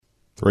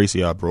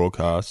3CR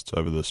broadcasts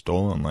over the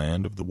stolen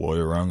land of the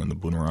Woiwurrung and the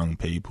Boonwurrung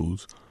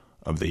peoples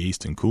of the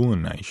Eastern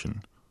Kulin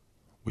Nation.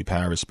 We pay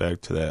our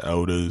respect to their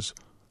elders,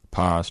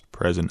 past,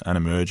 present and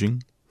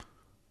emerging.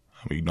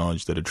 We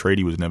acknowledge that a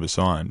treaty was never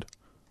signed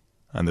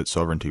and that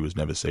sovereignty was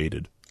never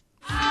ceded.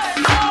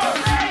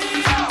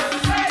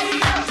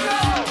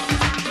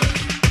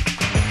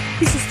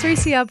 This is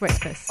 3CR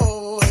Breakfast.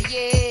 Oh,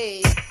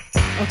 yeah.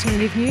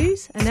 Alternative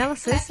news,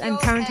 analysis and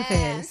current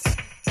affairs.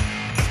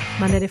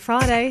 Monday to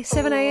Friday,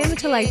 7am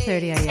until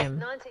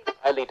 8:30am.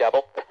 Only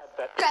double.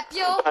 Clap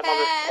your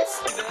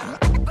hands.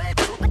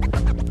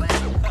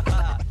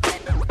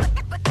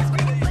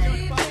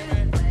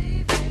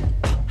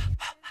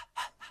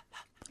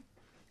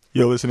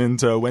 You're listening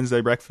to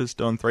Wednesday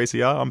Breakfast on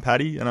 3CR. I'm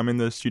Paddy and I'm in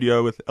the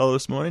studio with Ella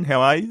this morning. How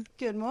are you?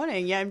 Good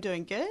morning. Yeah, I'm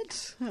doing good.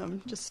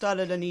 Just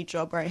started a new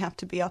job where I have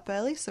to be up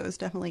early, so it's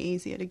definitely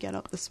easier to get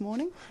up this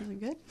morning. Really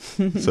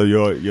good. So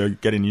you're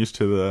getting used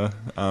to the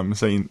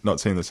not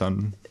seeing the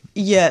sun.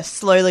 Yeah,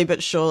 slowly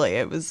but surely.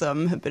 It was a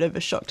bit of a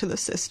shock to the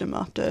system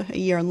after a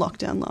year in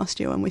lockdown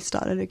last year when we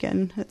started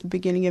again at the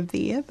beginning of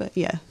the year. But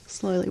yeah,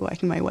 slowly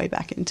working my way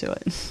back into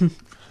it.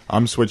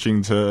 I'm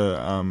switching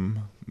to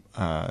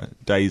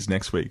days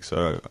next week,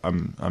 so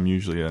I'm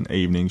usually an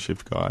evening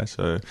shift guy.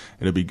 So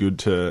it'll be good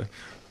to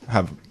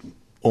have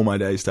all my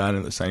days starting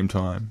at the same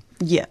time.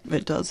 Yeah,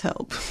 it does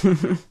help.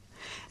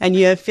 And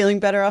you're feeling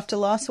better after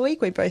last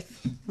week? We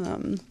both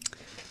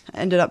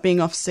ended up being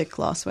off sick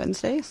last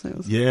Wednesday.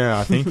 So yeah,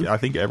 I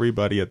think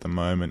everybody at the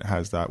moment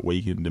has that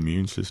weakened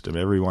immune system.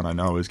 Everyone I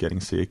know is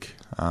getting sick.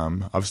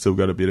 I've still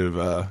got a bit of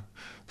a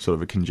sort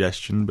of a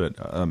congestion, but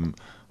I'm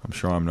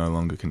sure I'm no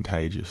longer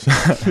contagious.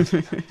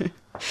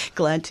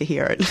 Glad to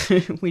hear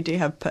it. We do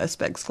have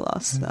Perspex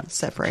glass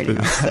separating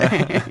us, so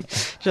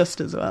just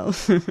as well.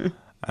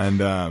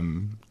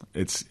 And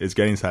it's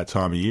getting to that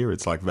time of year.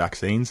 It's like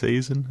vaccine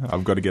season.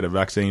 I've got to get a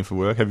vaccine for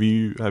work. Have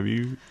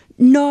you?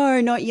 No,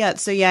 not yet.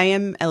 So yeah, I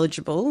am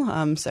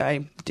eligible. So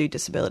I do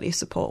disability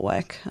support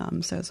work.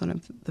 So it's one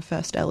of the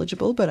first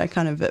eligible. But I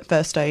kind of at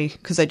first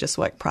because I just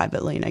work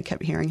privately and I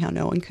kept hearing how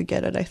no one could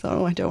get it. I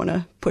thought, I don't want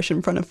to push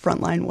in front of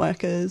frontline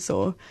workers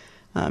or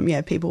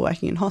people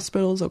working in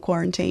hospitals or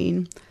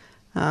quarantine.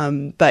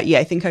 But yeah,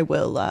 I think I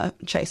will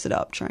chase it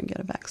up, try and get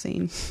a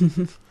vaccine.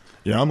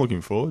 Yeah, I'm looking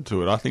forward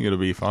to it. I think it'll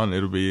be fun.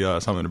 It'll be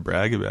something to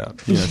brag about.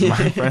 To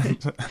my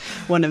friends.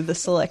 One of the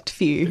select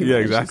few who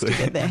to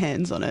get their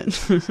hands on it.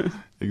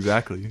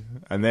 Exactly.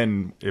 And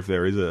then if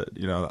there is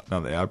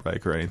another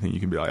outbreak or anything, you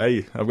can be like,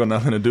 hey, I've got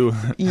nothing to do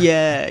with it.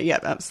 Yeah,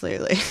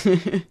 absolutely.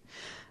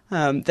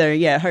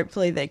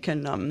 Hopefully they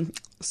can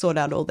sort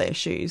out all their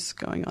issues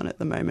going on at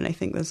the moment. I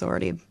think there's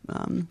already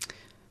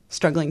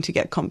struggling to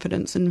get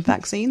confidence in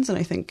vaccines, and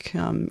I think,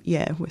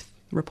 with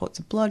reports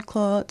of blood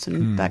clots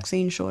and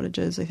vaccine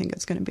shortages, I think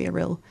it's going to be a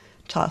real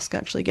task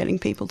actually getting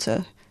people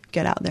to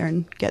get out there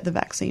and get the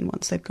vaccine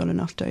once they've got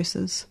enough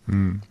doses.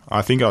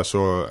 I think I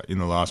saw in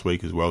the last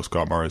week as well,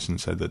 Scott Morrison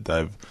said that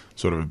they've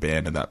sort of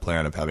abandoned that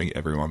plan of having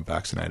everyone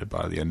vaccinated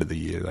by the end of the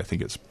year. I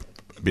think it's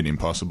a bit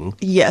impossible.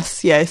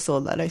 Yes, I saw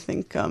that. I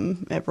think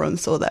everyone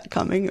saw that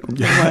coming.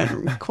 They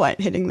weren't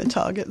quite hitting the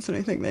targets, and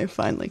I think they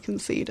finally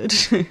conceded.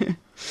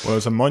 Well,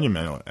 it's a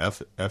monumental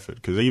effort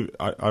because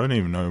I don't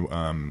even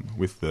know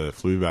with the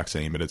flu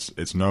vaccine, but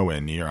it's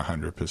nowhere near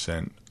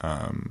 100%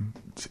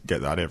 to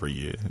get that every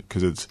year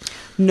because it's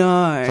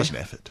such an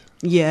effort.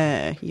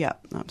 Yeah,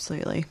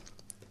 absolutely.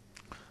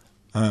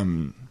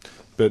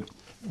 But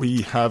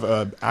we have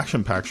an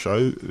action-packed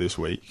show this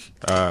week.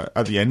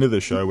 At the end of the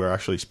show, we're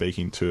actually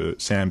speaking to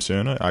Sam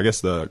Cerner. I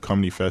guess the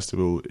comedy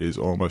festival is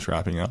almost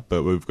wrapping up,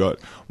 but we've got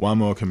one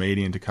more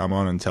comedian to come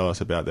on and tell us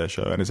about their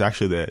show. And it's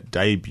actually their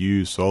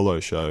debut solo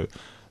show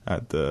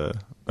at the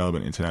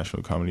Melbourne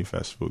International Comedy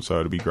Festival. So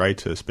it'll be great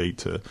to speak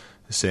to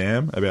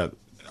Sam about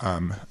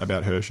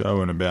her show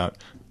and about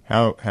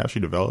how she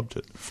developed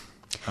it.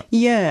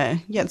 Yeah,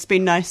 it's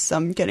been nice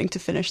getting to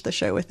finish the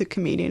show with a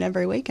comedian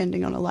every week,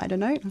 ending on a lighter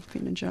note. I've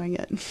been enjoying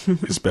it.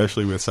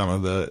 Especially with some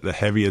of the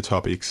heavier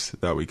topics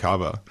that we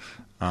cover.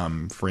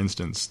 For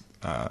instance,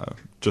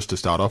 just to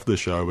start off the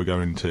show, we're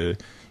going to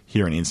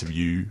hear an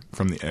interview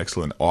from the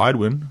excellent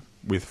Idwin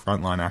with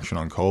Frontline Action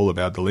on Coal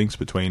about the links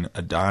between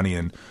Adani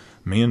and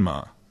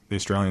Myanmar. The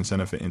Australian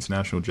Centre for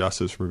International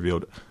Justice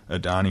revealed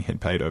Adani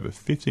had paid over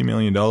 $50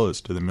 million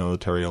to the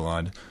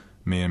military-aligned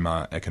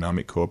Myanmar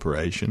Economic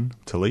Corporation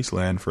to lease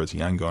land for its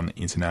Yangon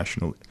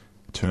International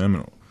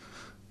Terminal.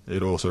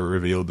 It also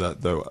revealed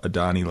that though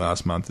Adani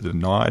last month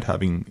denied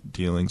having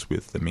dealings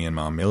with the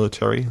Myanmar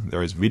military,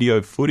 there is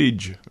video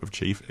footage of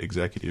Chief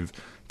Executive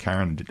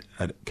Karen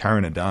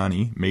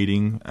Adani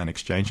meeting and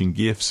exchanging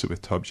gifts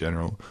with top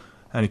general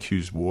and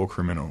accused war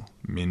criminal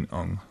Min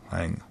Aung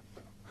Hlaing.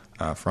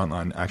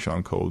 Frontline Action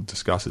on Coal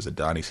discusses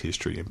Adani's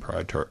history in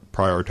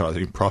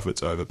prioritising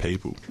profits over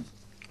people.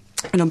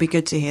 It'll be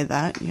good to hear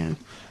that, yeah.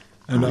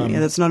 And,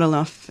 there's not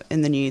enough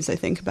in the news, I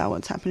think, about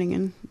what's happening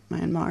in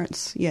Myanmar.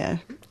 It's, really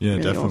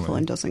definitely awful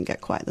and doesn't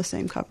get quite the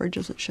same coverage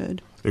as it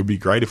should. It would be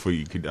great if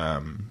we could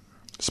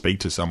speak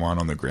to someone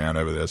on the ground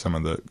over there, it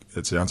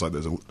sounds like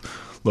there's a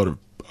lot of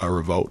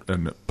revolt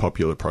and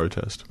popular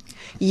protest.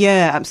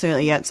 Yeah,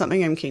 absolutely. Yeah, it's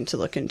something I'm keen to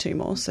look into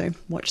more, so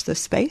watch this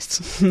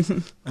space.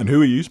 And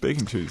who are you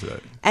speaking to today?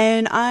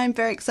 And I'm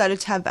very excited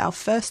to have our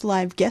first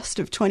live guest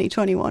of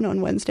 2021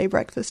 on Wednesday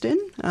Breakfast In.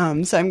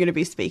 So I'm going to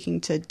be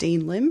speaking to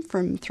Dean Lim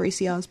from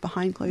 3CR's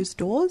Behind Closed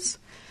Doors.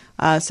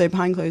 So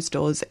Behind Closed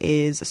Doors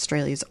is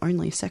Australia's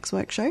only sex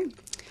work show.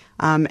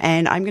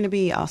 And I'm going to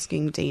be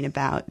asking Dean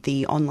about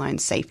the online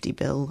safety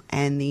bill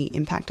and the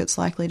impact it's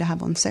likely to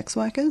have on sex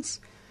workers.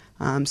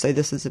 So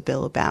this is a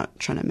bill about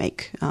trying to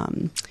make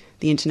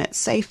the internet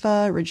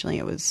safer. Originally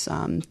it was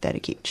there to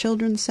keep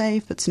children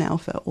safe. It's now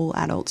for all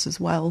adults as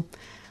well.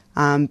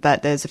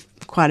 But there's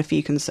quite a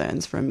few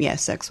concerns from,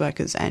 sex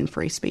workers and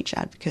free speech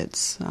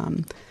advocates.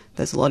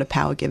 There's a lot of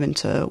power given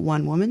to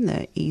one woman,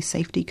 the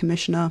e-safety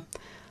commissioner,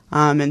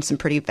 and some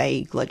pretty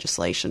vague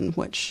legislation,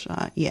 which,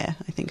 I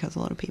think has a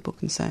lot of people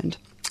concerned.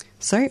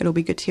 So it'll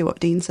be good to hear what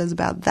Dean says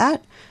about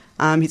that.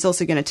 He's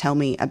also going to tell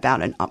me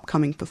about an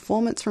upcoming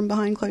performance from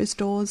Behind Closed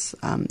Doors.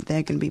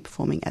 They're going to be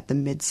performing at the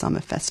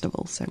Midsummer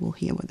Festival, so we'll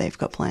hear what they've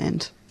got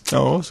planned.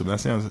 Oh, awesome.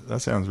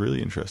 That sounds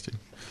really interesting.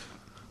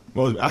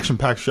 Well,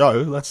 action-packed show.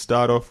 Let's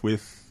start off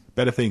with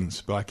Better Things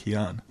by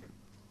Kian.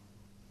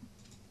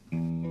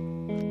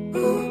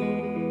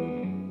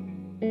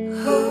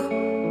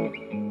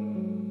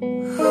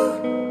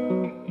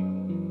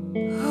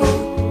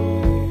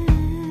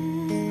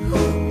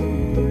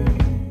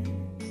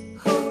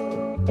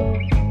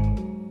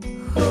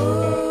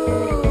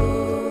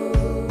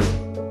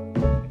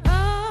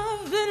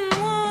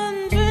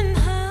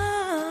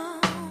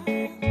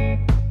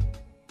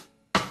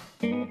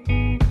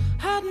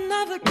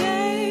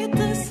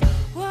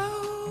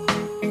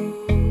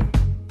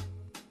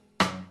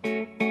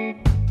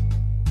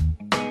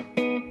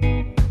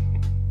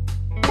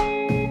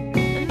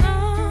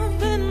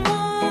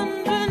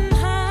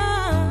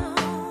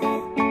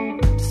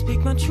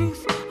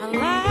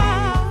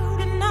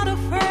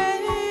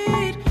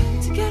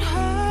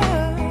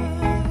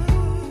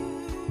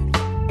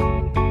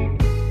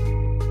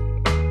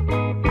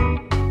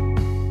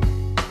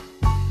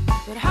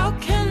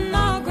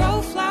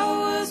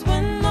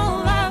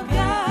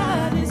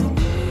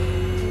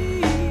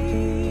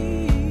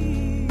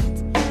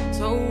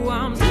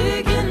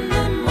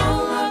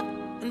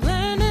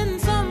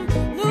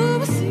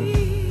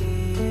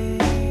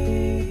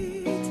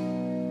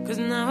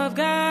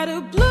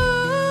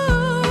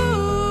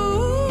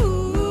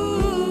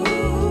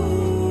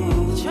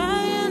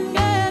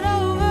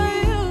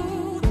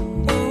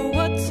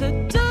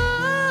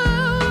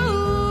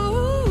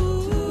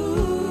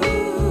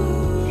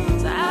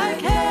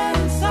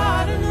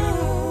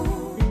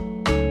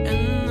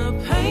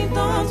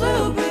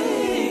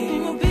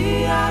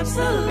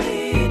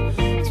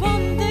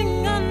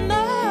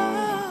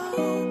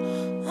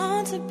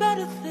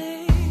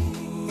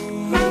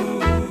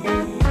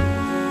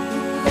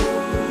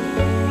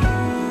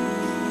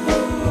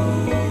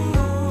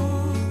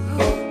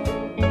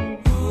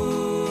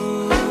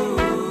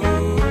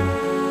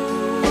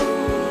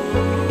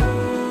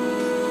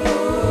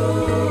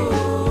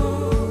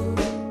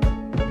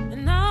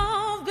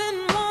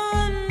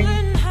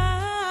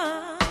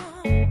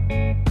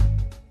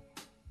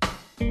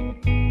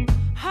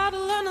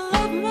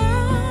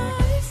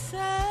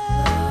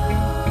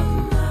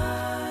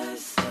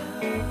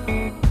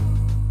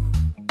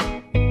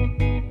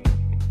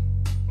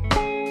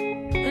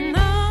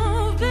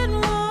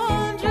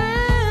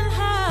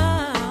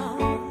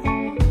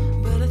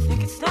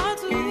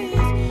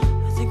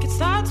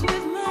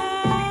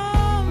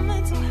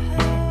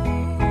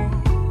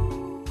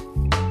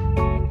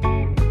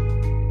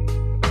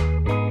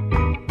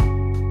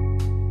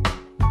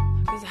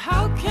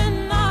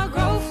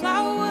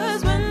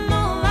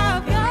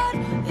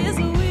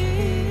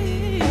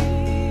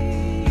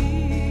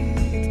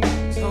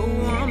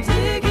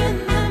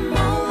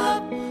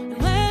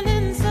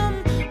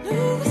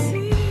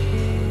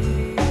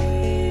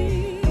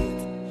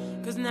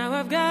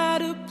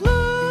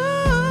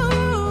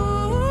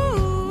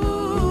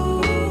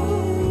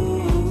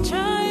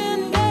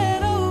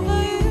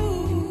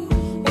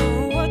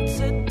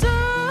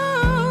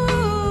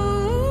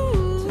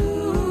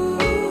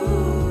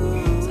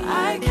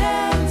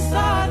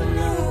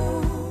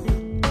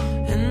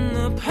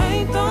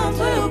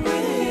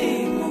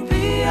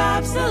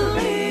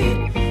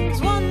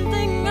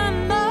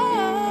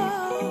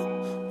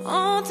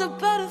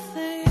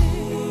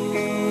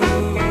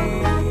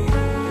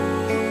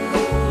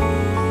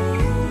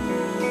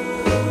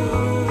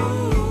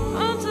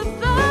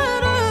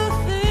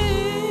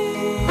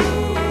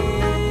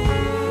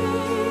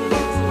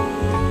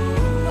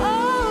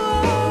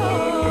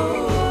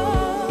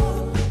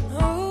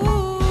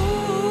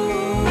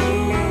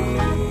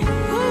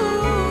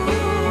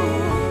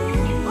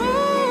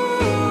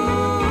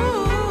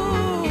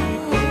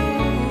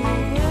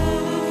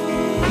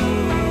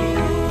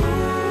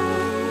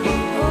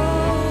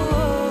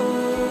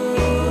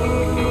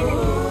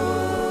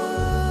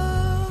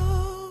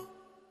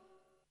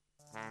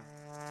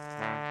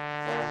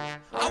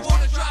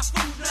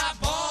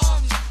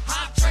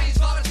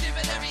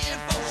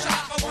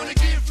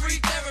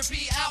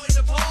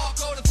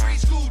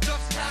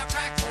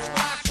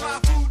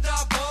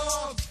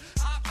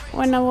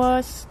 when I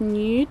was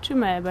new to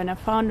Melbourne, I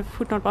found a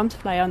Food Not Bombs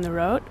flyer on the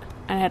road,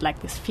 and I had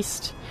like this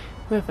fist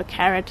with a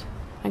carrot,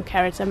 and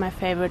carrots are my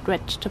favorite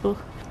vegetable.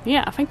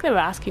 Yeah, I think they were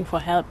asking for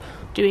help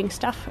doing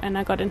stuff, and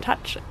I got in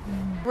touch.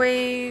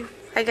 We,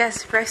 I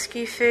guess,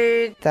 rescue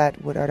food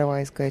that would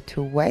otherwise go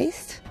to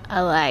waste.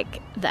 I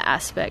like the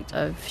aspect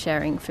of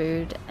sharing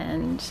food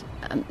and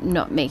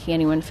not making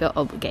anyone feel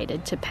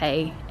obligated to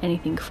pay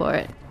anything for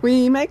it.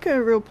 We make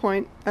a real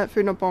point at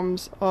Food Not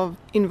Bombs of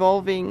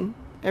involving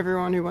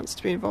everyone who wants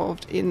to be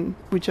involved in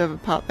whichever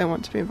part they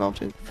want to be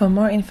involved in. For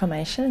more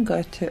information,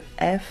 go to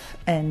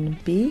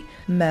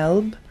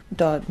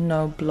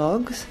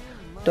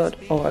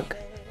fnbmelb.noblogs.org.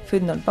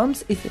 Food Not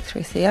Bombs is a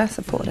 3CR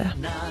supporter.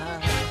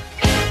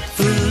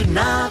 Food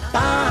Not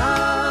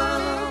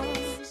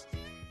Bombs.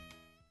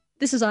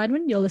 This is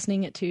Idwin. You're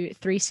listening to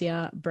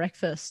 3CR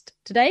Breakfast.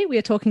 Today we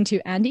are talking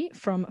to Andy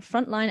from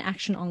Frontline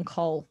Action on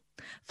Coal.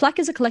 FLAC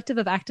is a collective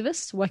of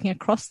activists working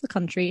across the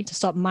country to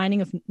stop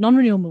mining of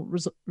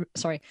non-renewables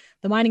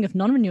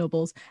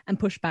and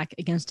push back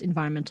against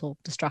environmental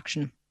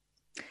destruction.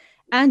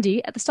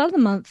 Andy, at the start of the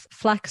month,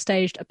 FLAC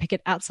staged a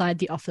picket outside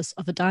the office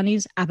of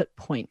Adani's Abbott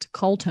Point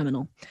coal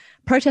terminal,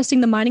 protesting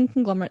the mining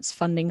conglomerate's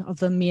funding of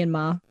the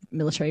Myanmar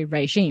military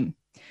regime.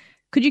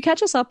 Could you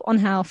catch us up on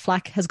how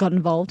FLAC has got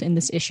involved in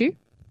this issue?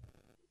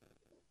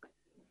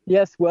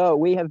 Yes, well,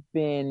 we have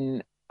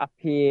been up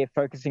here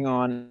focusing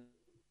on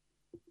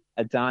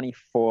Adani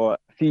for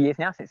a few years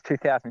now, since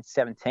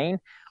 2017.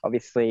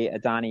 Obviously,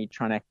 Adani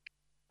trying to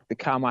the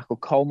Carmichael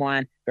coal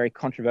mine, very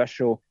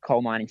controversial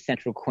coal mine in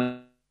central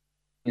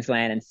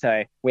Queensland, and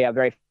so we are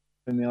very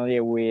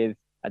familiar with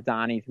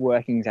Adani's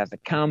workings as a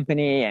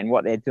company and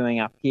what they're doing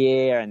up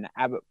here and the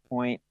Abbott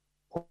Point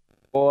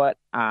port.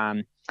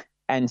 And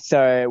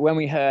so when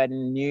we heard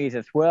in the news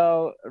as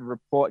well, a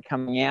report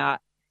coming out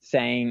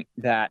saying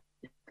that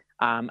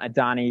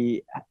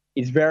Adani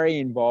is very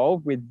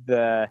involved with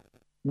the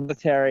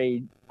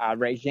military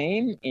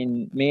regime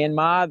in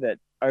Myanmar that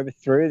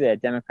overthrew their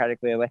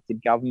democratically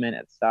elected government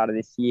at the start of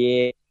this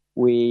year,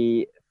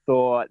 we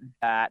thought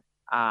that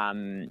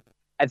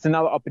it's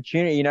another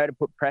opportunity, to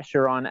put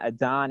pressure on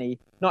Adani,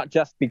 not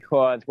just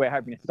because we're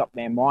hoping to stop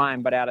their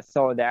mine, but out of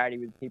solidarity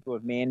with the people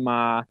of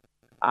Myanmar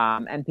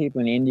and people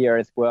in India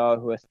as well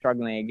who are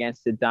struggling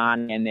against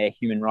Adani and their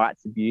human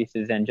rights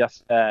abuses, and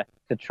just to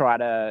try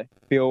to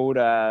build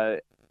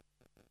a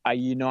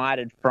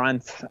united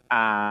front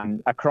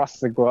across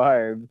the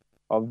globe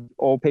of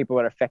all people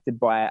that are affected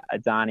by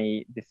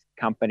Adani, this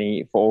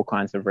company, for all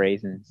kinds of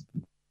reasons.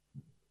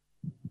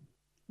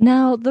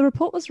 Now, the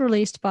report was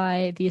released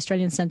by the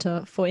Australian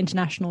Centre for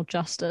International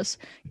Justice.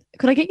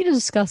 Could I get you to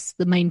discuss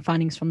the main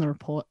findings from the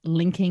report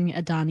linking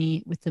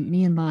Adani with the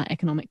Myanmar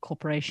Economic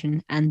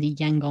Corporation and the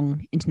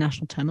Yangon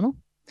International Terminal?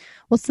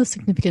 What's the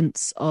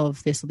significance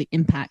of this, or the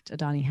impact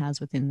Adani has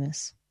within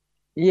this?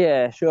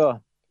 Yeah, sure.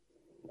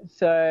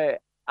 So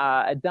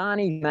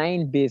Adani's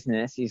main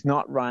business is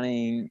not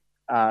running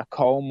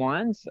coal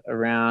mines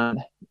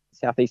around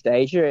Southeast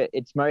Asia.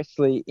 It's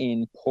mostly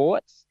in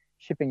ports,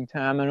 shipping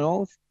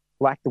terminals,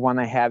 like the one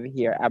they have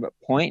here at Abbott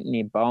Point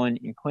near Bowen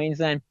in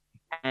Queensland.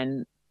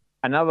 And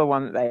another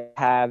one that they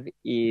have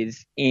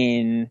is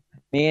in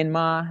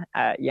Myanmar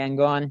at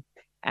Yangon.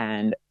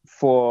 And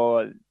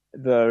for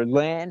the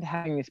land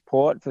having this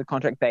port, for the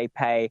contract, they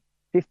pay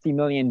 $50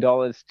 million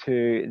to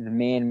the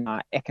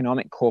Myanmar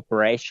Economic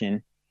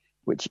Corporation,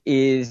 which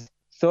is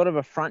sort of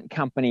a front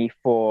company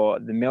for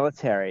the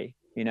military.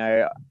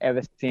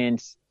 Ever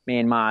since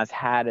Myanmar's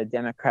had a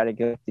democratic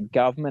elected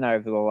government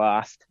over the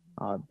last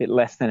a bit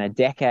less than a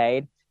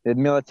decade, the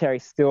military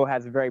still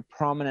has a very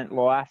prominent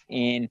life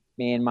in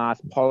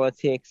Myanmar's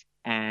politics,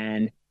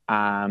 and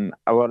a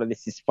lot of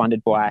this is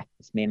funded by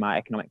this Myanmar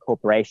Economic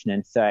Corporation.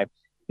 And so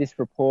this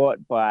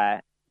report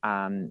by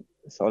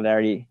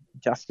Solidarity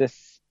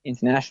Justice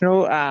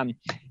International,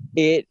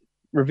 it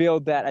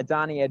revealed that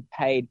Adani had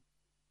paid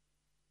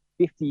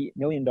 $50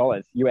 million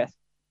US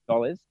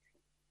dollars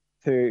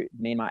to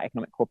Myanmar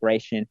Economic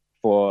Corporation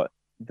for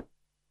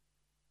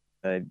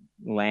the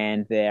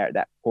land there at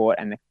that port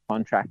and the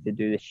contract to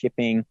do the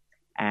shipping.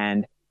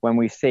 And when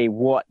we see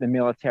what the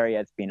military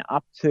has been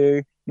up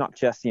to, not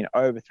just in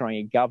overthrowing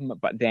a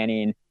government, but then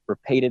in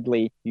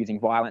repeatedly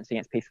using violence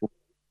against peaceful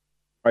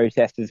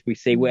protesters, we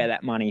see where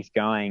that money's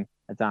going,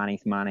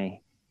 Adani's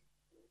money.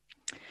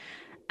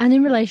 And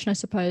in relation, I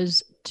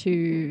suppose,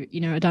 to,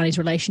 Adani's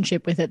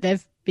relationship with it,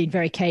 they've been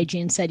very cagey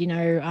and said,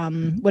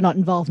 we're not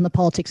involved in the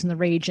politics in the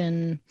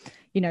region,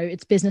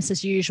 it's business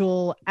as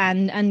usual,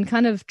 and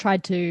kind of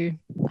tried to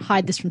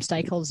hide this from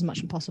stakeholders as much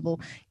as possible.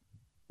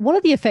 What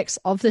are the effects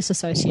of this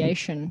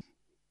association?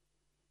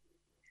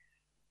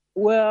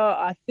 Well,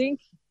 I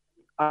think,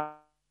 I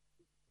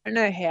don't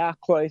know how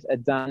close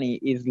Adani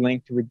is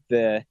linked with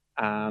the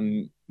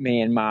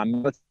Myanmar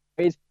military.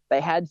 They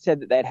had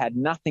said that they'd had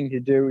nothing to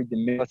do with the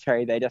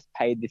military. They just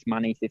paid this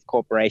money to this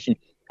corporation.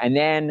 And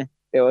then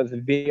there was a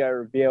video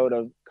revealed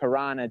of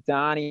Karan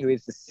Adani, who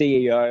is the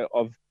CEO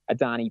of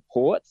Adani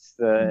Ports,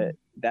 that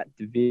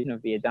division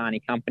of the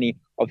Adani company,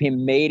 of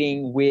him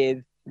meeting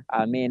with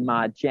a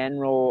Myanmar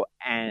general,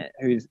 and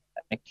who's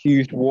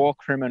accused war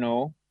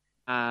criminal,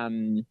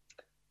 meeting,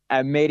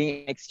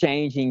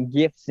 exchanging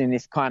gifts in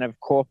this kind of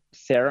corporate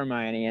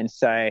ceremony. And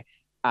so,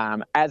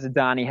 as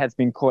Adani has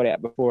been caught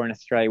out before in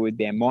Australia with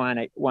their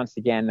mine, once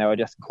again, they were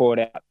just caught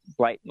out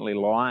blatantly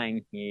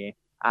lying here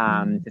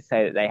to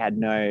say that they had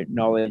no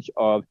knowledge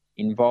of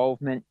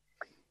involvement.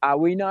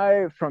 We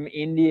know from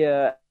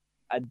India,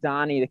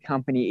 Adani, the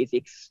company, is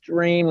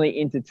extremely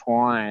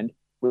intertwined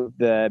with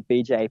the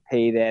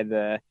BJP. They're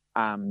the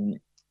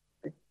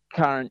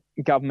current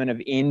government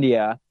of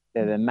India.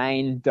 They're the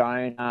main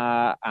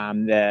donor.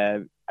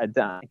 Gautam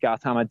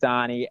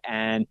Adani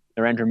and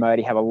Narendra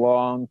Modi have a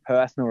long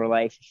personal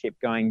relationship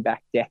going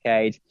back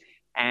decades.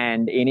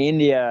 And in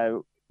India,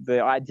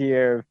 the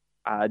idea of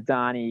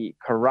Adani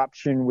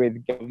corruption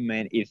with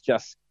government is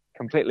just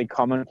completely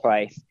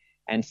commonplace.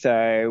 And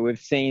so we've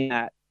seen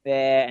that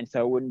there. And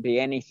so it wouldn't be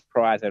any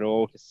surprise at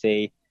all to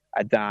see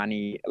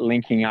Adani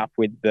linking up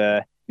with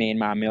the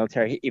Myanmar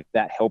military if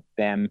that helped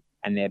them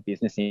and their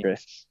business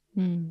interests.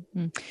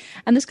 Mm-hmm.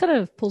 And this kind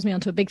of pulls me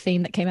onto a big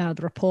theme that came out of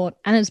the report,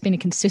 and it's been a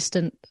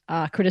consistent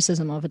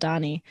criticism of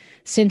Adani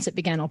since it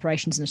began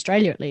operations in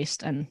Australia, at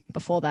least, and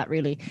before that,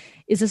 really,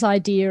 is this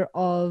idea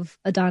of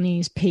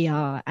Adani's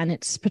PR and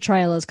its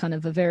portrayal as kind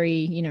of a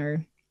very,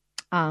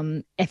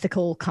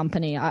 ethical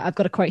company. I've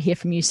got a quote here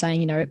from you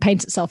saying, it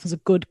paints itself as a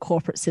good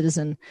corporate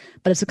citizen,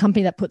 but it's a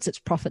company that puts its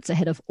profits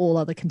ahead of all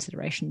other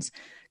considerations.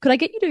 Could I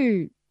get you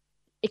to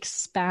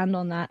expand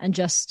on that and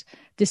just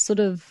this sort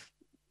of,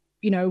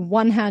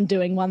 one hand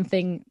doing one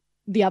thing,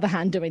 the other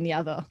hand doing the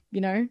other,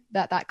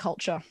 that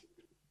culture?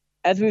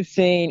 As we've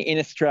seen in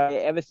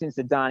Australia, ever since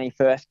Adani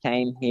first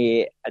came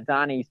here,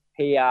 Adani's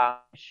PR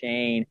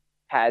machine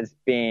has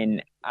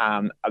been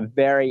a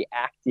very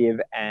active,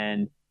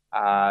 and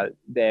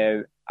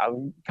they're a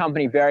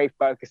company very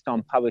focused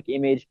on public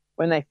image.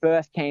 When they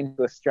first came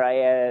to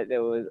Australia,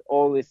 there was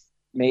all this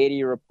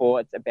media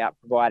reports about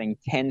providing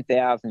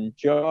 10,000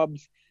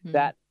 jobs.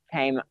 That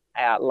came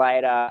out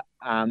later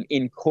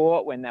in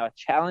court when they were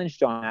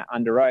challenged on that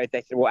under oath.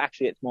 They said, well,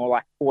 actually, it's more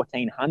like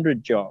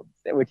 1,400 jobs,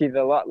 which is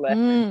a lot less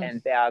than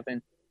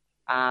 10,000.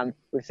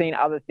 We've seen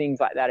other things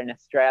like that in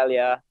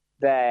Australia.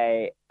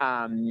 They,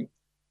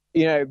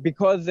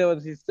 because there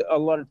was a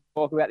lot of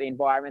talk about the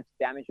environmental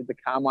damage of the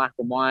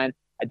Carmichael mine,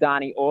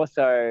 Adani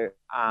also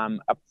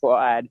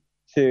applied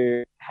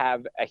to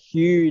have a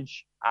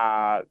huge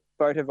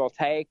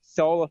photovoltaic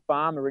solar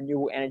farm, a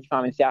renewable energy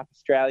farm in South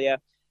Australia,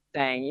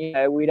 saying,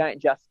 we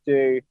don't just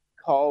do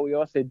coal, we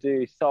also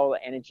do solar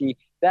energy.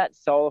 That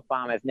solar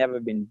farm has never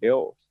been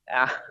built.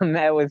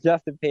 It was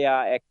just a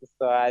PR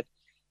exercise,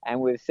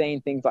 and we've seen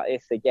things like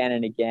this again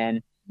and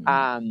again.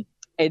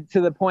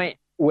 To the point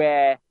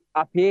where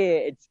up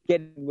here it's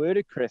getting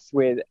ludicrous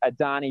with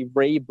Adani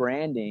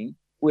rebranding.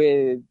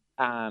 With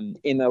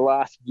in the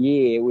last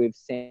year, we've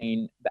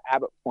seen the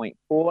Abbott Point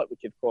Port,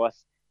 which of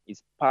course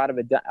is part of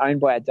owned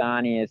by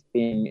Adani, has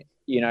been,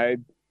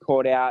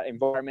 caught out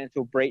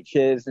environmental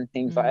breaches and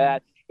things like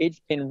that.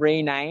 It's been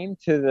renamed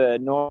to the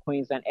North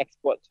Queensland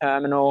Export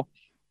Terminal.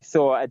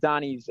 Saw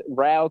Adani's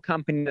rail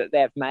company that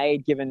they've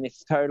made, given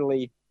this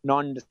totally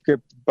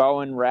nondescript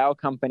Bowen Rail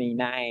Company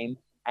name.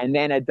 And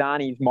then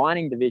Adani's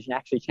mining division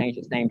actually changed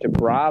its name to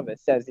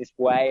Bravus as this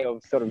way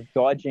of sort of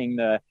dodging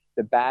the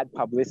bad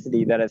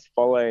publicity that has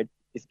followed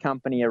this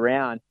company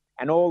around.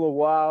 And all the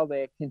while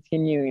they're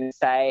continuing to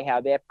say how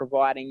they're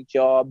providing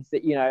jobs,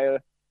 that,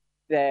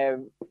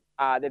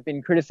 they've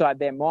been criticised.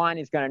 Their mine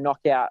is going to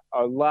knock out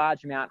a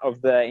large amount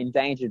of the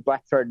endangered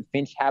black-throated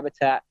finch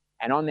habitat.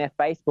 And on their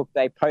Facebook,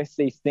 they post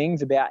these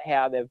things about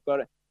how they're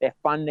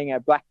funding a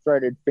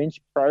black-throated finch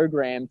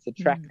program to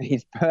track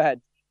these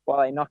birds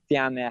while they knock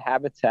down their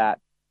habitat.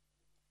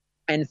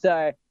 And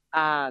so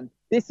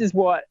this is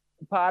what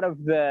part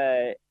of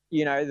the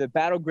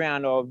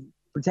battleground of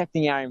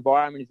protecting our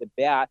environment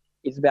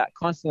is about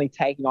constantly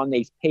taking on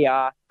these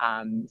PR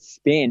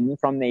spin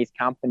from these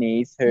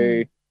companies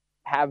who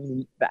have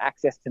the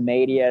access to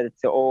media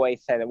to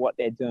always say that what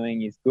they're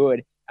doing is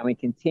good. And we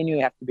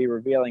continually have to be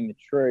revealing the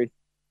truth,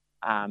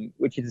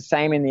 which is the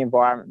same in the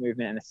environment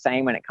movement and the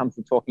same when it comes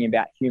to talking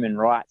about human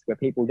rights, where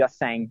people just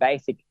saying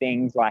basic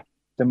things like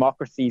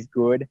democracy is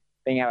good,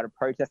 being able to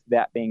protest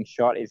without being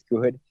shot is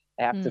good.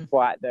 They have to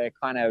fight the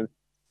kind of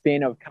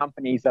spin of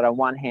companies that on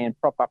one hand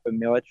prop up a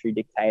military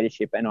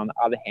dictatorship and on the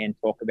other hand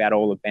talk about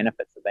all the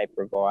benefits that they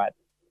provide.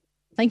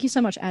 Thank you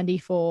so much, Andy,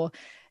 for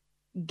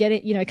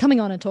coming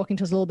on and talking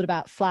to us a little bit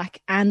about FLAC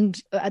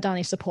and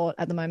Adani's support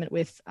at the moment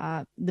with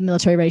the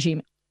military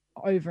regime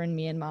over in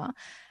Myanmar.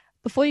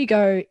 Before you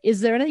go, is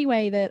there any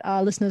way that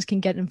our listeners can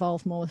get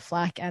involved more with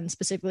FLAC and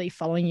specifically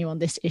following you on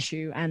this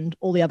issue and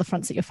all the other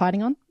fronts that you're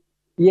fighting on?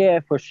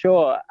 Yeah, for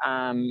sure.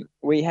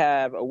 We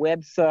have a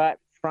website,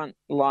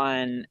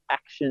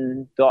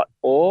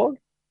 frontlineaction.org,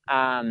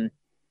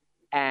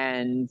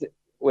 and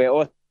we're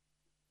also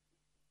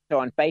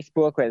on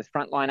Facebook, where there's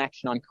Frontline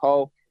Action on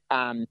Coal.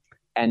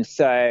 And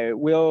so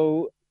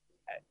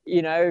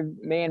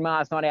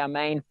Myanmar is not our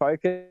main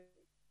focus.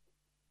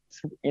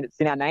 It's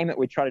in our name that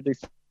we try to do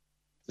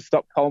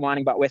stop coal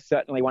mining, but we're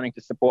certainly wanting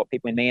to support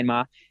people in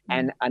Myanmar.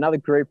 And another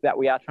group that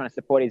we are trying to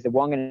support is the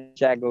Wangan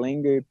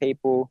Jagalingou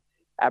people,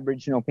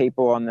 Aboriginal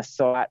people on the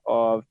site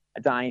of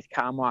Adani's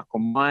Carmichael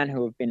mine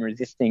who have been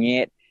resisting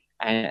it.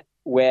 And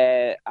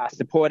we're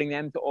supporting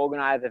them to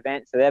organise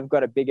events. So they've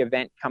got a big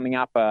event coming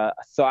up, a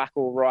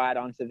cycle ride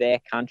onto their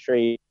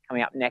country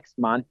coming up next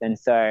month. And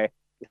so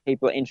if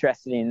people are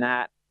interested in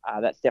that,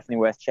 that's definitely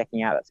worth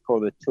checking out. That's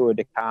called the Tour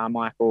de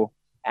Carmichael.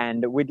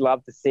 And we'd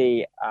love to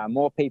see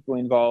more people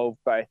involved,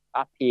 both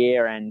up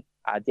here and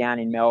down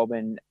in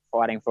Melbourne,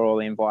 fighting for all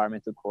the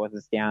environmental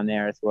causes down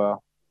there as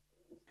well.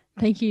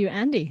 Thank you,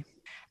 Andy.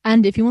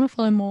 And if you want to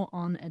follow more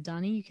on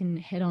Adani, you can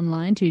head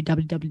online to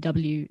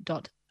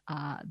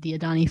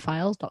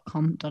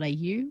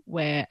www.theadanifiles.com.au,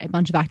 where a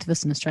bunch of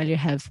activists in Australia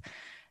have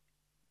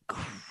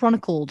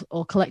chronicled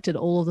or collected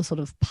all of the sort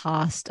of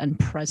past and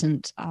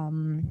present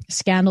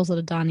scandals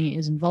that Adani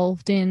is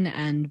involved in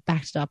and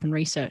backed it up and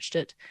researched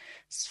it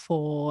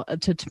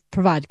to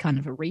provide kind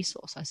of a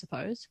resource, I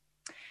suppose.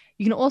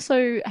 You can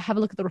also have a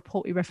look at the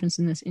report we referenced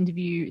in this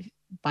interview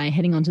by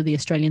heading onto the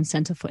Australian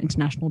Centre for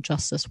International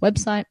Justice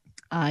website.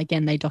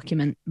 Again, they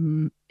document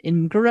in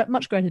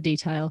much greater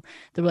detail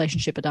the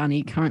relationship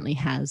Adani currently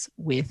has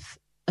with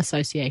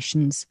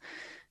associations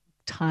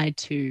tied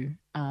to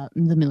the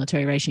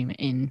military regime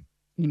in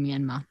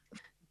Myanmar.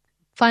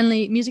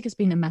 Finally, music has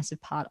been a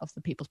massive part of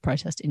the people's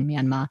protest in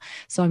Myanmar.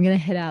 So I'm going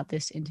to head out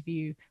this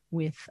interview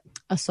with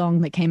a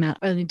song that came out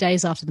only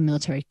days after the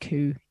military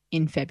coup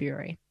in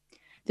February.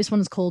 This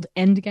one is called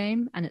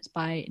Endgame, and it's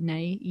by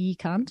Nay Yi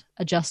Kant,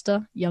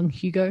 Adjuster, Young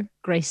Hugo,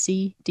 Grace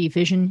C,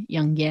 D-Vision,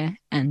 Young Ye,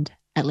 and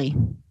Ellie.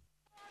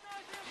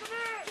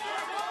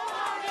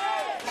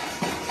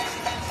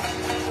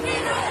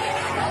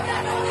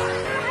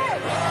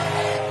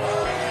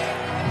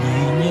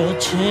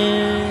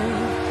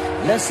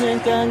 Lesson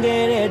can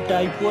get it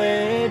type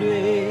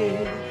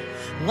way.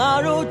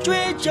 Naro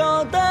tree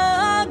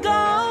chota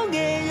gong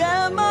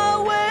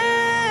yama way.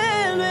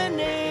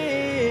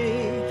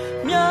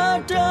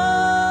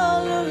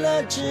 Myata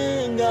la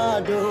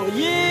chinga do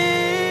ye.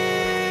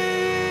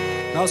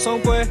 Now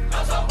some boy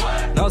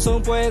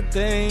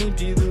thing,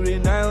 Piduri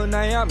now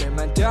Nayame,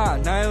 Manta,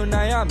 now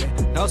Nayame.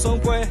 Now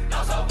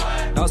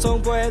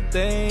some boy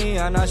thing,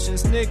 Anashin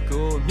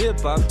Snicko, hip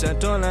hop,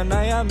 Chantona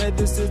Nayame,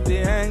 this is the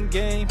end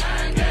game.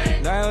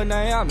 Now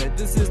Nayame,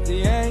 this is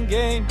the end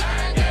game.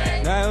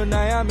 Now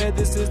Nayame,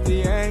 this is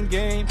the end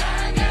game.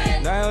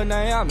 Now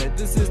Nayame,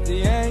 this is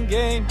the end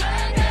game.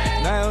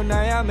 Now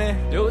Nayame,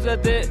 those are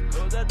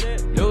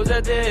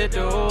it,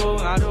 oh,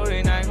 I don't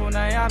know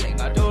Nayame,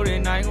 I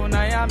don't know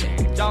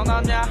Nayame,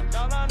 Jananya,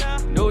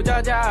 no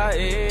Jaja,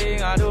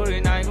 I don't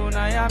know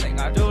Nayame,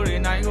 I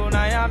don't know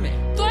Nayame.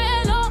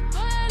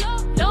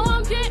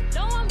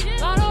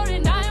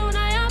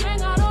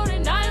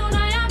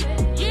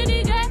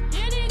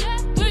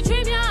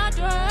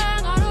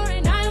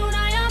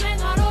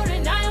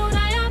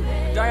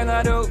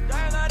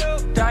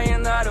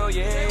 Dianado,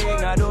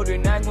 yeah, I don't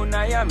know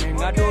Nayame,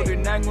 I don't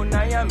know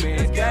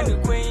Nayame, can you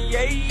queen,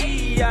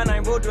 yeah, and I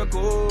vote to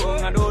go,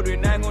 I don't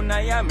know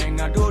Nayame,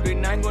 I don't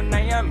know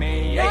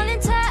Nayame, yeah.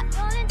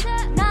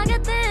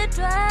 Nugget the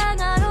drag,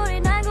 I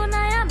don't know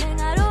Nayame,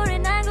 I don't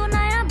know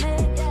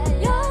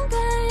Nayame, young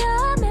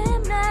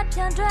Yame,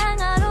 Napkin drag,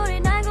 I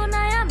don't know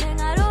Nayame,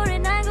 I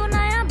don't know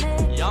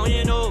Nayame.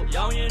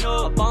 Young, you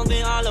know, upon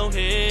the hollow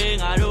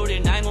hang, I don't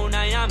know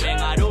Nayame,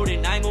 I don't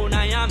know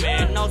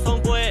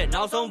Nayame,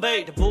 now some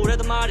bait, the board at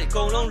the Mari,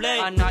 go long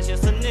lane, and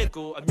Nashis and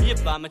Nico, a mere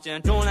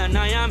Bamajan, Don and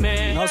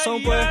Nayame.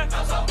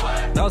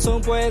 Now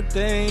some boy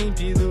thing,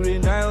 Piduri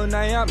now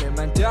Nayame,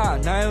 Manta,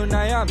 now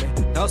Nayame.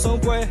 Now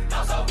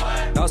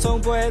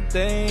some boy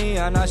thing,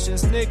 and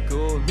Nashis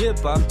Nico, hip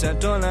hop,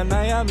 Don and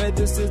Nayame,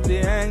 this is the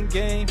end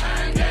game.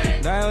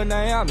 Now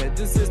Nayame,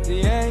 this is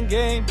the end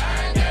game.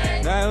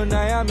 Now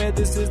Nayame,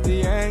 this is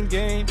the end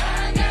game.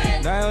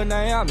 Now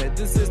Nayame,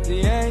 this is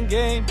the end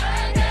game.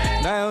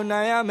 Now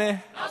Nayame.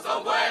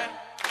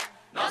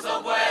 No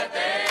so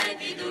puede,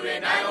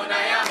 Tidure Nayo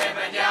Nayame,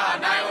 Manya,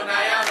 Nayo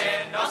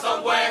Nayame, no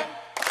so puede,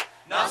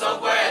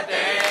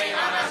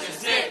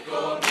 Anashis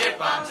Nico,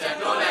 Nipam,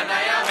 Chandula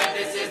Nayame,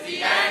 this is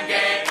the end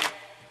game.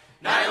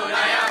 Nayo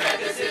Nayame,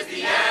 this is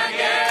the end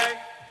game.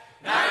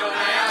 Nayo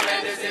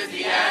Nayame, this is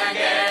the end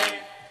game.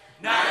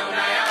 Nayo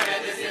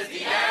Nayame, this is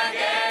the end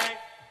game.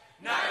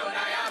 Nayo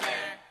Nayame.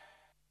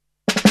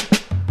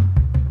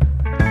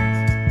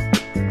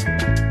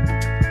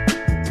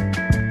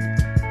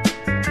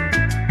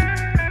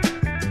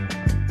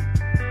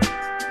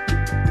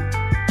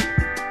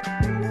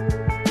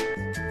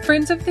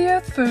 Friends of the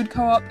Earth Food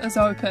Co-op is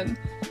open.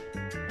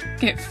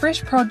 Get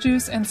fresh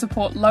produce and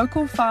support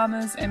local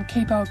farmers and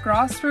keep our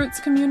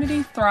grassroots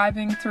community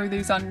thriving through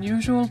these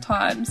unusual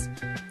times.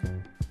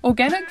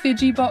 Organic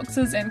veggie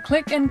boxes and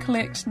click and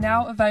collect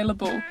now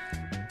available.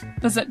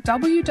 Visit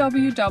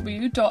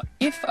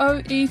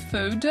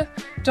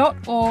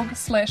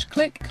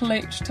www.foefood.org/click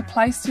collect to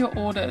place your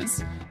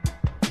orders.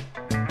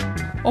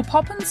 or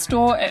pop in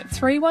store at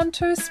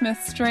 312 Smith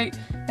Street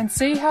and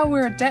see how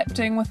we're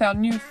adapting with our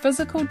new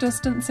physical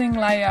distancing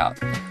layout.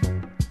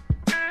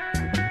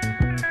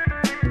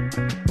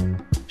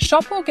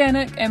 Shop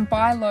organic and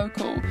buy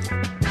local.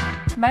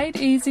 Made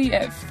easy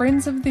at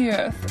Friends of the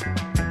Earth,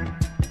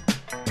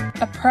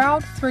 a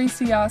proud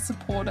 3CR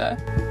supporter.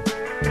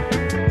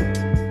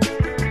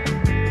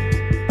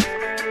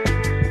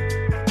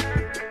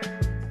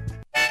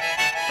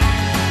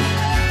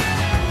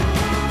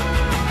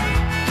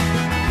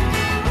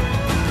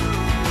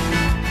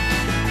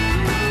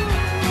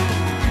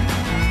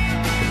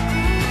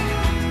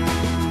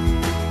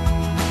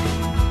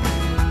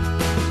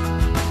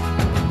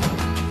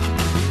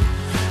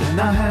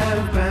 I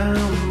have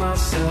bound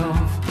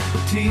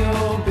myself to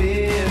your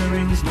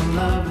bearings. My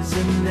love is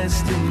a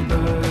nesting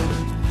bird,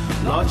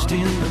 lodged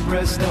in the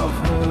breast of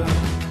her.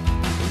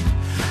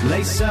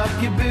 Lace up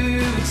your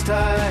boots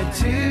tied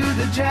to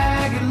the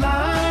jagged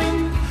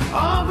line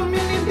of a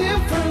million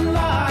different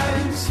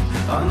lives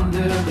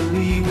under the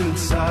leeward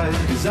side.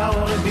 'Cause I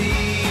wanna be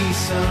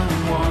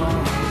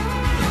someone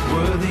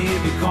worthy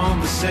of your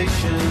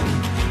conversation,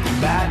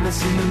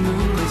 madness in the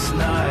moonless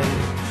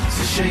night.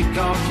 So shake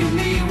off your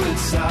leeward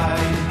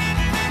side.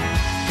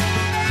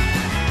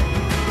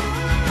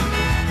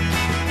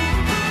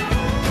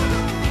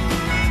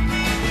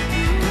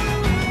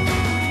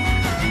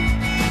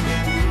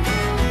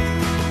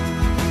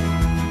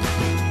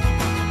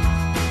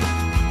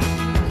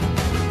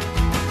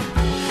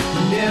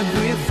 And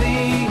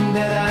everything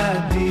that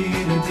I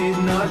did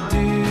not do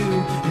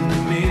in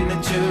the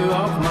miniature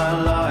of my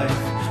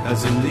life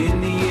has a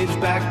lineage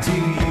back to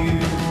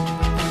you.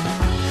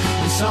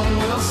 Some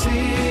will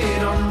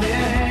sit on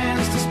their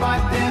hands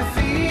despite their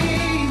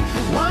feet.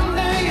 One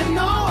day you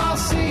know I'll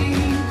see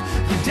you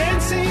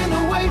dancing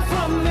away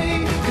from me.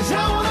 'Cause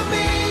I wanna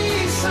be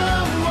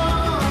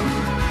someone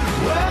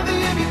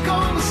worthy of your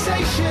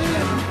conversation,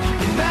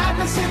 your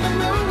madness in the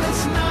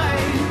moonless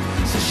night.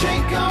 So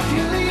shake off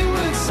your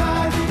leeward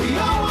side. We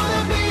all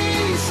wanna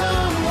be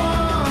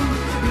someone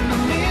in the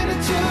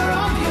miniature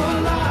of your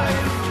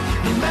life,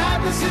 your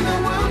madness in the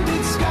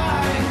wounded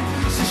sky.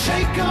 So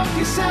shake off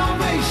your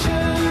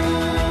salvation.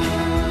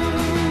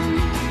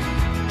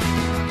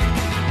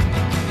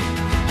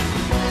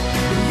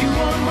 You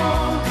want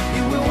more,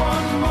 you will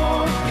want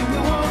more, you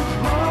will want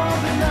more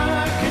than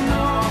I can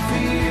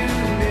offer you,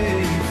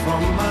 babe,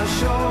 from my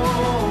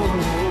shore.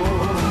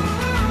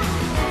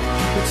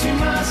 But to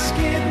my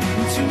skin,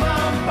 to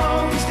my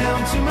bones,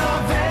 down to my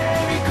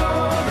very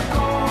core, the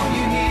core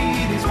you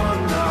need is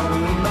one I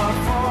will not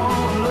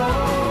follow.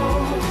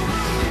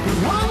 But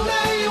one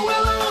day you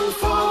will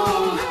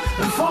unfold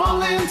and fall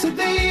into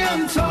the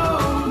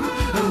untold,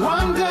 and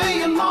one day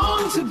you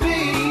long to be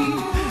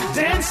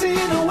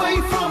dancing away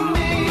from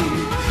me.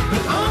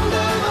 But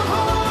under the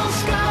whole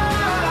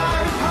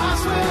sky,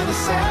 past where the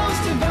cells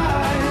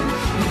divide,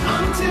 and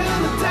until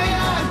the day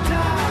I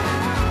die,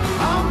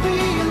 I'll be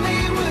your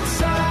leeward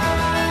side.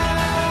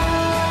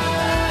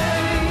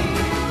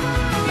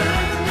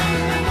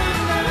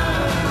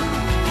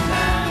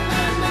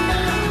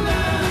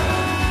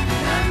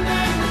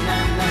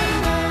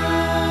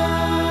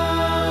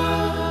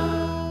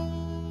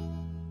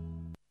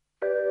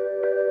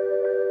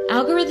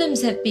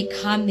 Algorithms have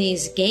become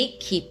these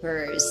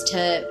gatekeepers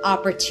to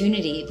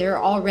opportunity.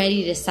 They're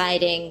already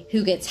deciding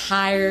who gets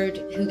hired,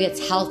 who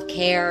gets health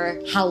care,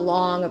 how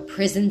long a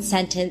prison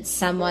sentence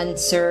someone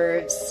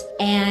serves.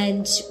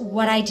 And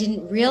what I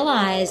didn't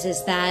realize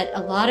is that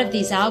a lot of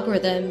these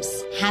algorithms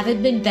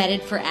haven't been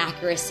vetted for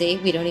accuracy.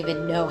 We don't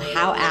even know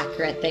how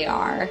accurate they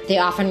are. They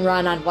often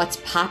run on what's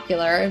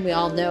popular, and we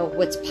all know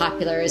what's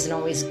popular isn't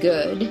always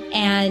good.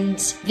 And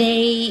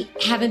they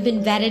haven't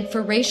been vetted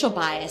for racial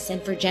bias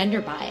and for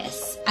gender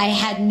bias. I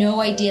had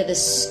no idea the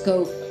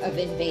scope of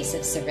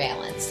invasive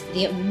surveillance,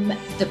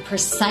 the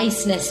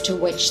preciseness to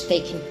which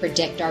they can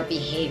predict our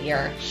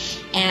behavior,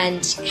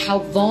 and how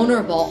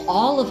vulnerable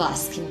all of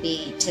us can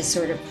be to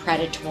sort of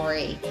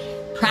predatory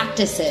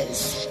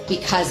practices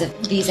because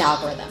of these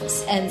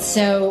algorithms. And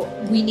so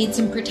we need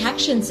some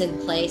protections in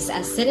place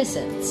as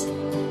citizens.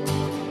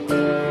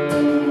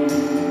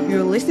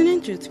 You're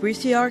listening to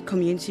 3CR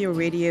Community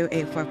Radio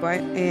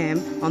 855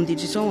 AM on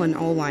digital and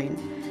online.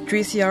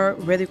 3CR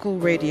Radical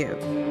Radio.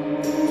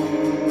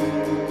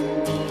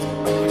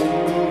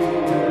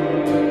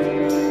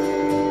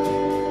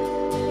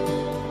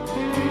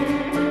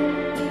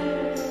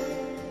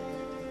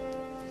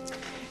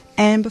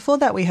 And before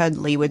that, we heard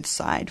Leeward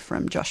Side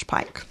from Josh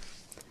Pike.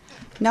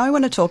 Now I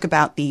want to talk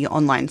about the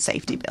Online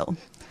Safety Bill.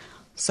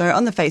 So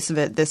on the face of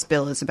it, this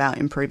bill is about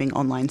improving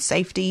online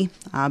safety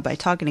by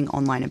targeting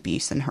online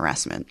abuse and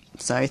harassment.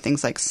 So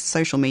things like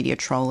social media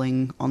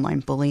trolling, online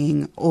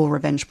bullying, or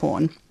revenge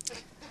porn.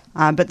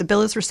 But the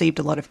bill has received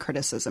a lot of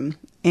criticism,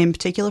 in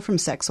particular from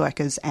sex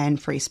workers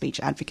and free speech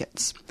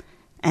advocates.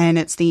 And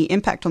it's the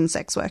impact on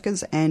sex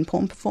workers and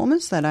porn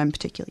performers that I'm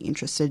particularly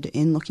interested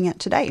in looking at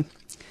today.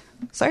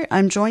 So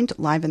I'm joined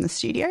live in the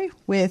studio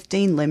with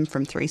Dean Lim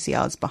from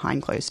 3CR's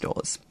Behind Closed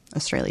Doors,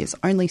 Australia's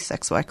only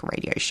sex work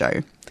radio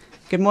show.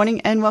 Good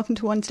morning and welcome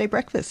to Wednesday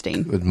Breakfast,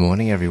 Dean. Good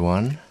morning,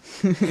 everyone.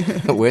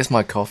 Where's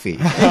my coffee?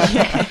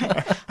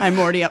 I'm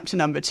already up to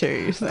number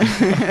 2. So.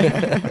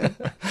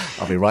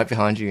 I'll be right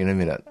behind you in a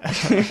minute.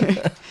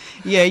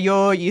 Yeah,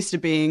 you're used to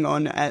being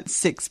on at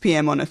 6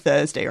 p.m. on a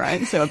Thursday,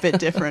 right? So a bit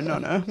different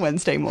on a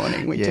Wednesday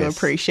morning. We do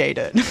appreciate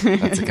it.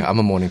 That's okay. I'm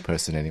a morning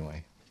person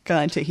anyway.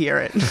 Glad to hear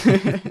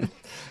it.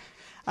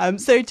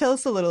 So tell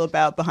us a little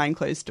about Behind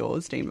Closed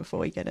Doors, Dean,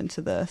 before we get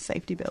into the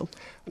safety bill.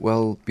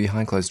 Well,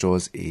 Behind Closed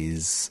Doors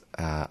is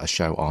a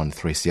show on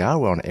 3CR.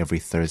 We're on every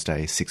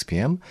Thursday, 6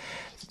 p.m.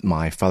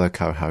 My fellow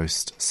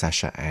co-host,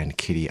 Sasha and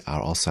Kitty,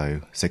 are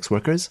also sex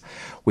workers.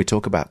 We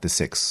talk about the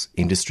sex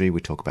industry.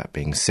 We talk about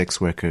being sex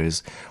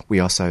workers.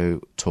 We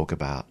also talk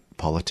about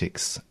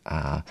politics,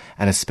 and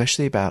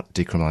especially about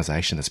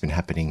decriminalisation that's been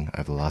happening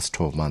over the last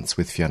 12 months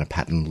with Fiona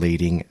Patten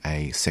leading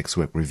a sex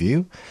work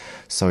review.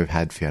 So we've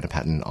had Fiona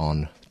Patten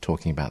on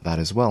talking about that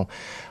as well.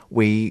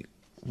 We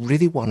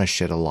really want to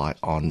shed a light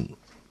on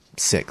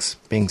sex,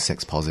 being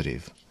sex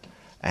positive,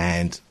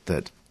 and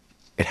that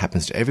it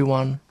happens to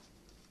everyone.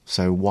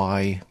 So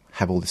why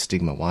have all this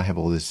stigma? Why have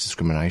all this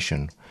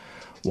discrimination?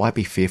 Why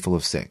be fearful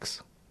of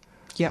sex?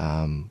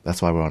 Yeah.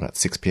 That's why we're on at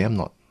 6 p.m,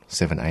 not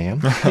 7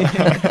 a.m.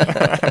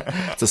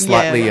 It's a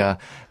slightly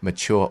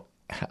mature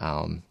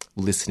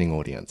listening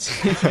audience,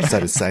 so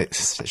to say,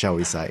 shall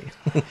we say.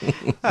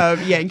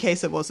 In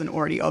case it wasn't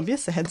already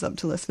obvious, a heads up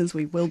to listeners,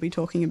 we will be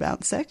talking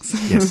about sex.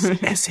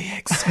 Yes,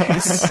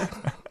 sex.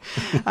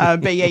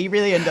 But yeah, you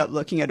really end up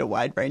looking at a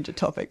wide range of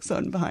topics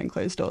on Behind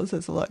Closed Doors.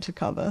 There's a lot to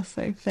cover.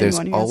 So if there's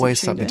anyone who always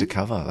something to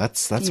cover.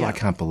 That's why I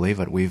can't believe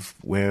it.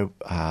 We're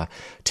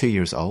 2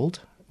 years old.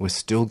 We're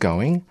still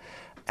going,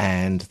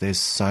 and there's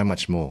so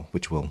much more,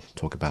 which we'll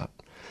talk about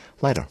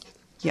later.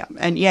 Yeah,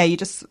 and you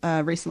just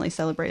recently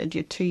celebrated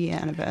your 2-year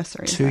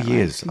anniversary. 2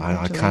 years. Right?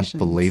 I can't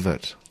believe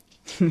it.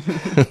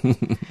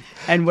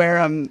 And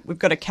we've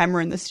got a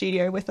camera in the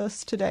studio with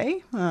us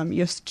today.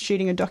 You're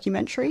shooting a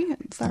documentary,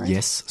 is that right?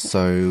 Yes.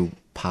 So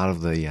part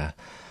of the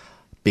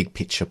big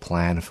picture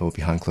plan for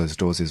Behind Closed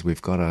Doors is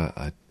we've got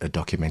a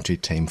documentary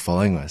team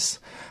following us,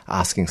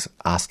 asking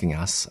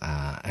us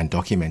and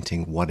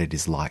documenting what it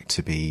is like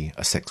to be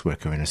a sex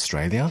worker in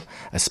Australia,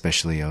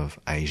 especially of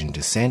Asian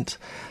descent,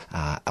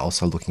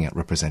 also looking at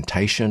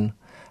representation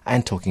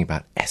and talking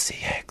about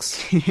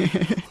sex.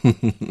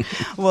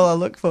 Well, I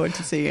look forward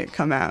to seeing it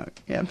come out.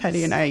 Yeah,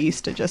 Paddy and I are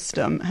used to just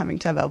having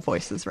to have our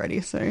voices ready,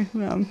 so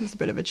there's a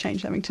bit of a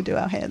change having to do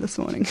our hair this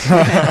morning.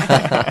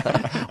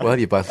 Well,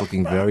 you're both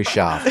looking very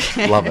sharp.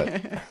 Love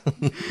it.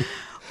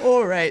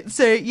 All right.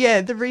 So,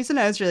 the reason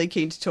I was really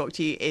keen to talk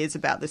to you is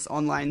about this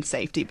online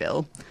safety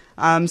bill.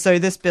 So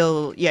this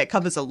bill, it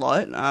covers a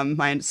lot.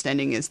 My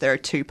understanding is there are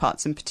 2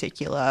 parts in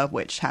particular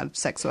which have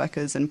sex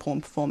workers and porn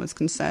performers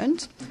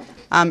concerned.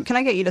 Can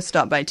I get you to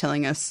start by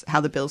telling us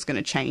how the bill's going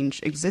to change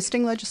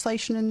existing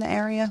legislation in the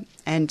area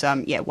and,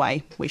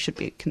 why we should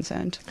be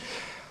concerned?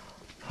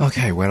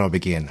 Okay, where do I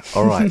begin?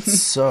 All right,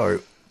 so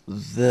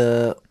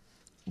the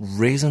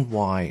reason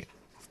why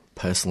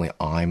personally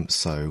I'm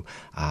so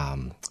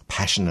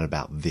passionate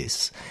about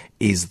this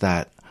is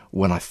that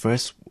when I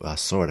first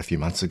saw it a few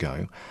months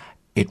ago,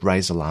 it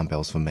raised alarm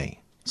bells for me.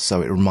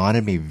 So it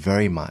reminded me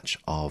very much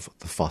of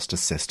the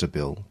Foster-Sester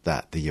bill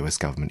that the US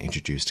government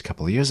introduced a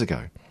couple of years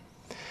ago.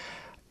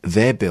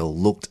 Their bill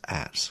looked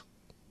at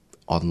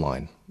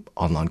online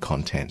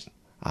content,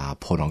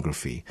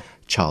 pornography,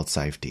 child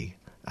safety,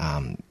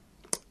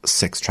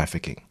 sex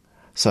trafficking.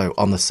 So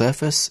on the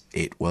surface,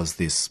 it was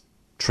this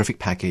terrific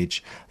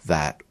package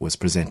that was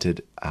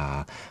presented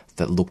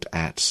that looked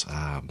at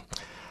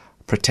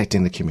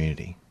protecting the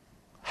community,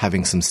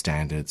 having some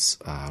standards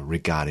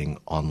regarding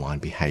online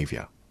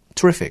behaviour.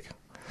 Terrific.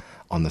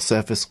 On the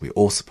surface, we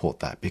all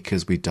support that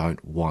because we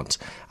don't want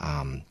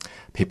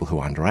people who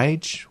are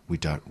underage. We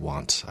don't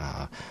want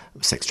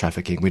sex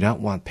trafficking. We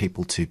don't want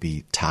people to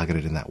be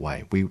targeted in that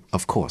way.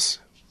 Of course,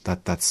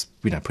 that's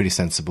pretty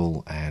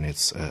sensible, and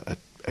it's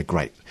a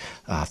great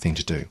thing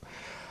to do.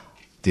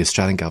 The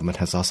Australian government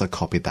has also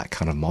copied that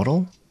kind of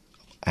model,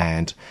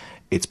 and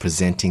it's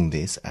presenting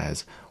this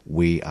as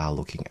we are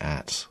looking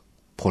at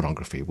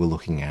pornography. We're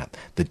looking at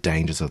the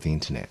dangers of the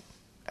internet.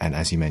 And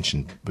as you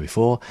mentioned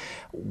before,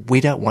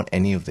 we don't want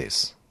any of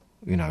this.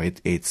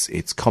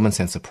 It's common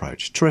sense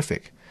approach.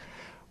 Terrific.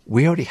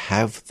 We already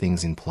have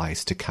things in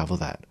place to cover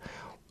that.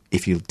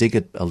 If you dig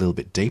it a little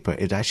bit deeper,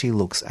 it actually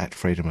looks at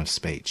freedom of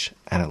speech,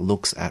 and it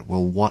looks at,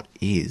 what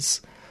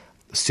is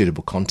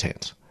suitable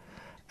content?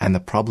 And the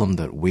problem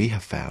that we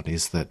have found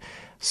is that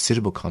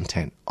suitable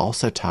content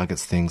also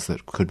targets things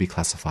that could be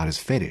classified as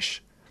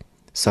fetish.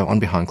 So on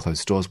Behind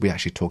Closed Doors, we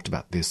actually talked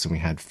about this, and we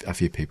had a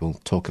few people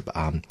talk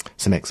about,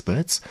 some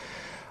experts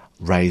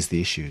raise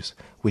the issues,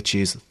 which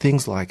is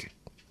things like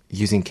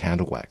using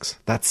candle wax.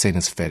 That's seen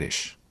as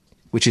fetish,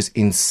 which is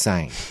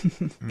insane.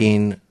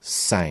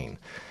 Insane.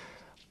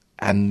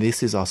 And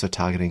this is also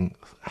targeting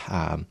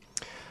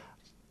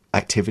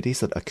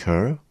activities that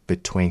occur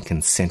between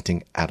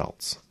consenting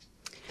adults.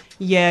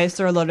 Yeah, I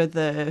saw a lot of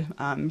the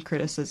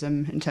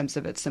criticism in terms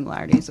of its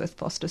similarities with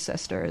foster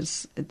sester,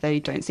 as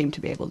they don't seem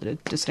to be able to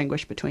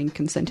distinguish between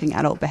consenting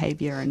adult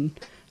behaviour and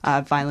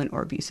violent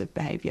or abusive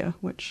behaviour,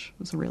 which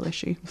was a real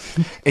issue.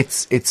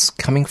 It's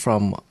coming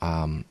from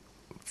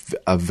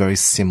a very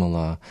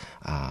similar,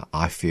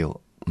 I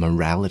feel,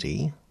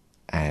 morality,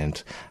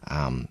 and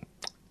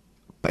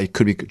but it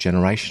could be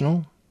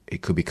generational,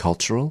 it could be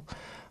cultural,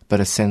 but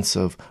a sense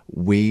of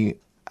we,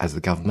 as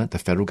the government, the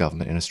federal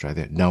government in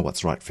Australia, know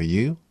what's right for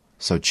you.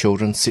 So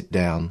children, sit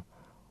down,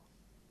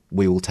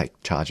 we will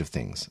take charge of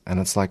things. And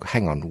it's like,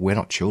 hang on, we're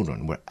not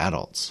children, we're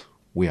adults.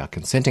 We are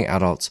consenting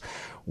adults.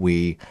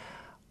 We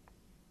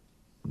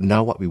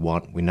know what we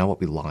want, we know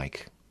what we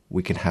like.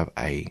 We can have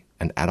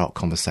an adult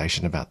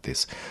conversation about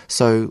this.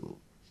 So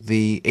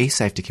the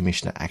eSafety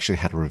Commissioner actually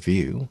had a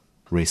review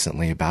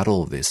recently about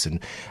all of this, and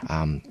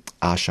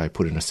our show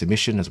put in a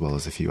submission, as well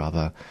as a few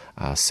other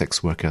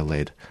sex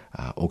worker-led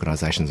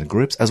organisations and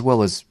groups, as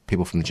well as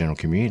people from the general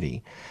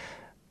community.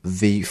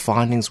 The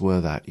findings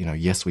were that,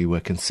 yes, we were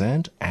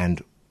concerned,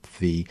 and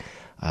the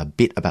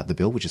bit about the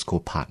bill, which is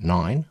called Part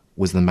 9,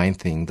 was the main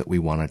thing that we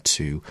wanted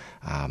to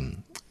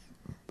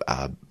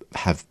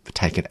have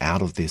taken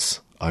out of this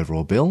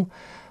overall bill.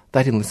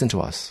 They didn't listen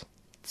to us.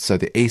 So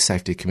the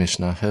eSafety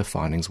Commissioner, her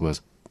findings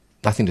was,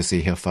 nothing to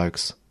see here,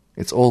 folks.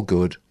 It's all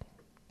good.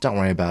 Don't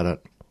worry about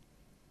it.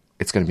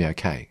 It's going to be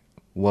okay.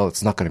 Well,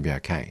 it's not going to be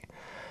okay.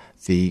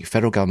 The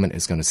federal government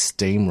is going to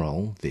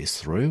steamroll this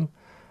through.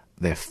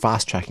 They're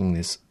fast-tracking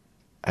this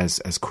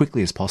as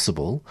quickly as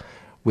possible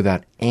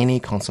without any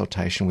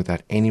consultation,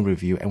 without any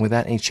review, and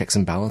without any checks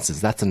and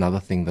balances. That's another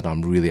thing that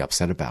I'm really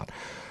upset about.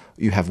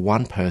 You have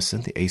one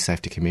person, the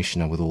eSafety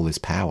Commissioner, with all this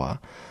power,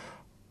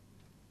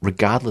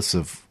 regardless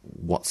of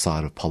what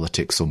side of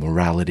politics or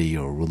morality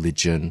or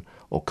religion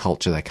or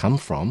culture they come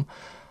from.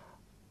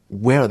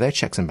 Where are their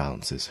checks and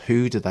balances?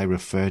 Who do they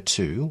refer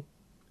to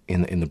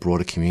in the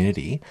broader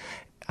community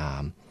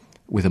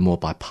with a more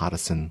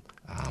bipartisan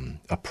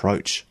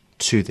approach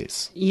to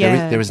this?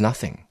 Yeah. There is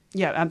nothing.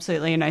 Yeah,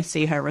 absolutely. And I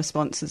see her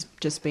response has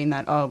just been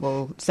that, oh,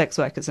 well, sex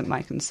work isn't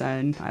my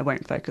concern. I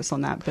won't focus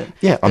on that. But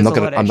yeah, I'm not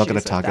going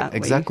to target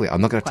exactly.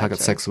 I'm not going to target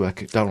sex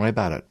work. Don't worry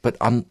about it. But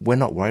we're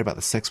not worried about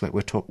the sex work.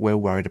 We're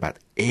worried about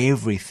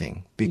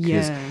everything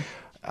because.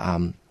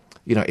 Yeah.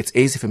 It's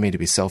easy for me to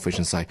be selfish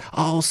and say,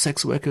 oh,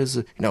 sex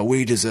workers,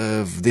 we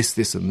deserve this,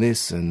 this, and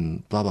this,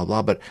 and blah, blah,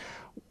 blah. But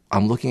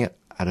I'm looking at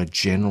a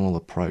general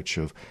approach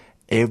of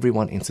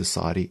everyone in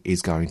society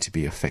is going to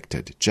be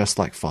affected, just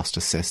like foster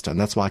sester. And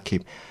that's why I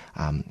keep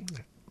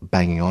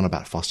banging on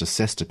about foster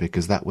sester,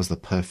 because that was the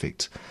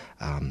perfect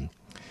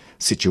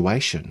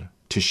situation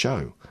to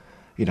show.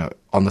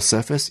 On the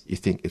surface, you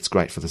think it's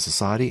great for the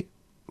society.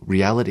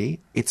 Reality,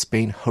 it's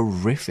been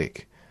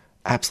horrific.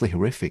 Absolutely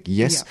horrific.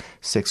 Yes,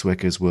 sex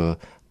workers were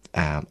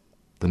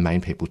the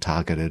main people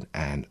targeted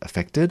and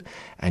affected,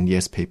 and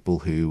yes, people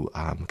who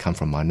come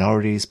from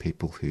minorities,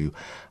 people who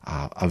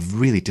are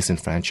really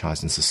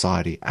disenfranchised in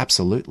society,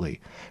 absolutely.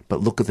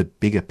 But look at the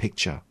bigger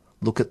picture.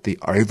 Look at the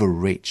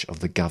overreach of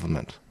the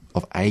government,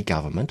 of a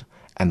government,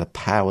 and the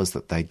powers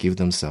that they give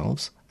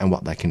themselves and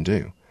what they can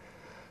do.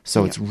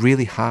 So it's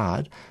really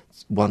hard,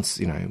 once,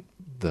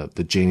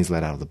 the genie's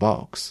let out of the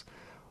box,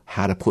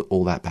 how to put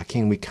all that back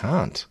in. We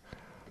can't.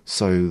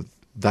 So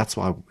that's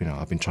why,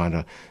 I've been trying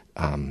to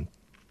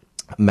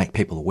make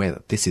people aware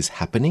that this is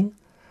happening,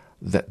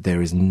 that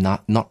there is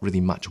not really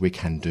much we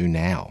can do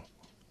now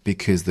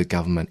because the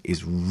government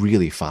is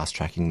really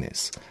fast-tracking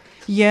this.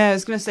 Yeah, I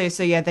was going to say,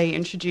 so they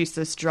introduced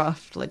this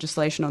draft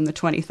legislation on the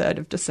 23rd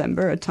of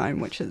December, a time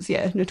which is,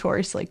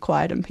 notoriously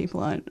quiet and people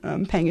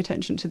aren't paying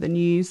attention to the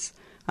news.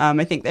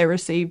 I think they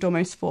received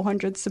almost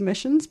 400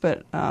 submissions,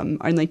 but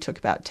only took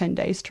about 10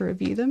 days to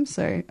review them.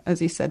 So,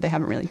 as you said, they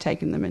haven't really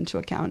taken them into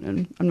account,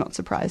 and I'm not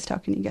surprised. How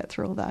can you get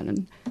through all that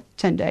in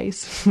 10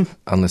 days?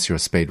 Unless you're a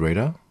speed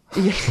reader.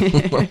 Yeah.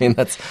 I mean,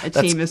 that's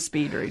team of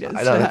speed readers.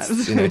 I know,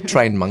 that's,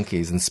 trained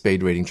monkeys and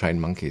speed reading trained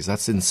monkeys.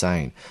 That's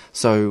insane.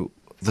 So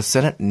the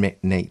Senate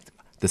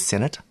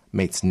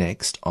meets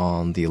next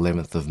on the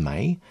 11th of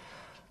May,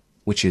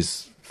 which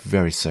is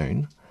very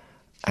soon.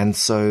 And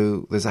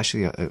so there's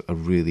actually a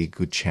really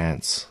good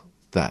chance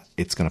that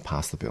it's going to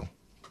pass the bill.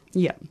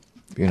 Yeah.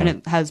 And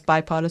it has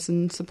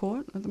bipartisan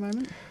support at the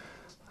moment?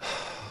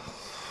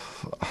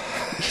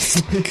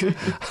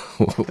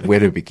 Where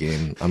to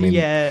begin? I mean,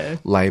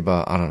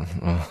 Labor, I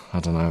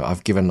don't know.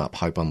 I've given up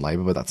hope on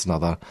Labor, but that's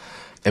another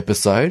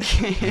episode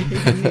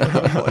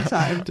more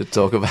time to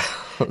talk about.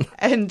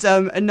 And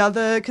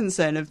another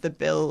concern of the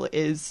bill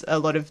is a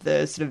lot of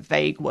the sort of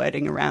vague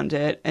wording around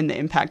it and the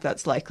impact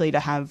that's likely to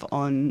have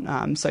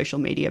on social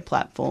media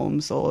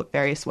platforms or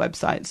various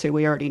websites who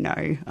we already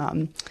know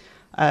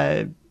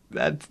are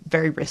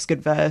very risk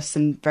adverse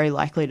and very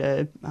likely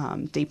to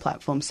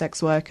deplatform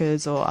sex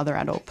workers or other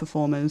adult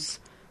performers.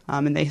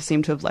 And they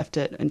seem to have left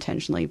it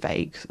intentionally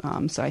vague.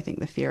 So I think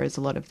the fear is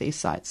a lot of these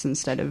sites,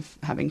 instead of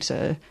having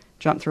to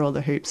jump through all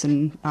the hoops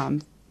and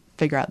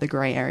figure out the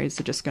grey areas,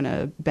 they're just going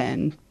to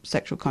ban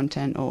sexual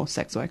content or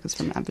sex workers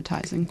from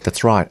advertising.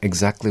 That's right.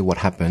 Exactly what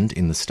happened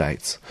in the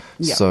States.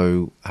 Yep.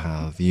 So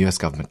the US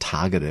government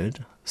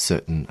targeted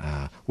certain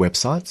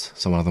websites.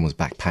 So one of them was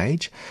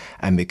Backpage.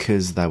 And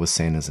because they were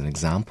seen as an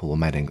example or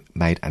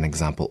made an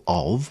example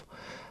of,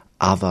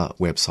 other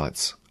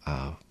websites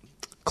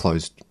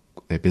closed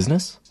their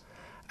business.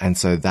 And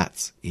so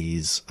that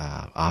is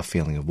our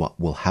feeling of what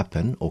will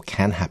happen or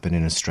can happen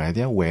in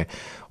Australia, where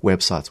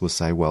websites will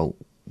say, well,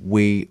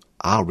 we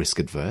are risk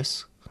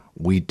adverse.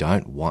 We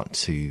don't want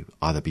to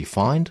either be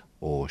fined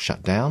or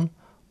shut down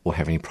or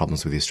have any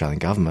problems with the Australian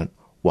government.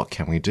 What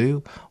can we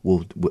do?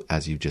 We'll,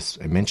 as you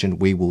just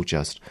mentioned, we will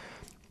just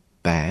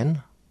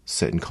ban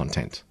certain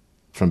content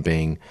from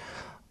being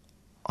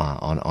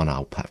on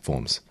our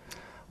platforms,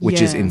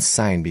 which is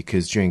insane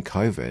because during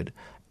COVID,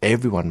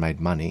 everyone made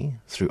money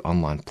through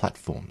online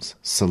platforms.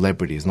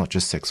 Celebrities, not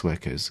just sex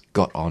workers,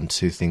 got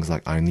onto things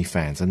like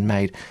OnlyFans and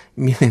made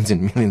millions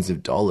and millions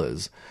of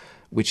dollars,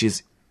 which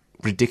is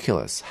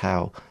ridiculous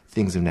how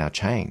things have now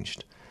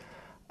changed,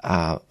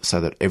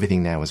 so that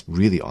everything now is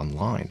really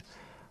online.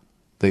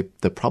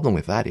 The problem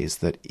with that is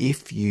that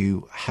if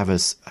you have a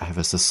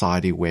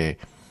society where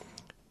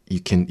you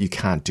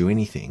can't do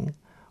anything,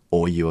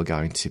 or you are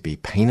going to be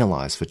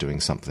penalised for doing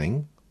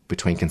something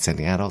between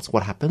consenting adults,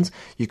 what happens?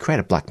 You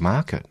create a black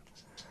market.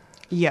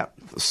 Yeah.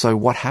 So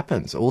what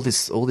happens? All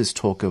this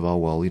talk of, oh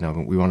well, you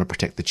know, we want to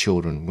protect the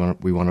children,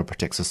 we want to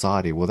protect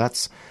society. Well,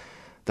 that's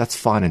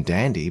fine and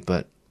dandy,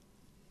 but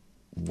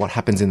what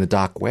happens in the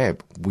dark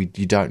web?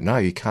 You don't know.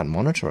 You can't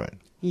monitor it.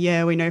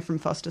 Yeah, we know from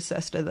Foster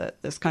Sester that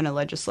this kind of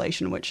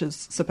legislation, which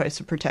is supposed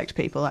to protect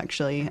people,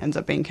 actually ends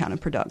up being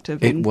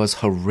counterproductive. It was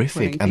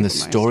horrific. And the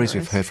stories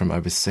we've heard from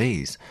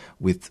overseas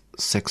with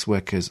sex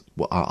workers,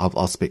 well,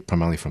 I'll speak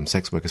primarily from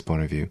sex workers'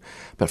 point of view,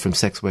 but from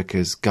sex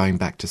workers going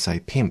back to, say,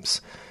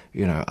 pimps,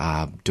 you know,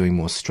 doing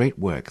more street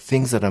work,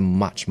 things that are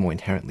much more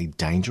inherently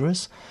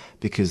dangerous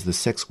because the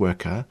sex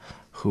worker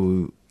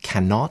who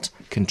cannot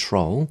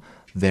control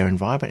their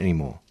environment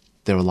anymore.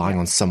 They're relying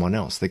on someone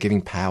else. They're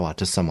giving power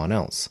to someone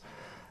else.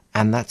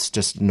 And that's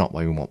just not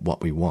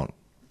what we want.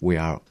 We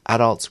are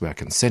adults. We are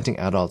consenting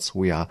adults.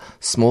 We are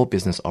small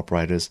business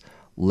operators.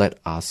 Let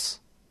us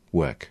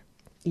work.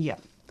 Yeah.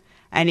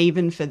 And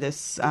even for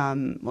this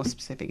more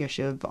specific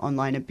issue of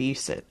online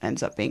abuse, it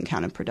ends up being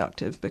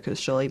counterproductive because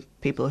surely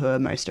people who are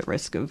most at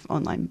risk of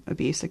online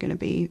abuse are going to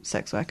be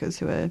sex workers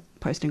who are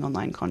posting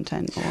online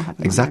content or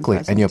having exactly.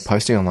 online And you're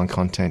posting online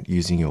content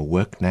using your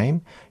work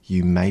name.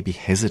 You may be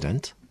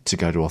hesitant to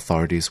go to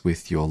authorities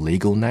with your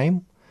legal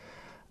name.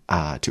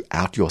 To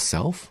out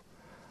yourself.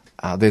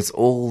 There's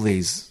all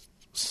these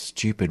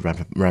stupid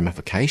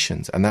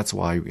ramifications, and that's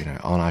why, you know,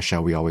 on our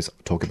show we always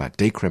talk about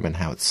decrim and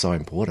how it's so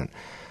important,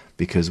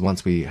 because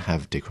once we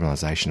have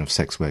decriminalisation of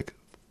sex work,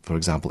 for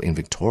example, in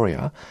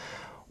Victoria,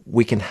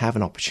 we can have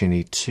an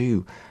opportunity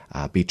to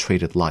be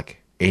treated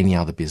like any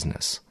other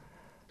business,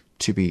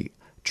 to be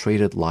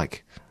treated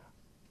like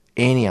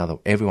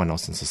everyone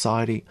else in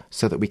society,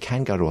 so that we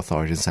can go to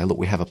authorities and say, look,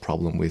 we have a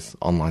problem with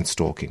online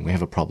stalking, we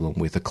have a problem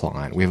with a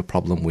client, we have a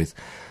problem with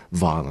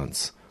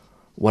violence,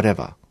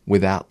 whatever,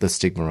 without the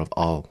stigma of,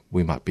 oh,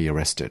 we might be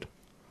arrested.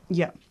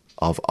 Yeah.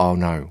 Of, oh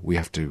no, we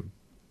have to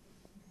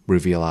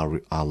reveal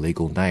our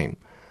legal name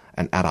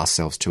and add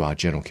ourselves to our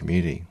general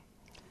community.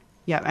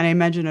 Yeah, and I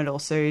imagine it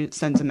also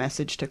sends a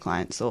message to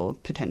clients or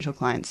potential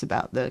clients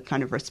about the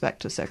kind of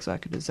respect a sex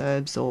worker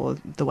deserves or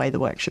the way the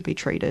work should be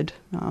treated.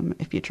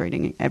 If you're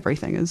treating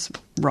everything as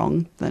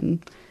wrong,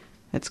 then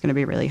it's going to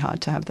be really hard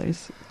to have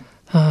those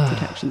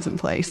protections in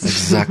place.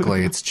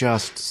 Exactly. It's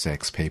just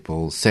sex,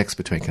 people. Sex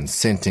between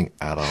consenting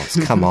adults.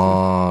 Come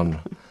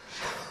on.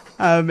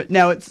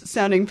 Now, it's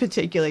sounding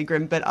particularly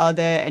grim, but are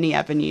there any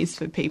avenues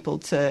for people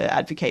to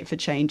advocate for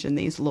change in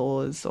these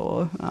laws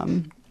or...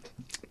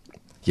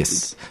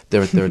 Yes,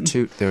 there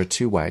are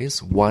two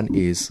ways. One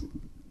is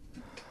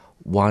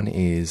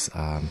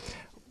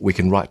we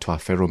can write to our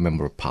federal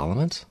member of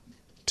parliament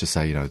to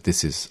say, you know,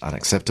 this is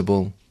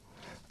unacceptable.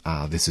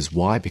 This is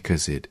why,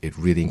 because it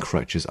really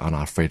encroaches on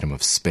our freedom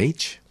of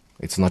speech.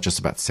 It's not just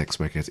about sex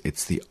workers,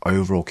 it's the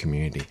overall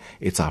community.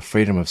 It's our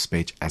freedom of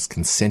speech as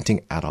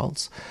consenting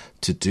adults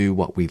to do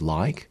what we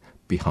like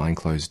behind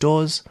closed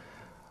doors.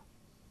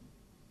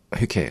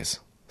 Who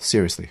cares?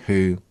 Seriously,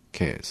 who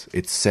cares?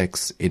 It's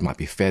sex, it might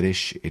be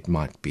fetish, it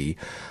might be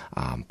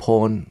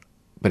porn,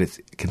 but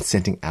it's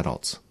consenting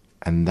adults.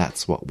 And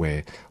that's what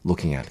we're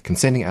looking at.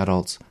 Consenting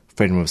adults,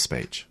 freedom of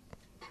speech.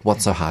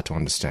 What's so hard to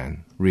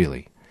understand,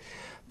 really?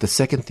 The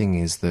second thing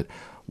is that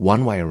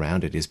one way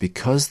around it is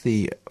because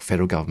the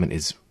federal government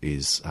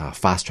is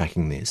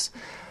fast-tracking this,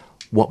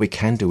 what we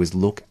can do is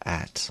look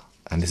at,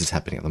 and this is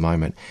happening at the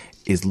moment,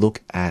 is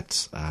look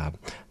at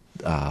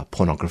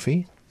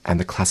pornography and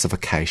the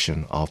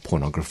classification of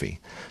pornography.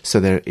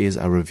 So there is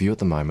a review at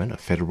the moment, a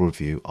federal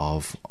review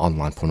of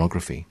online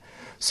pornography.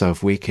 So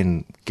if we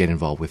can get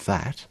involved with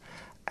that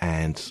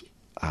and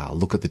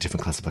look at the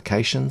different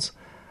classifications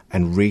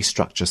and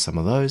restructure some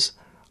of those,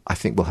 I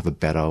think we'll have a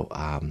better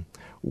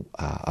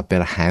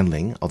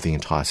handling of the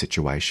entire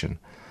situation.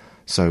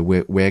 So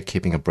we're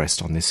keeping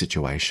abreast on this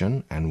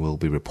situation, and we'll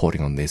be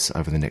reporting on this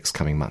over the next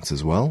coming months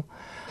as well.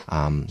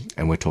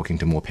 And we're talking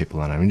to more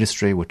people in our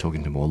industry. We're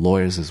talking to more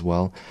lawyers as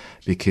well,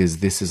 because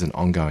this is an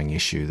ongoing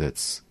issue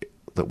that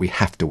we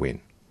have to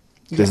win.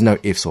 There's no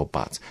ifs or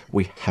buts.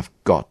 We have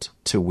got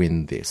to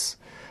win this,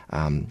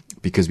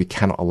 because we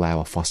cannot allow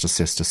a foster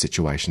sister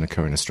situation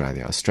occur in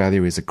Australia.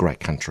 Australia is a great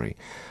country.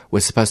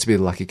 We're supposed to be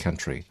the lucky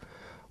country.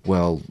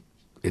 Well,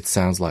 it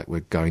sounds like we're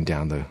going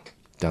down the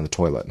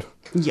toilet.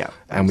 Yeah.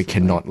 And we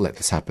cannot let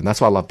this happen.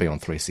 That's why I love being on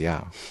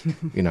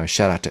 3CR.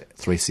 Shout out to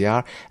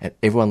 3CR. And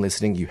everyone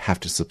listening, you have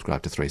to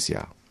subscribe to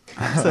 3CR.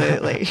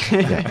 Absolutely.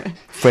 Yeah.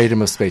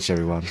 Freedom of speech,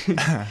 everyone.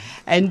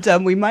 And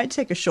we might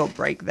take a short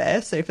break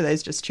there. So for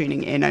those just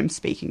tuning in, I'm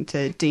speaking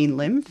to Dean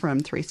Lim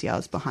from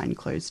 3CR's Behind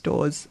Closed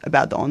Doors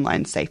about the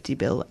online safety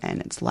bill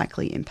and its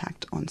likely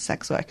impact on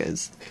sex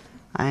workers.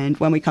 And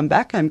when we come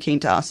back, I'm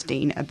keen to ask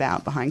Dean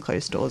about Behind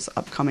Closed Doors'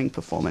 upcoming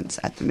performance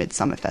at the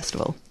Midsummer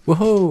Festival.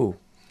 Woohoo!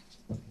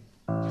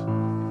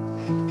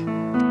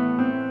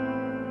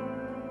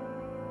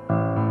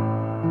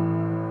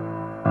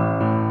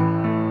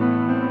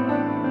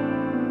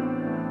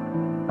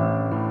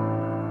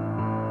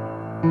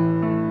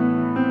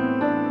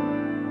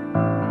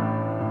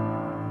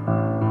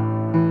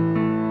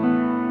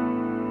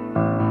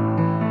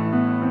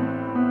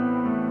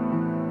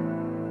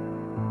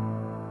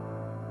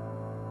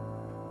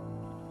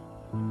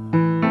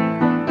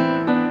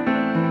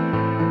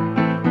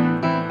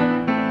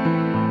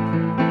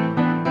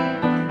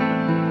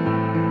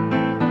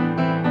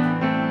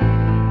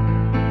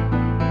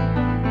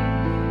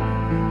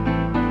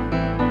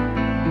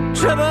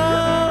 Trouble,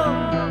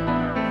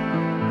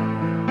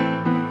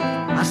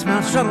 I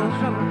smell trouble.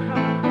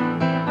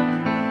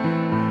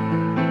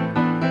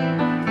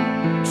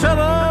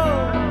 Trouble,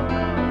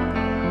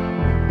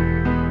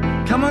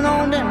 coming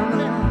on down the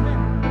line.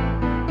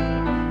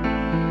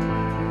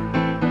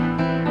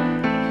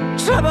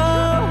 Trouble,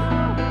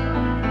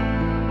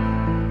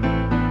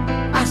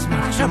 I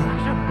smell trouble.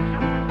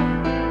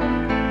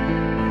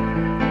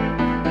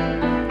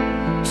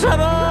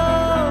 Trouble,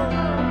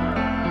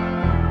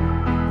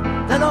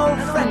 that old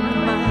friend of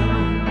mine.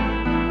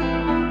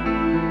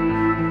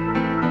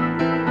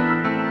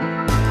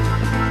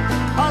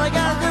 All I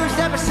gotta do is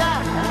step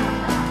aside.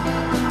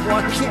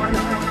 What can I?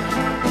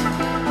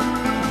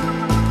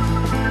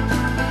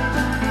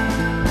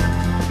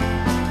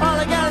 All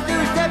I gotta do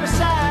is step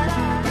aside.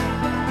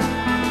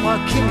 What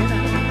can I?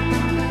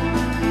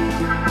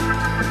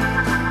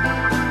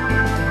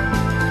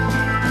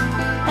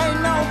 Ain't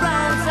no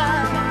blind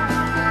side.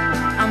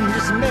 I'm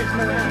just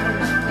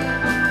mesmerized.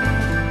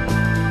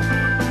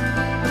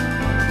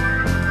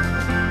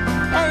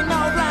 Ain't no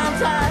blind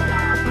side.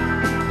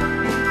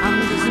 I'm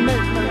just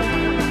mesmerized.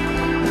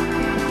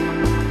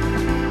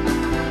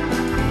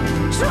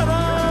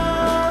 Trouble,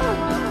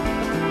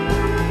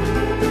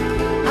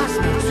 I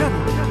smell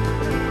trouble.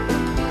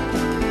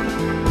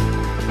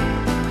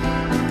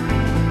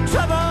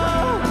 Trouble,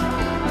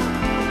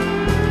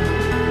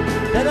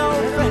 that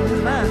old friend of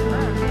mine.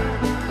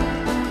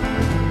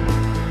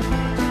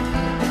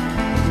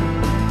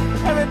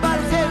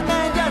 Everybody says,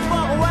 man, just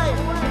walk away.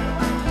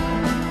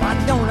 Why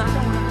don't I?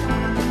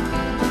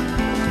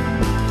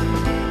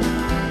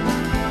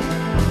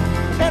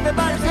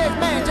 Everybody says,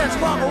 man, just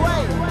walk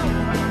away.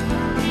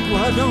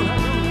 Why don't I?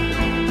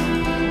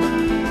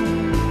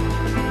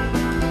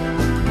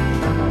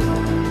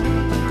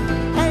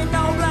 Ain't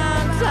no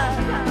blind side.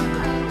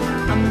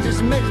 I'm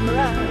just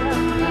mesmerized.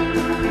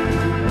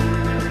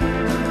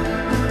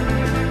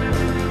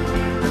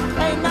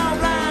 Ain't no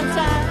blind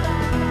side.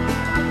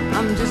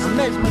 I'm just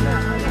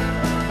mesmerized.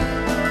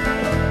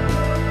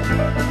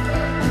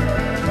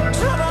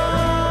 Trouble,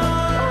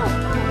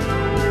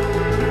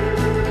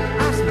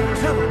 I smell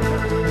trouble.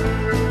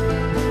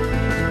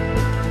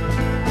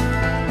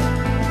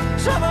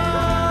 Trouble,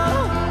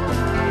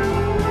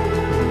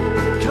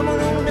 come on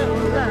down the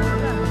line.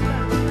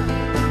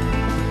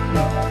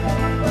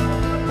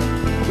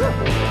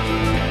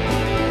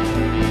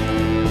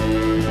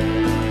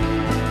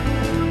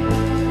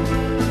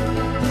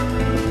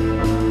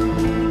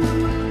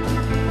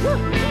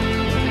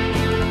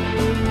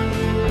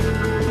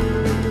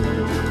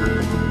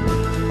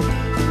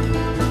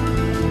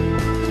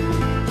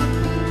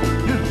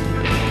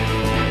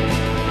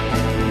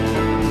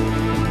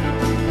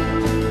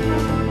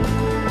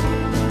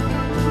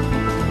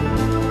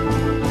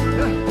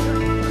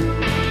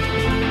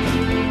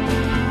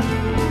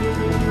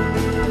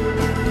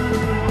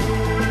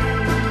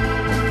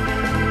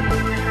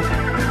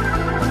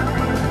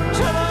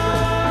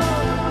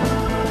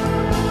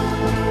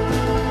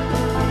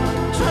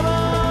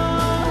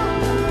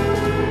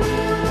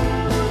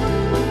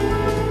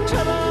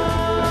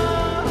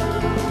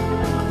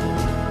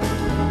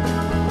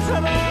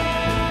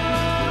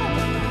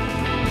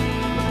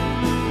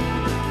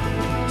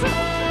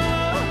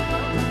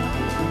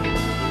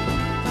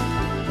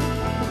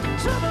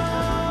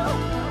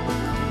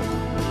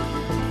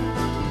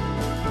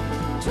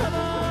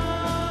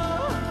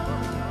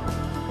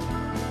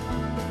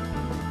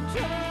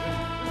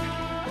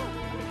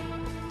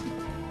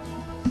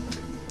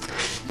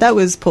 That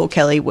was Paul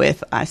Kelly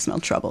with I Smell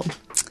Trouble.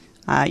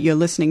 You're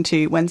listening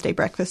to Wednesday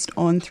Breakfast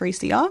on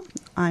 3CR.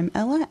 I'm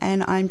Ella,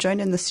 and I'm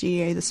joined in the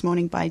studio this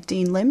morning by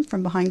Dean Lim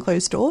from Behind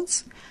Closed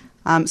Doors.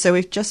 So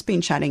we've just been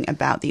chatting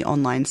about the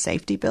online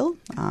safety bill,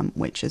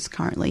 which is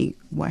currently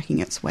working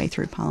its way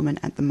through Parliament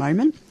at the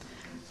moment,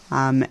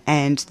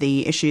 and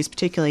the issues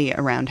particularly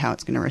around how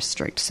it's going to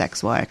restrict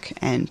sex work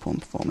and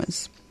porn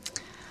performers.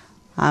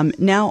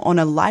 Now, on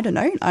a lighter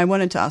note, I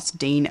wanted to ask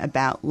Dean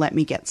about Let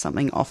Me Get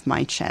Something Off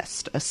My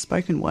Chest, a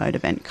spoken word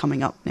event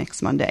coming up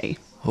next Monday.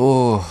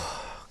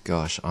 Oh,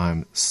 gosh,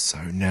 I'm so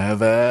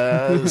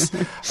nervous.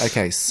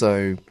 Okay,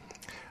 so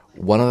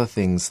one of the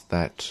things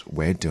that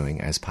we're doing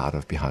as part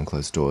of Behind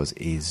Closed Doors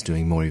is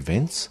doing more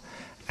events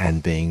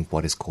and being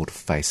what is called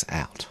face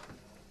out,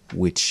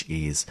 which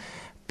is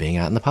being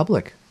out in the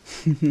public,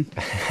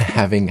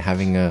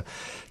 having a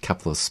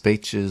couple of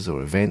speeches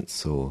or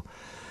events or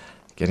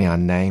getting our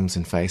names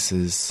and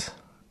faces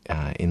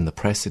in the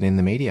press and in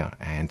the media.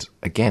 And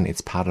again,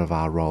 it's part of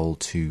our role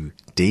to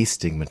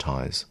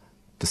destigmatise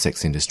the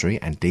sex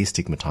industry and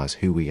destigmatise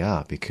who we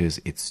are,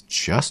 because it's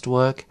just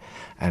work,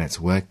 and it's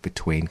work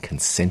between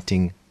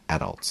consenting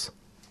adults.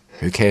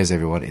 Who cares,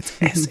 everyone? It's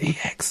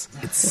sex.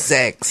 It's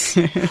sex.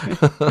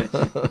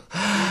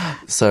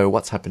 So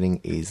what's happening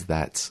is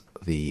that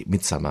the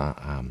Midsummer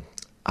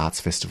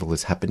Arts Festival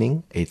is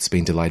happening. It's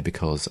been delayed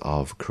because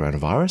of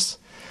coronavirus.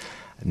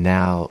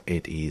 Now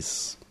it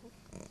is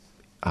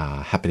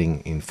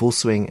happening in full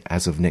swing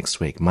as of next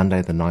week.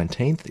 Monday the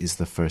 19th is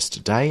the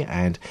first day,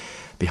 and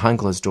Behind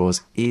Closed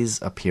Doors is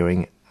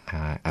appearing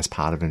as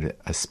part of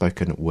a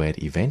spoken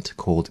word event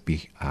called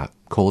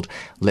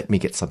Let Me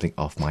Get Something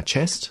Off My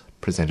Chest,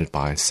 presented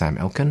by Sam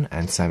Elkin.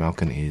 And Sam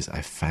Elkin is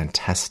a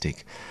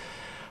fantastic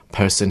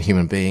person,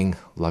 human being.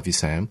 Love you,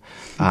 Sam.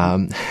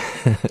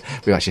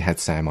 We actually had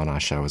Sam on our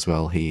show as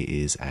well. He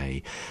is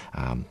a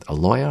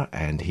lawyer,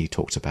 and he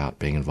talked about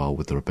being involved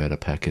with the Roberta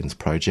Perkins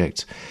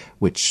Project,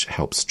 which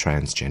helps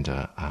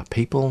transgender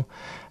people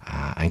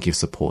and gives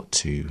support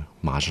to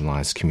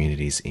marginalised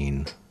communities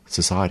in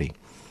society.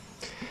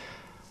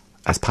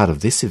 As part of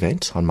this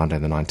event on Monday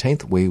the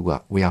 19th,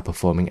 we are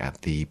performing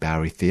at the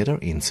Bowery Theatre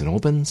in St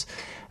Albans,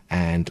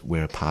 and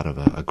we're a part of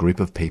a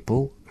group of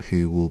people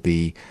who will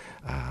be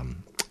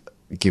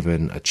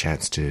given a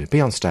chance to be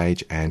on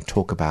stage and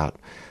talk about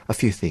a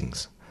few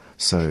things.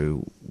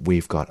 So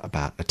we've got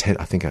about a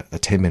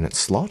 10-minute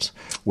slot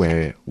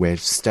where we're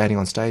standing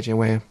on stage and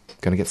we're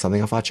going to get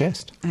something off our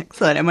chest.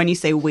 Excellent. And when you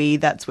say we,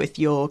 that's with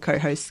your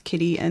co-hosts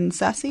Kitty and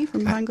Sassy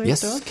from Behind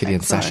Closed Doors? Yes, Kitty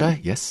and Sasha,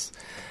 yes.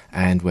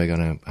 And we're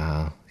going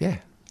to,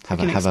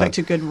 expect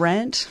a good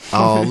rant.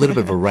 Oh, a little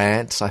bit of a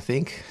rant, I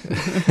think.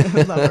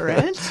 Love a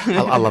rant.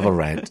 I love a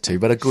rant too,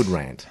 but a good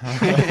rant.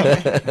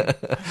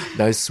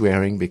 No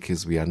swearing,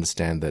 because we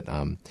understand that,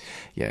 a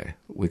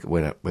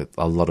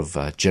lot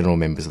of general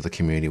members of the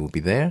community will be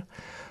there.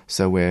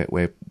 So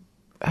we're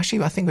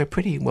actually, I think we're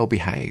pretty well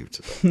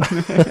behaved.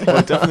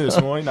 Well, definitely this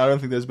morning. I don't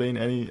think there's been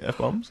any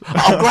F-bombs.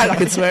 Oh, great! I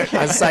can swear. I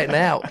can say it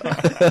now.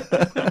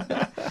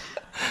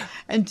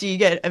 And do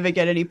you ever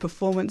get any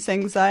performance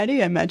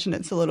anxiety? I imagine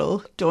it's a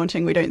little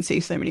daunting. We don't see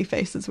so many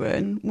faces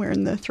when we're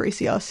in the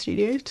 3CR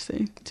studio, so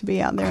to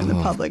be out there in the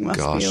public must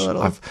be a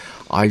little...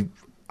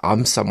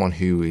 I'm someone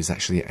who is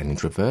actually an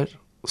introvert,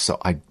 so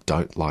I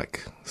don't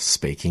like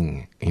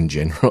speaking in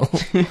general.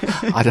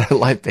 I don't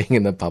like being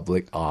in the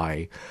public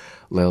eye,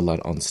 let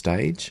alone on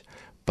stage.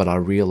 But I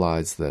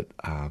realise that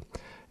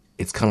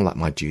it's kind of like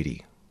my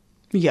duty.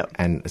 Yep.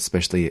 And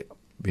especially,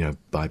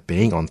 by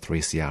being on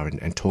 3CR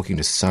and talking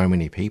to so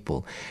many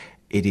people,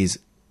 it is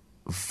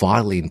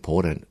vitally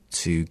important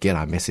to get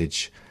our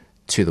message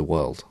to the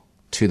world,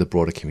 to the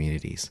broader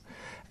communities.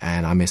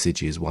 And our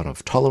message is one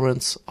of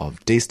tolerance,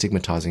 of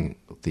destigmatising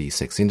the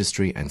sex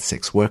industry and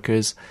sex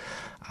workers,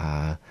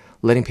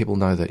 letting people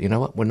know that, you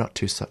know what, we're not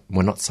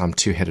some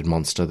two-headed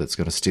monster that's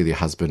going to steal your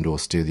husband or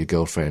steal your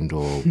girlfriend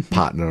or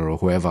partner or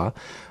whoever.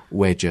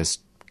 We're just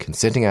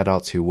consenting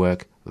adults who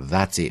work.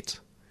 That's it.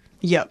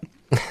 Yep.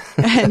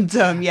 And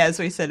as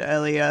we said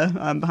earlier,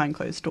 Behind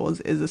Closed Doors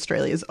is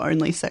Australia's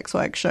only sex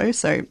work show.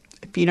 So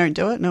if you don't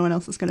do it, no one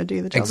else is going to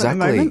do the job at the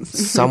moment.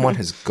 Someone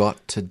has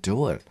got to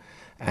do it,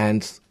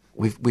 and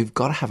we've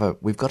got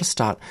to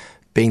start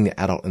being the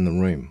adult in the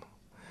room,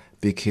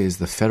 because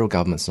the federal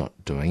government's not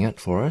doing it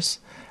for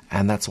us,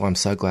 and that's why I'm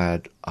so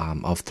glad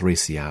of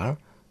 3CR,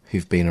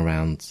 who've been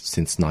around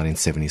since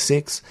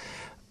 1976,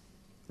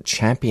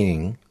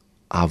 championing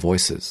our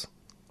voices,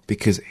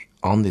 because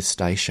on this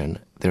station,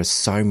 there are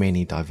so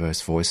many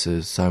diverse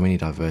voices, so many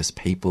diverse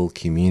people,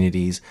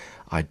 communities,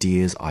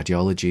 ideas,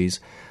 ideologies.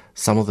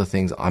 Some of the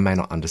things I may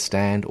not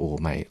understand or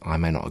I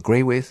may not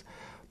agree with,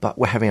 but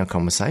we're having a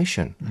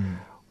conversation. Mm.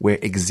 We're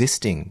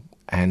existing,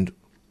 and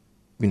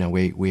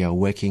we are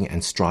working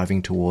and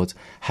striving towards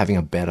having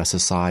a better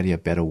society, a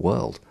better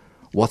world.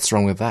 What's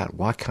wrong with that?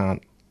 Why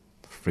can't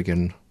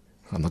I'm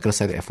not going to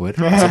say the F word.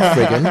 I said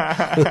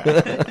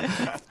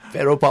friggin'.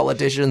 Federal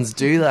politicians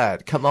do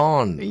that. Come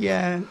on.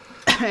 Yeah.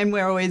 And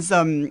we're always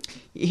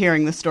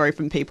hearing the story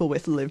from people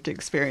with lived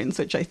experience,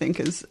 which I think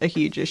is a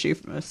huge issue,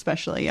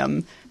 especially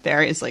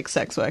areas like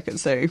sex work.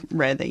 It's so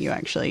rare that you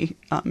actually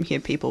hear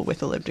people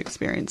with a lived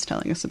experience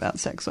telling us about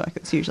sex work.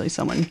 It's usually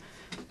someone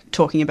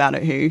talking about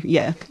it who,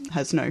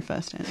 has no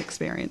first-hand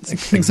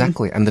experience.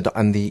 Exactly. And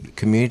the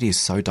community is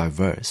so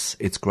diverse.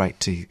 It's great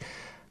to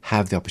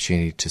have the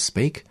opportunity to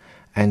speak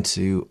and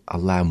to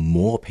allow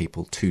more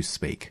people to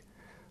speak.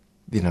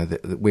 You know,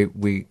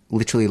 we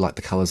literally like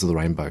the colours of the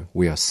rainbow.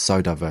 We are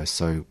so diverse.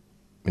 So,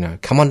 you know,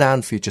 come on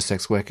down, future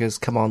sex workers.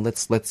 Come on,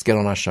 let's get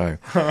on our show.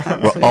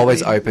 We're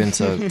always open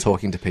to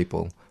talking to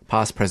people,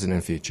 past, present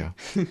and future.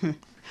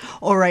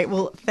 All right.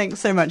 Well, thanks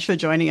so much for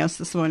joining us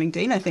this morning,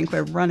 Dean. I think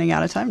we're running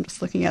out of time,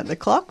 just looking at the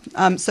clock.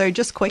 So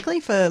just quickly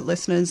for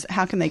listeners,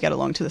 how can they get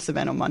along to this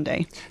event on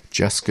Monday?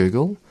 Just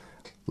Google,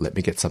 Let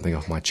Me Get Something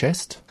Off My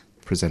Chest,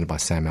 presented by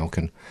Sam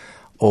Elkin.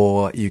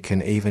 Or you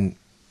can even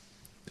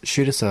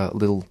shoot us a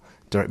little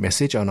direct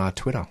message on our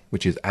Twitter,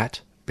 which is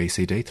at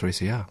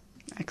BCD3CR.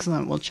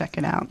 Excellent. We'll check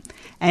it out.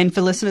 And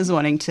for listeners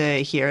wanting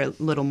to hear a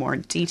little more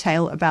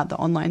detail about the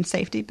online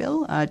safety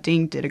bill,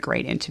 Dean did a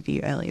great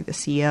interview earlier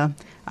this year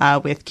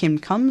with Kim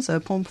Combs, a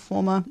porn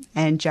performer,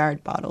 and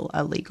Jared Bartle,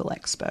 a legal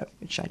expert,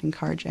 which I'd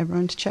encourage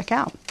everyone to check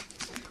out.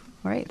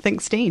 All right.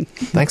 Thanks, Dean.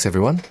 Thanks,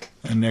 everyone.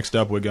 And next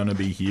up, we're going to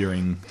be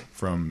hearing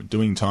from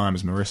Doing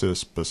Time's Marissa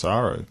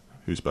Sposaro,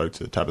 who spoke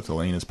to Tabitha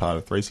Lean as part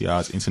of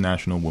 3CR's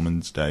International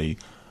Women's Day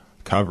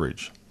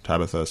coverage.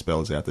 Tabitha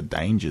spells out the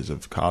dangers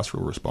of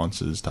carceral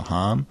responses to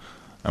harm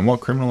and what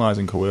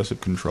criminalising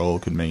coercive control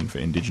could mean for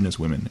Indigenous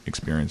women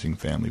experiencing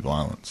family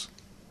violence.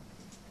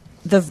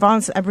 The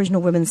violence that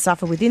Aboriginal women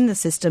suffer within the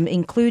system,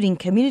 including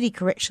community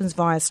corrections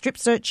via strip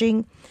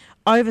searching,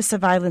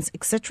 over-surveillance,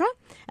 etc.,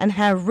 and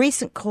how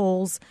recent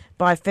calls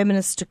by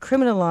feminists to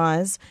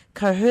criminalise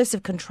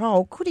coercive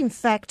control could in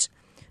fact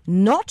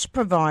not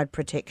provide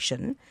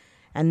protection,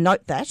 and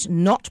note that,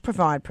 not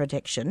provide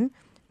protection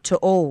to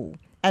all,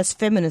 as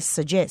feminists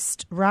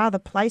suggest, rather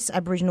place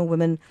Aboriginal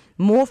women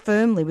more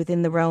firmly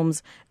within the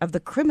realms of the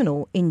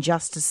criminal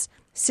injustice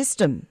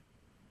system.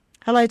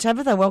 Hello,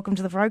 Tabitha. Welcome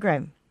to the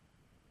program.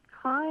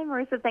 Hi,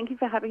 Marissa. Thank you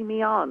for having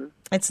me on.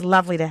 It's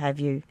lovely to have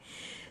you.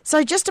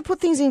 So just to put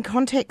things in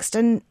context,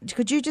 and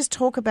could you just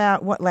talk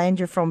about what land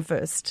you're from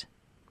first?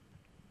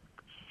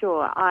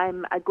 Sure.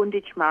 I'm a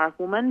Gunditj Maruk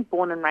woman,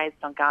 born and raised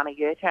on Kaurna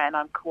Yurta, and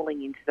I'm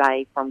calling in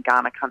today from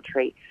Kaurna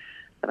country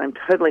that I'm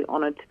totally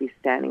honoured to be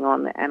standing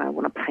on, and I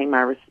want to pay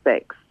my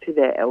respects to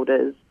their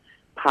elders,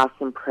 past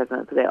and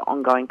present, for their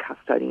ongoing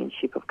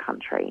custodianship of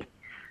country.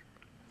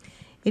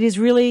 It is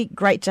really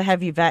great to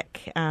have you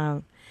back,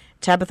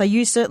 Tabitha.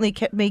 You certainly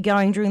kept me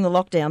going during the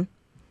lockdown.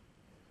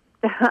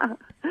 I'm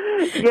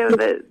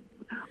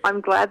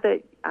glad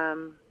that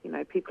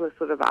people are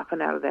sort of up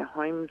and out of their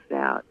homes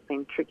now. It's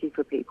been tricky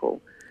for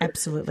people.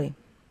 Absolutely.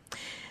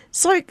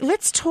 So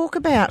let's talk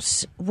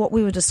about what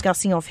we were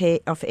discussing off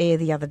air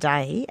the other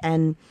day,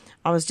 and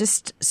I was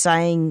just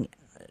saying,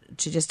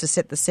 to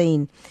set the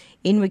scene,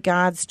 in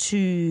regards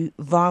to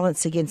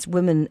violence against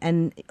women,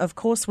 and of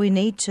course we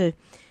need to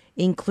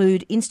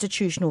include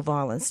institutional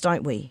violence,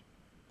 don't we?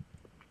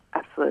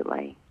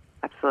 Absolutely.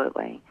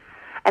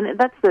 And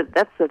that's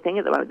the thing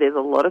at the moment. There's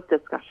a lot of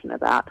discussion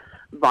about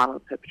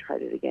violence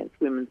perpetrated against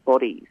women's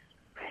bodies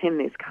in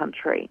this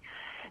country,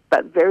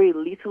 but very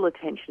little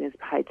attention is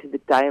paid to the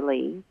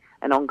daily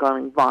and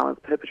ongoing violence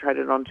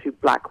perpetrated onto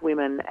black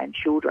women and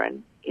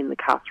children in the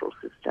carceral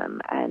system,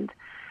 and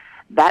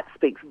that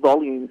speaks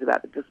volumes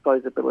about the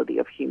disposability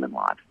of human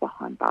lives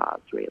behind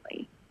bars,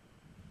 really.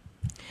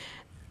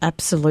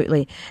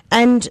 Absolutely.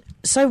 And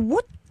so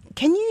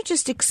can you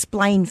just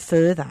explain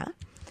further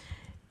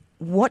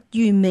what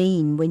you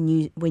mean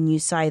when you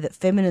say that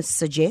feminists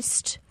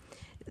suggest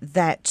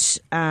that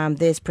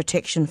there's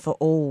protection for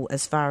all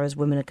as far as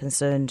women are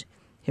concerned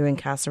who are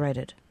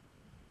incarcerated?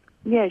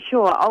 Yeah,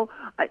 sure.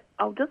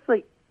 I'll just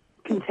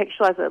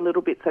contextualise it a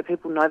little bit so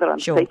people know that I'm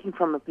speaking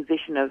from a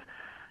position of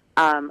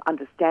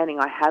understanding.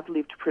 I have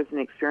lived prison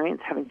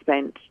experience, having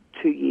spent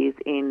 2 years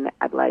in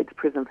Adelaide's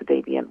prison for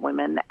deviant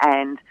women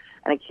and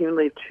an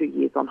accumulative 2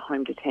 years on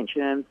home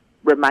detention and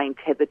remain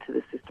tethered to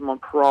the system on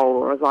parole,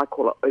 or as I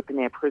call it,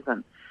 open-air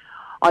prison.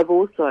 I've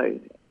also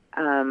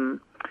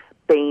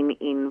been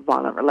in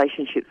violent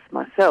relationships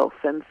myself,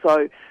 and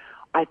so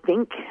I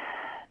think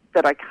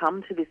that I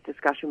come to this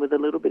discussion with a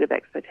little bit of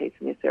expertise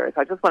in this area.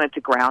 So I just wanted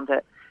to ground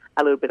it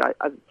a little bit.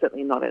 I'm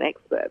certainly not an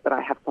expert, but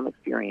I have some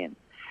experience.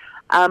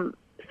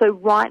 So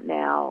right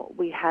now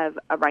we have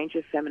a range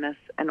of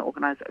feminists and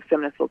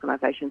feminist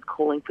organisations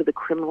calling for the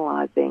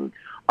criminalising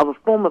of a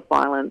form of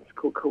violence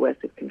called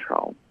coercive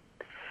control.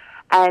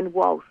 And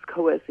whilst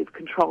coercive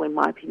control, in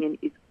my opinion,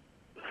 is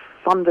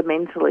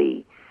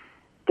fundamentally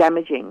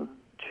damaging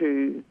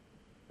to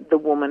the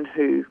woman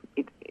who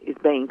is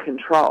being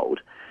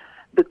controlled,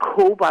 the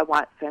call by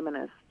white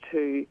feminists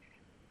to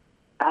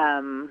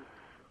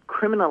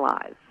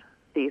criminalise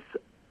this,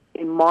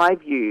 in my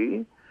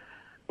view,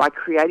 by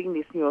creating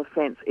this new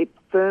offence, it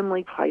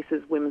firmly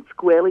places women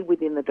squarely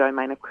within the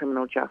domain of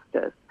criminal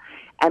justice.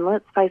 And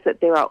let's face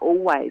it, there are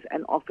always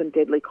and often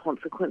deadly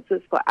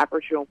consequences for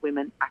Aboriginal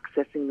women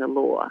accessing the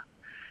law,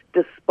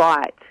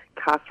 despite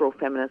carceral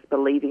feminists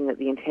believing that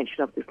the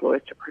intention of this law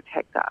is to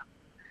protect us.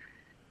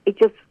 It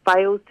just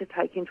fails to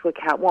take into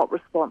account what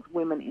response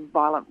women in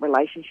violent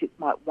relationships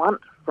might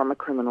want from a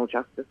criminal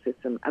justice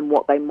system and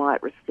what they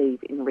might receive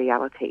in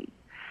reality.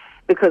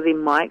 Because in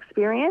my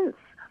experience,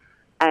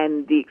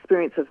 and the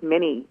experience of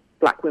many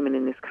black women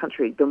in this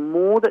country, the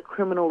more that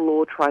criminal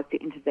law tries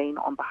to intervene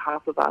on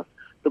behalf of us,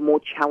 the more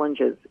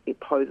challenges it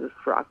poses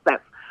for us.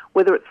 That's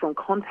whether it's from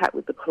contact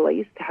with the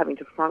police to having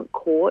to front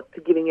court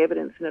to giving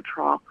evidence in a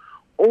trial.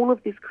 All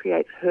of this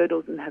creates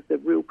hurdles and has the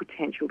real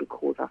potential to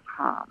cause us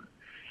harm.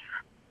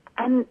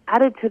 And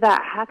added to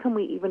that, how can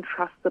we even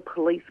trust the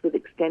police with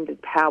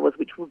extended powers,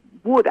 which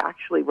would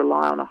actually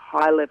rely on a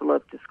high level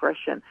of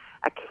discretion,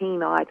 a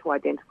keen eye to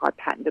identify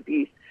patterned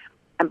abuse,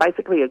 and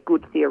basically a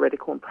good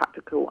theoretical and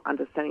practical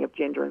understanding of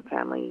gender and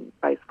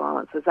family-based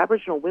violence? As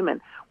Aboriginal women,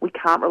 we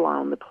can't rely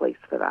on the police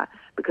for that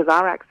because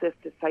our access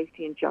to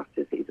safety and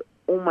justice is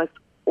almost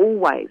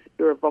always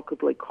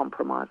irrevocably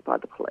compromised by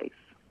the police.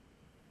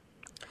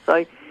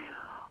 So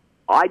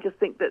I just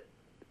think that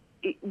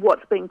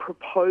what's being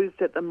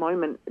proposed at the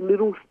moment,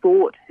 little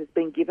thought has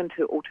been given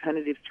to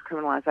alternatives to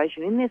criminalisation.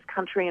 In this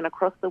country and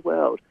across the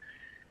world,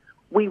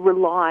 we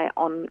rely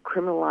on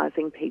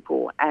criminalising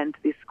people and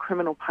this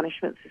criminal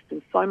punishment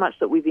system so much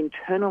that we've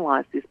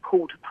internalised this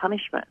pull to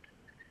punishment.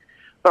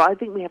 But I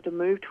think we have to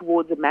move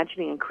towards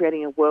imagining and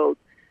creating a world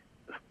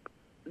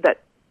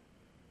that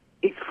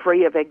is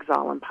free of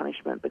exile and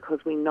punishment, because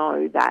we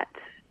know that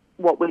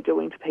what we're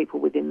doing to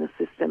people within the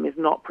system is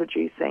not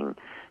producing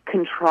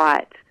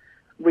contrite,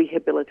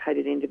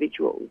 rehabilitated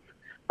individuals,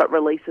 but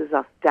releases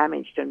us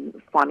damaged and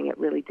finding it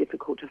really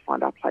difficult to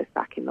find our place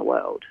back in the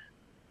world.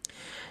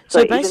 So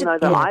even though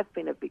that I've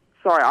been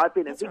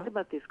a victim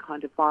of this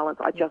kind of violence,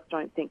 I just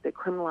don't think that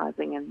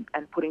criminalising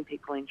and putting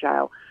people in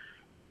jail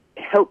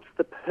helps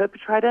the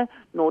perpetrator,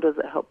 nor does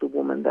it help the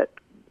woman that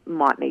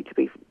might need to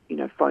be,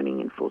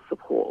 phoning in for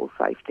support or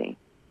safety.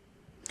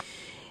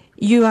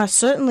 You are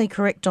certainly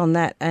correct on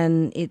that,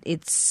 and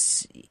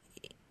it's,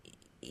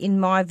 in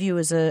my view,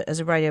 as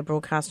a radio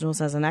broadcaster and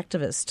also as an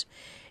activist,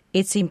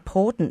 it's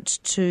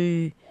important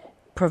to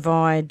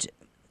provide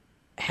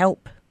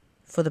help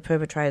for the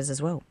perpetrators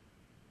as well.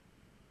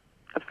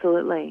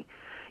 Absolutely.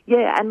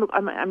 Yeah, and look, I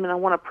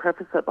want to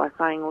preface it by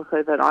saying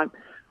also that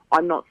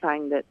I'm not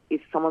saying that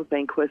if someone's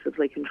being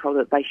coercively controlled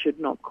that they should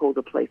not call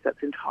the police.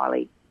 That's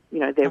entirely,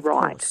 their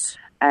right,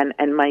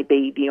 and may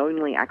be the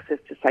only access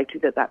to safety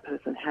that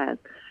person has.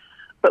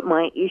 But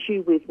my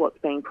issue with what's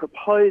being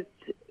proposed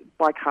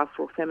by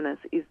carceral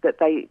feminists is that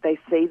they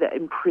see that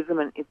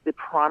imprisonment is the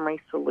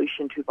primary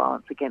solution to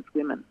violence against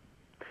women.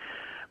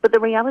 But the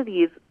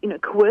reality is,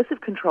 coercive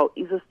control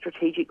is a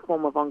strategic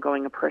form of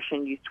ongoing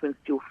oppression used to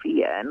instill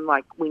fear. And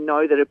we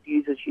know that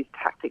abusers use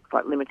tactics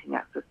like limiting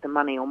access to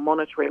money or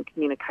monitoring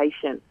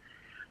communication,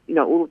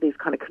 all of these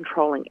kind of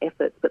controlling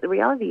efforts. But the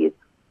reality is,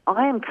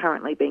 I am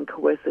currently being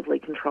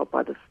coercively controlled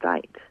by the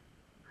state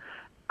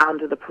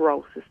under the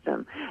parole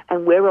system.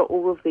 And where are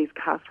all of these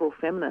carceral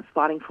feminists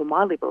fighting for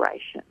my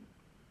liberation?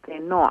 They're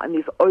not. And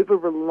this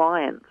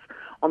over-reliance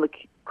on the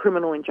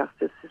criminal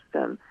injustice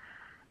system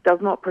does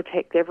not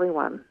protect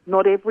everyone.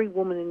 Not every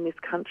woman in this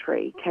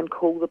country can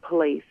call the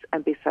police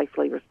and be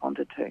safely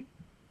responded to.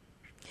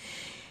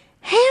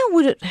 How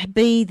would it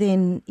be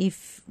then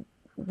if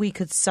we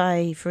could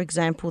say, for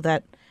example,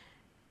 that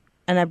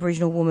an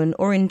Aboriginal woman,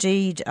 or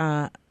indeed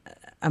a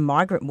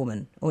migrant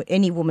woman, or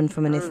any woman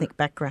from an ethnic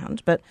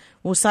background, but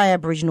we'll say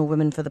Aboriginal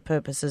women for the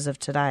purposes of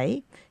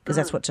today, because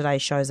that's what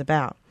today's show's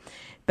about.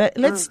 But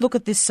let's look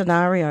at this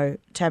scenario,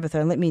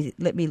 Tabitha, and let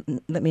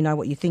me know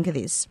what you think of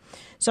this.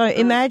 So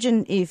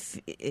imagine if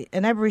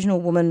an Aboriginal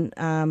woman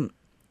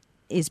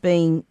is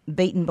being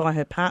beaten by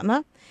her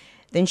partner,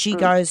 then she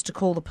goes to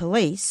call the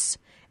police,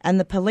 and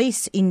the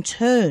police in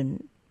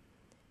turn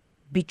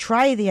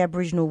betray the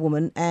Aboriginal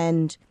woman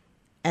and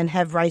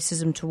have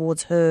racism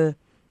towards her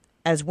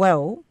as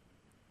well.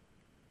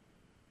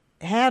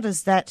 How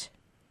does that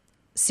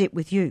sit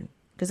with you?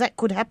 Because that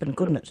could happen,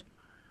 couldn't it?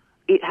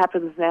 It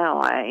happens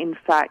now. In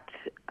fact,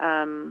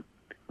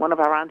 one of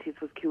our aunties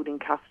was killed in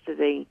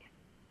custody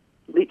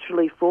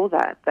literally for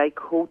that. They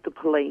called the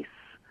police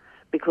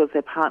because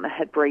their partner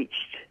had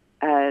breached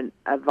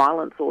a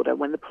violence order.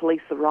 When the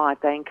police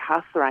arrived, they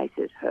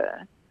incarcerated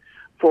her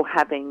for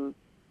having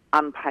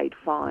unpaid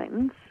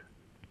fines,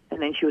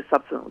 and then she was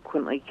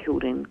subsequently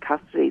killed in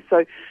custody.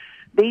 So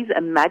these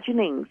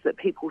imaginings that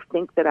people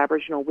think that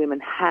Aboriginal women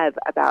have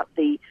about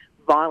the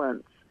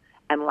violence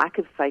and lack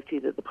of safety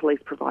that the police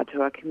provide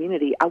to our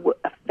community are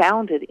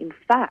founded in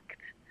fact.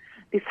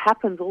 This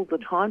happens all the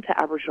time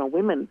to Aboriginal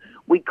women.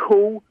 We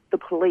call the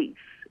police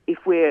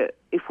if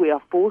we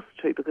are forced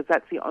to, because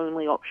that's the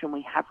only option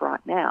we have right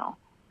now.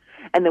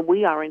 And then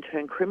we are in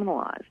turn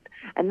criminalised.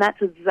 And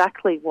that's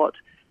exactly what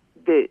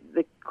the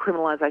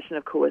criminalisation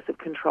of coercive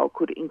control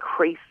could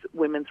increase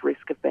women's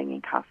risk of being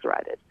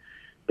incarcerated.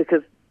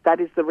 because that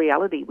is the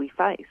reality we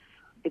face.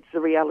 It's the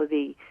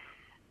reality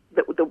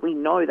that we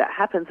know that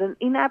happens. And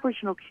in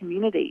Aboriginal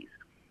communities,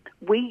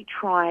 we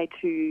try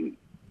to,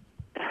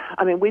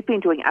 we've been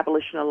doing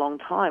abolition a long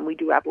time. We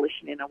do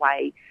abolition in a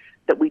way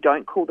that we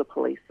don't call the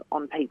police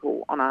on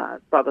people, on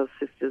our brothers,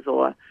 sisters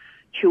or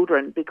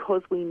children,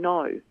 because we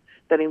know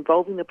that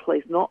involving the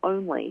police not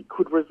only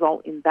could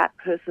result in that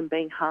person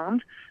being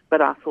harmed, but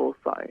us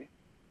also.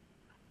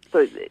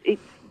 So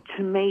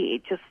to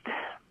me,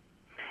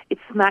 it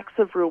smacks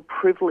of real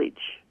privilege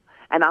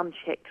and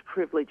unchecked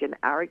privilege and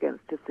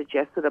arrogance to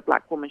suggest that a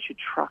black woman should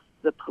trust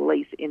the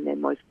police in their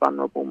most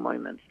vulnerable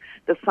moments.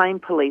 The same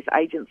police,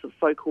 agents of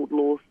so-called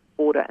law,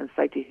 order and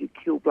safety who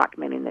kill black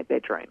men in their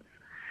bedrooms.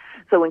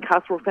 So when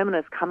carceral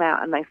feminists come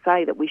out and they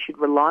say that we should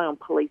rely on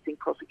policing,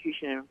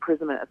 prosecution and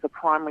imprisonment as the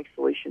primary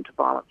solution to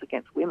violence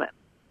against women,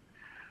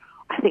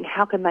 I think,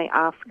 how can they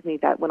ask me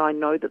that when I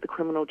know that the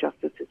criminal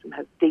justice system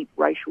has deep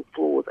racial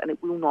flaws and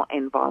it will not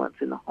end violence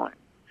in the home,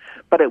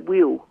 but it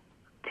will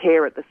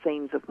tear at the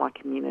seams of my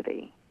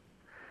community?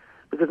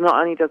 Because not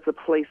only does the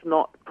police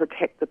not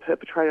protect the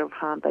perpetrator of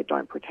harm, they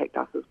don't protect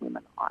us as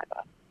women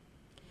either.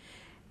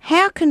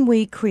 How can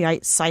we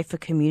create safer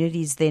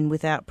communities then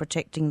without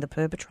protecting the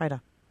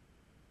perpetrator?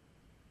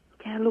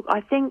 Yeah, look, I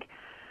think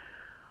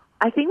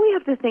we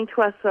have to think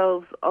to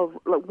ourselves of,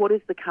 like, what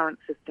is the current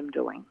system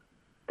doing?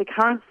 The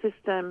current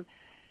system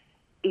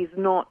is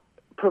not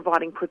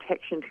providing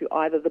protection to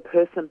either the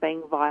person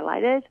being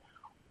violated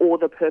or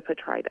the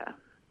perpetrator.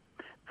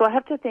 So I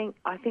have to think,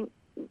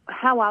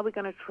 how are we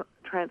going to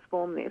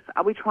transform this?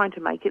 Are we trying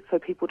to make it so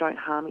people don't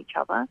harm each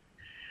other?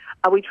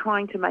 Are we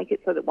trying to make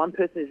it so that one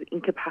person is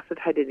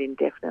incapacitated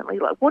indefinitely?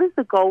 Like, what is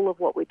the goal of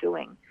what we're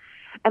doing?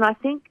 And I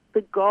think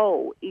the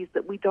goal is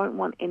that we don't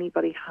want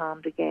anybody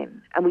harmed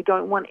again, and we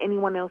don't want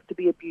anyone else to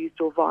be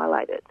abused or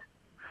violated.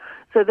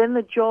 So then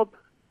the job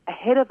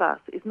ahead of us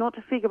is not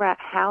to figure out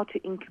how to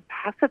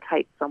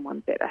incapacitate someone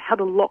better, how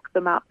to lock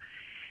them up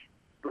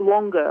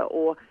longer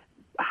or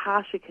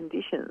harsher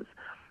conditions.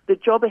 The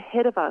job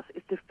ahead of us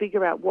is to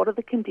figure out what are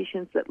the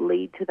conditions that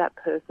lead to that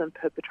person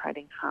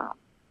perpetrating harm.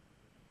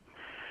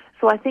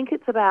 So I think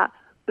it's about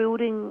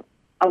building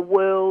a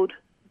world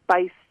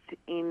based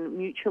in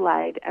mutual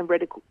aid and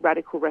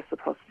radical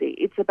reciprocity.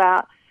 It's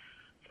about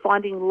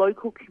finding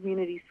local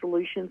community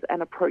solutions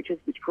and approaches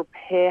which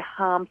repair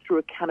harm through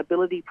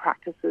accountability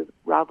practices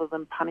rather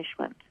than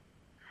punishment.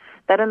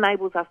 That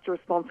enables us to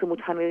respond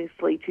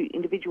simultaneously to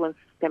individual and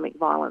systemic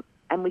violence,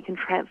 and we can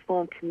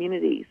transform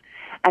communities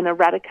and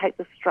eradicate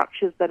the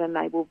structures that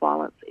enable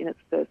violence in its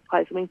first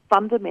place.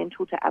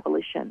 Fundamental to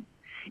abolition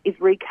is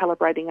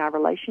recalibrating our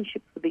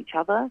relationships with each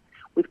other,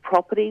 with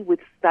property, with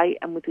state,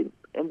 and with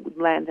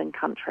land and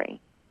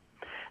country.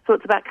 So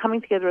it's about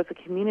coming together as a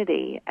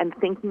community and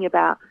thinking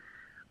about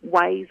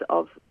ways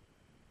of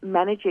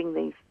managing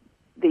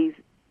these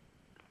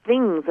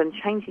things and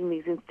changing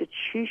these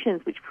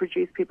institutions which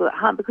produce people at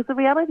harm. Because the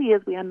reality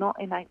is we are not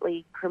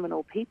innately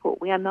criminal people.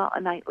 We are not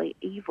innately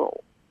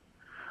evil.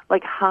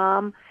 Like,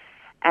 harm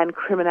and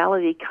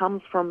criminality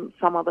comes from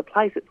some other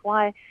place. It's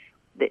why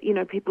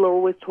people are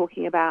always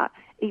talking about,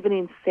 even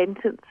in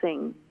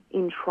sentencing,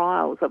 in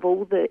trials, of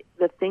all the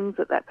things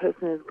that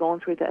person has gone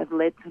through that have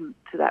led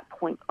to that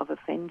point of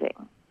offending.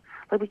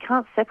 Like, we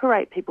can't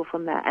separate people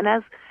from that. And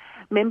as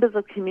members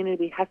of community,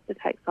 we have to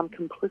take some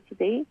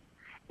complicity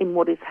in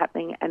what is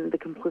happening and the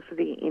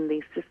complicity in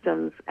these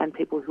systems and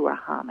people who are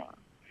harming.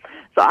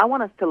 So I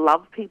want us to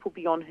love people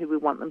beyond who we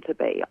want them to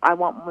be. I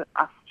want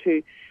us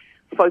to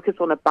focus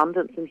on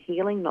abundance and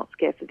healing, not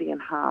scarcity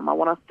and harm. I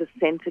want us to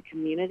centre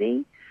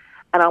community,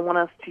 and I want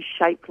us to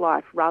shape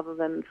life rather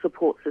than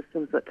support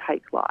systems that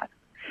take life.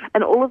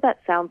 And all of that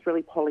sounds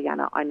really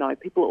Pollyanna, I know.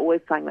 People are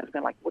always saying that to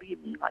me, like, what do you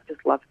mean, like,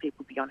 just love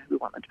people beyond who we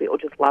want them to be, or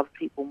just love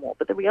people more?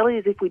 But the reality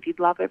is, if we did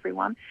love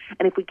everyone,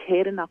 and if we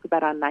cared enough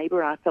about our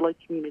neighbour and our fellow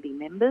community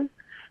members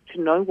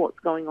to know what's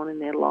going on in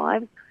their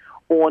lives,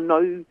 or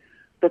know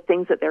the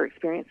things that they're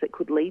experiencing that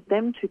could lead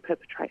them to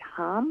perpetrate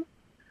harm,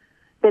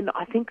 then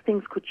I think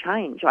things could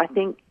change. I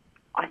think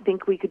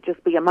we could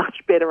just be a much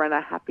better and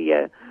a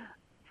happier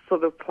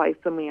sort of place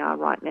than we are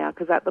right now,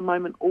 because at the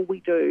moment all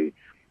we do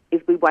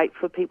is we wait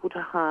for people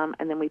to harm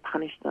and then we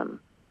punish them.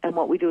 And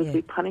what we do is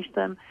we punish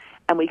them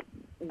and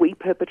we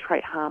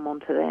perpetrate harm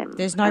onto them.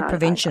 There's no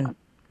prevention.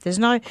 There's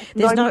no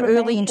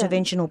early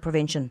intervention or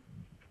prevention.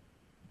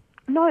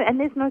 No, and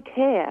there's no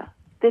care.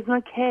 There's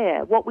no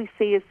care. What we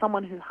see is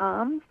someone who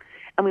harms,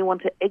 and we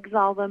want to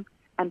exile them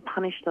and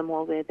punish them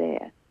while they're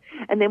there.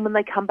 And then when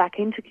they come back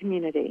into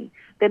community,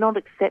 they're not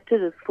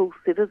accepted as full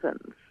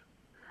citizens.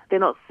 They're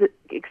not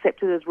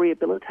accepted as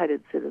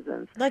rehabilitated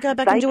citizens. They go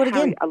back and do it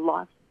again.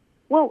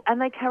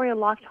 And they carry a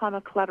lifetime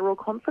of collateral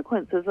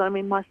consequences. I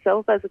mean,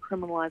 myself as a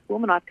criminalised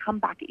woman, I've come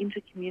back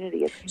into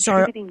community as a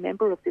contributing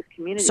member of this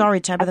community.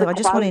 Sorry, Tabitha, I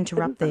just want to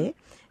interrupt there.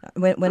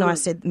 When I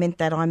meant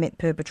that, I meant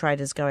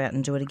perpetrators go out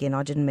and do it again.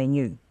 I didn't mean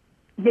you.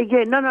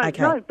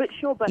 No,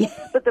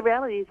 but the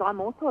reality is I'm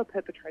also a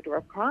perpetrator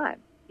of crime.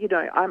 You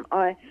know,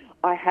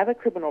 I have a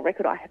criminal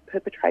record. I have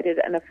perpetrated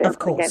an offence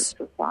against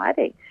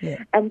society.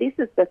 Yeah. And this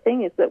is the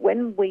thing, is that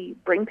when we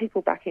bring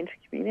people back into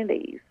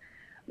communities,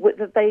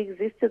 that they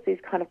exist as these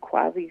kind of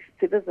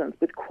quasi-citizens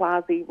with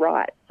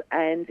quasi-rights,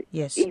 and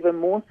even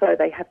more so,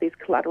 they have these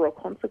collateral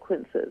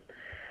consequences.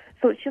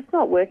 So it's just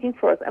not working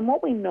for us. And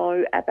what we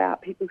know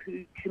about people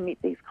who commit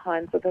these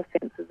kinds of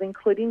offences,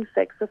 including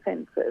sex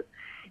offences,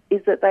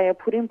 is that they are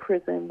put in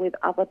prison with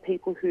other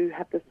people who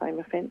have the same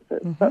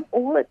offences. Mm-hmm. But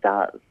all it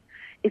does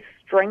is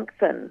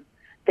strengthen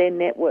their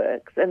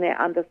networks and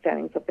their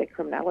understandings of their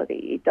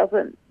criminality. It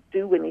doesn't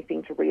do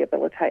anything to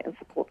rehabilitate and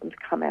support them to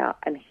come out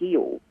and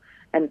heal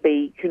and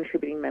be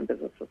contributing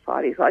members of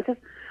society. So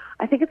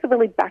I think it's a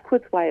really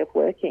backwards way of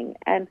working.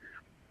 And,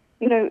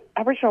 you know,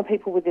 Aboriginal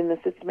people within the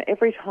system,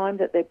 every time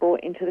that they're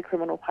brought into the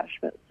criminal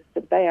punishment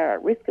system, they are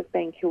at risk of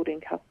being killed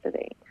in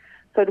custody.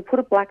 So to put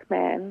a black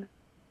man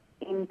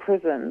in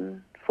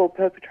prison for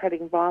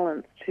perpetrating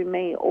violence, to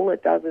me, all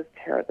it does is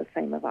tear at the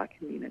seam of our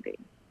community.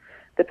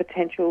 The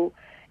potential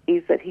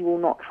is that he will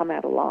not come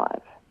out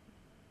alive.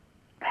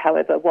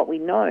 However, what we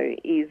know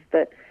is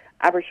that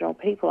Aboriginal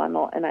people are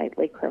not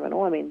innately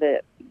criminal. I mean,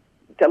 the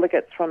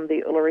delegates from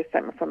the Uluru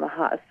Statement from the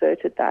Heart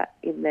asserted that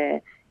in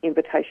their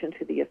invitation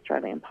to the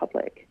Australian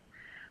public.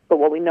 But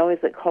what we know is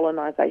that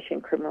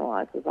colonisation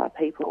criminalises our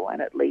people,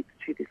 and it leads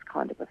to this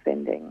kind of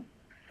offending.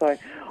 So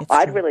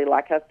I'd really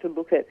like us to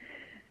look at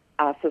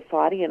our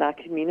society and our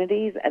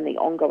communities and the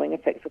ongoing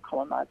effects of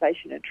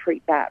colonisation and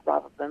treat that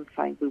rather than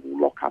saying we will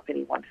lock up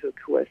anyone who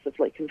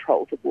coercively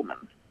controls a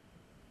woman.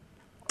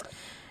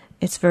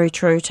 It's very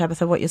true,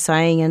 Tabitha, what you're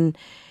saying, and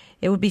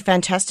it would be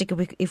fantastic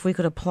if we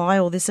could apply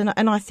all this. And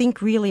I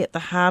think really at the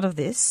heart of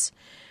this,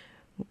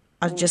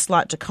 I'd just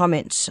like to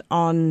comment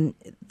on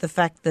the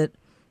fact that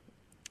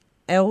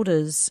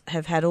elders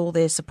have had all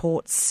their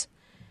supports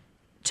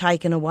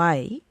taken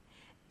away,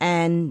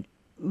 and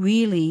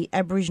really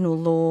Aboriginal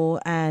law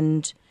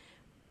and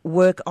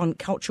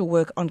cultural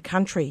work on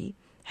country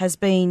has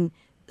been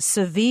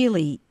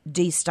severely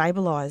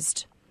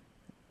destabilised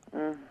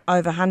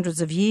over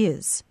hundreds of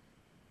years.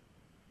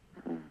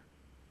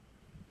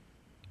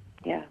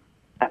 Yeah,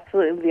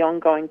 absolutely. The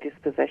ongoing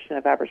dispossession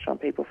of Aboriginal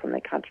people from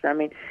their country. I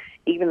mean,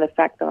 even the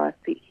fact that I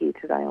sit here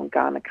today on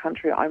Kaurna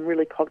country, I'm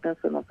really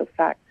cognizant of the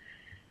fact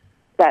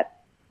that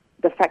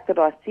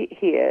I sit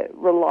here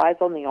relies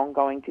on the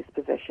ongoing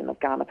dispossession of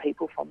Kaurna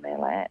people from their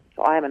land.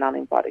 So I am an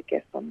uninvited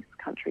guest on this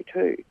country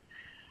too.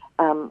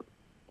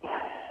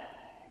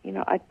 You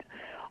know, I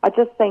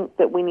just think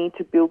that we need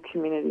to build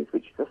communities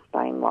which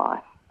sustain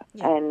life.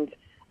 Yeah. And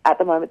at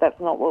the moment, that's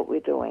not what we're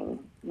doing.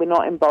 We're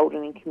not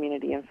emboldening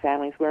community and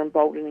families. We're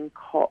emboldening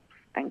cops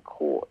and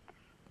courts.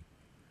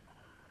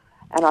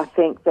 And I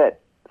think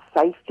that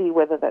safety,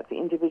 whether that's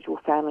individual,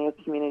 family or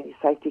community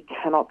safety,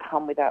 cannot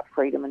come without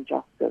freedom and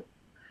justice,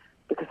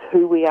 because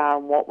who we are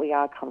and what we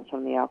are comes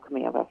from the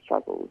alchemy of our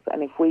struggles.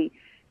 And if we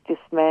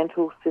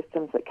dismantle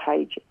systems that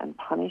cage and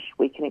punish,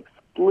 we can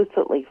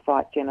explicitly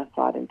fight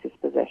genocide and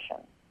dispossession.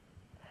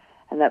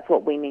 And that's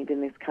what we need in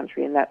this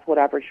country, and that's what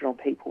Aboriginal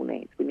people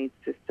need. We need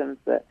systems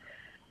that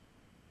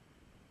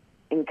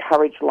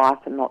encourage life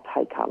and not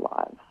take our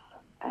lives.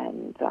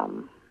 And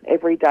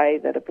every day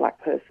that a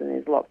black person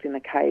is locked in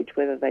a cage,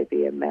 whether they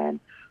be a man,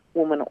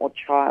 woman or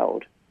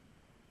child,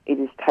 it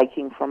is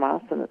taking from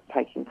us and it's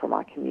taking from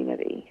our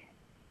community.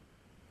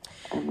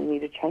 And we need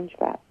to change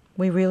that.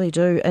 We really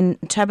do. And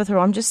Tabitha,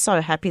 I'm just so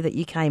happy that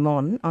you came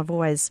on. I've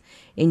always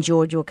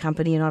enjoyed your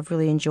company, and I've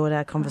really enjoyed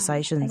our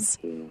conversations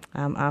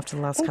after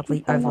the last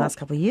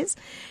couple of years.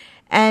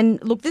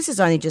 And look, this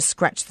has only just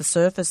scratched the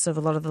surface of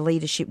a lot of the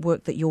leadership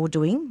work that you're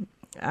doing.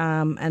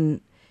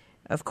 And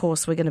of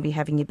course, we're going to be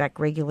having you back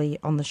regularly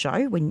on the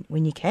show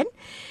when you can.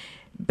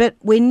 But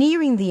we're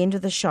nearing the end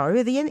of the show.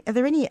 Are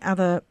there any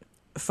other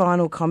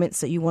final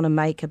comments that you want to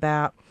make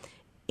about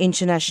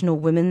International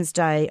Women's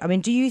Day? I mean,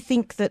 do you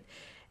think that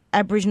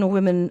Aboriginal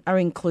women are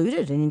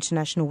included in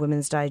International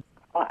Women's Day?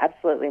 Oh,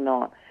 absolutely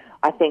not.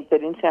 I think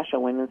that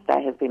International Women's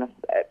Day has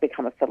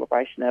become a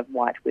celebration of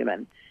white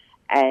women.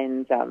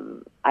 And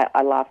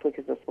I laughed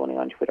because this morning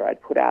on Twitter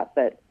I'd put out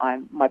that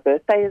my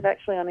birthday is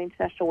actually on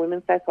International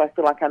Women's Day, so I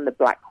feel like I'm the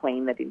black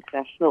queen that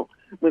International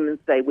Women's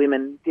Day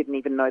women didn't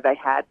even know they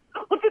had,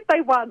 or did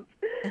they once?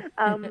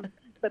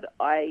 But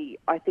I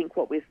think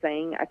what we're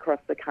seeing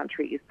across the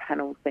country is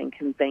panels being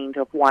convened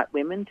of white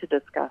women to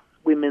discuss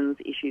women's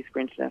issues for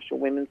International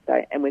Women's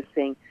Day, and we're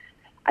seeing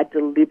a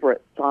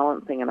deliberate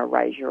silencing and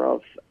erasure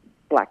of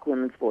black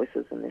women's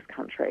voices in this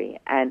country.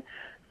 And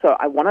so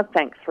I want to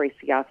thank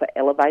 3CR for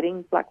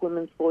elevating black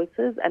women's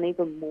voices, and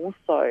even more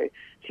so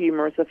to you,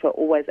 Marissa, for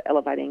always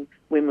elevating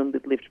women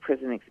with lived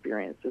prison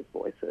experiences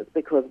voices,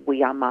 because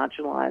we are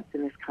marginalised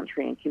in this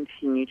country and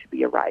continue to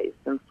be erased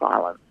and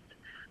silenced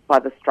by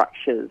the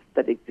structures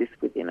that exist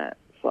within it.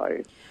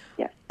 So,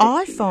 yeah.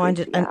 I find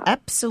it an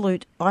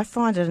absolute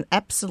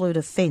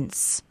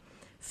offence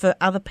for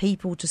other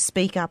people to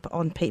speak up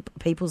on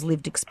people's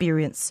lived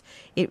experience.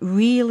 It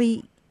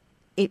really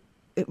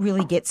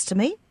gets to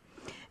me.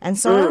 And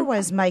so I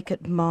always make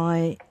it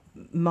my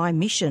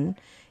mission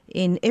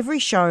in every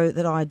show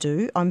that I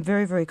do, I'm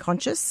very, very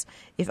conscious.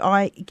 If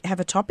I have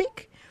a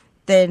topic,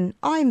 then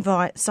I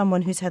invite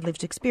someone who's had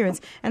lived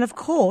experience. And of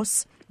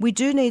course, we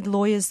do need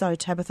lawyers though,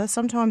 Tabitha.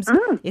 Sometimes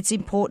it's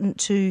important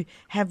to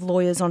have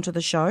lawyers onto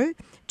the show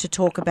to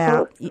talk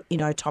about,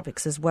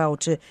 topics as well,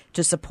 to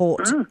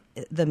support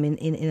them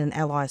in an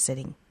ally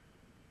setting.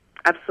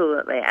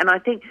 Absolutely. And I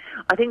think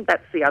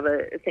that's the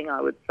other thing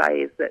I would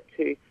say is that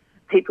to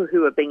people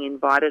who are being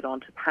invited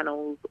onto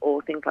panels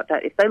or things like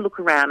that, if they look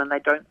around and they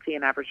don't see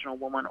an Aboriginal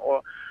woman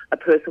or a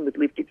person with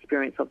lived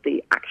experience of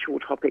the actual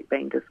topic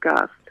being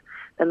discussed,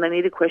 then they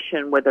need to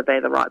question whether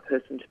they're the right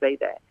person to be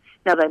there.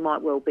 Now, they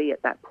might well be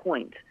at that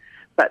point,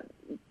 but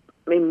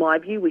in my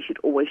view, we should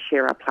always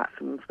share our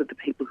platforms with the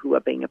people who are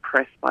being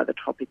oppressed by the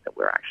topic that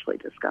we're actually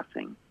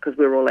discussing, because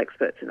we're all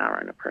experts in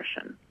our own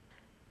oppression.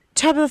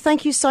 Tabitha,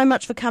 thank you so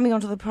much for coming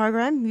onto the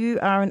program. You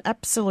are an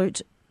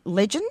absolute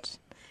legend,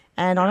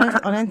 and I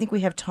don't think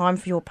we have time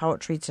for your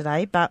poetry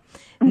today, but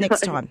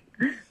next time.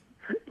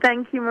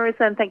 Thank you,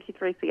 Marissa, and thank you,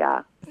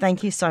 3CR.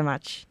 Thank you so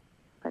much.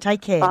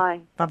 Take care.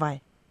 Bye.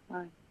 Bye-bye.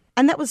 Bye.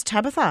 And that was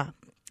Tabitha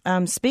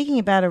speaking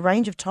about a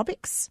range of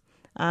topics,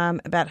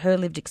 about her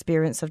lived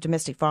experience of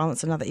domestic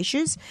violence and other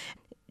issues.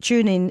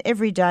 Tune in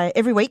every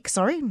week,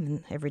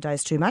 every day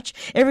is too much,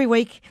 every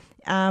week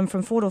from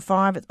 4 to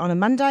 5 on a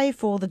Monday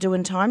for the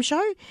Doin' Time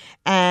show.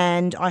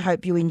 And I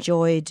hope you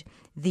enjoyed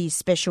the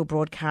special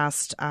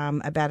broadcast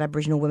about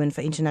Aboriginal women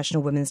for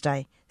International Women's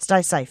Day.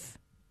 Stay safe.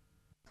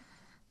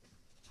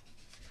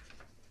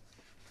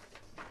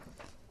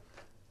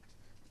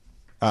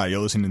 You're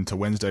listening to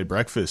Wednesday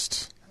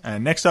Breakfast.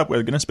 And next up,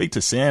 we're going to speak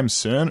to Sam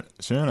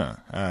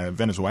Cerna, a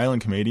Venezuelan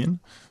comedian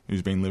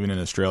who's been living in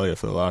Australia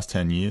for the last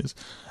 10 years.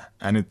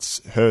 And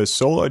it's her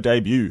solo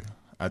debut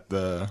at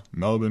the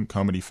Melbourne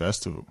Comedy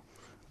Festival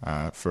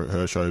for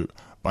her show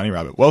Bunny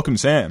Rabbit. Welcome,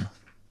 Sam.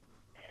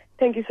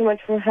 Thank you so much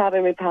for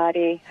having me,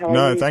 Patty.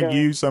 Thank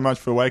you so much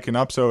for waking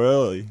up so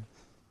early.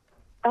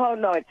 Oh,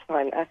 no, it's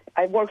fine.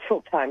 I work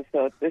full-time,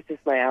 so this is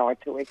my hour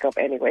to wake up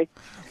anyway.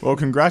 Well,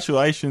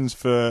 congratulations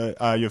for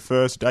your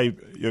first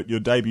your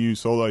debut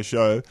solo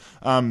show.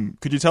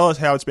 Could you tell us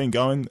how it's been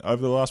going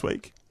over the last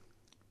week?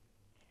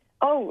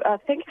 Oh,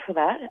 thank you for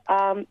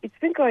that. It's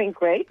been going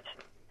great.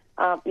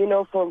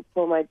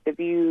 For my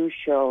debut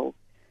show,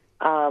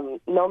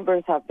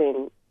 numbers have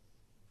been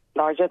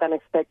larger than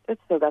expected,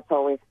 so that's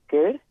always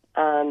good.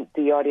 And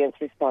the audience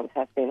response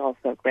has been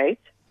also great.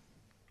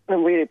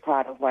 I'm really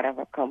proud of what I've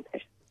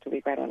accomplished, to be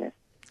quite honest.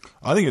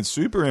 I think it's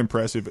super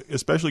impressive,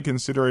 especially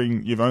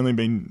considering you've only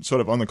been sort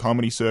of on the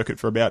comedy circuit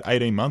for about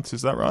 18 months.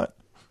 Is that right?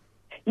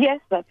 Yes,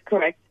 that's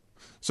correct.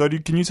 So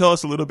can you tell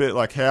us a little bit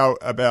how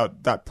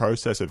about that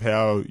process of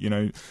how,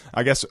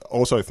 I guess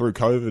also through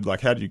COVID,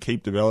 how did you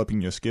keep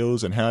developing your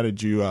skills and how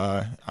did you,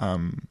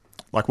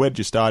 where did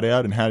you start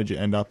out and how did you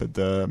end up at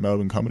the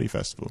Melbourne Comedy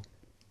Festival?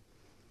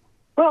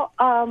 Well,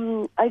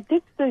 I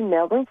did the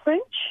Melbourne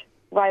Fringe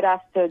right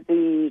after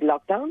the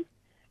lockdown.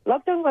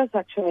 Lockdown was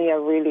actually a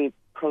really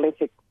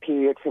prolific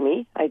period for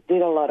me. I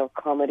did a lot of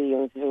comedy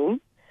on Zoom,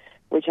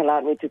 which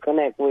allowed me to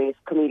connect with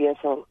comedians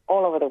from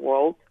all over the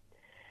world.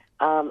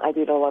 I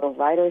did a lot of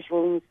writers'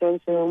 rooms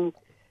on Zoom.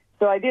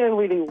 So I didn't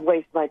really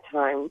waste my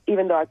time.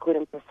 Even though I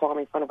couldn't perform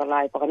in front of a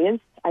live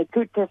audience, I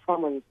could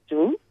perform on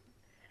Zoom,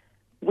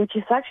 which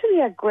is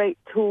actually a great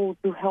tool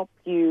to help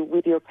you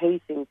with your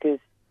pacing because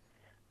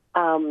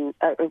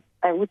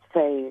I would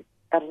say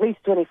at least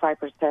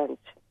 25%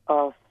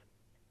 of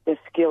the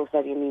skills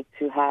that you need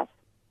to have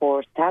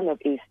for stand-up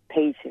is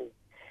pacing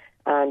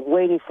and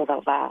waiting for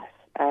the laugh.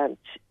 And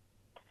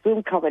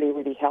Zoom comedy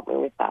really helped me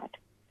with that.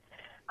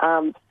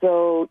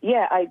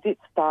 I did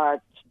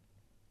start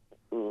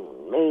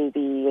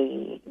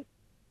maybe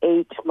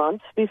 8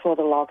 months before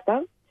the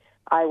lockdown.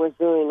 I was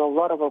doing a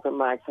lot of open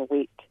mics a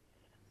week.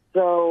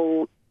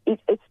 So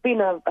it's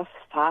been a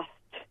fast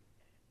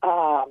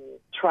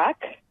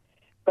track,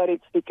 but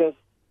it's because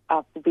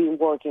I've been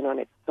working on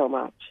it so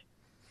much.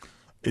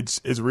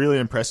 It's really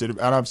impressive,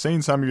 and I've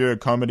seen some of your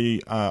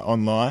comedy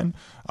online.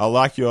 I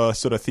like your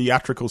sort of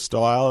theatrical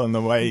style and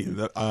the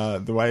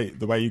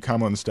way you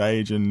come on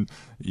stage, and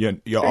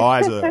your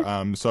eyes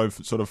are so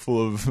sort of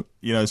full of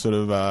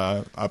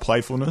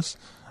playfulness.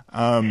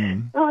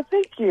 Oh,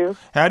 thank you.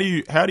 How do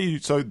you?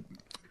 So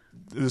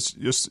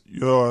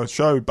your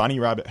show Bunny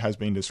Rabbit has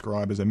been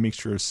described as a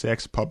mixture of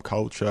sex, pop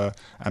culture,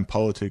 and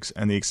politics,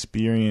 and the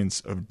experience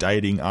of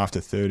dating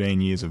after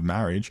 13 years of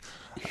marriage.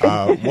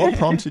 What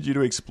prompted you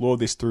to explore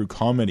this through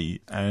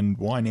comedy, and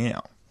why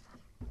now?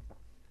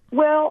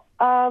 Well,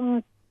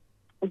 Bunny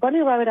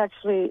Rabbit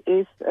actually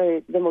is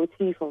the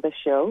motif of the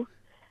show,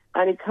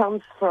 and it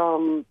comes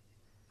from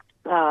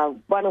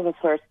one of the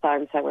first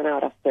times I went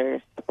out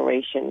after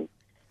separation.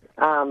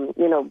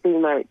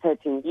 Being married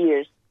 13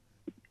 years,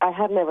 I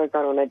had never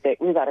gone on a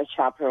date without a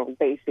chaperone,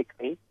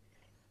 basically.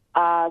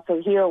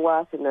 So here I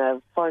was in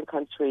a foreign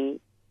country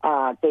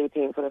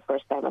dating for the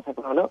first time as a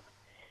grown-up.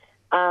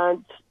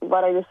 And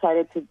what I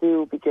decided to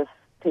do, because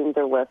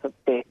Tinder was a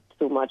bit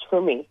too much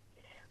for me,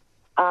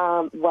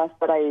 was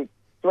that I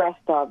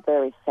dressed up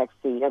very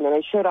sexy, and then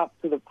I showed up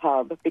to the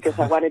pub because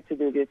I wanted to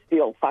do this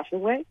the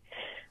old-fashioned way.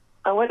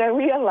 And when I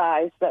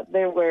realized that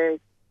there were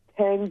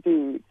 10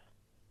 dudes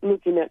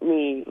looking at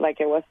me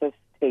like I was a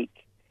steak,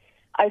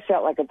 I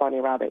felt like a bunny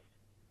rabbit.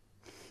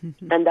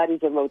 And that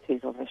is the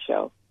motif of the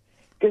show.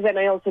 Because then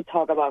I also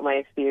talk about my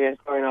experience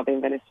growing up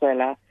in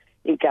Venezuela,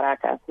 in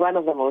Caracas, one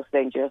of the most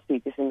dangerous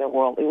cities in the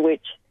world, in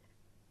which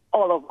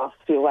all of us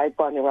feel like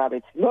bunny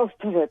rabbits most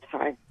of the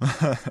time.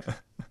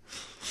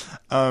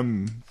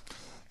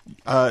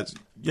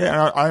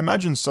 I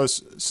imagine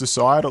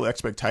societal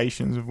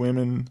expectations of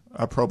women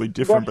are probably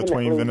different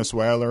between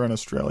Venezuela and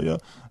Australia.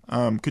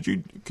 Could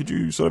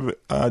you sort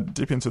of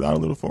dip into that a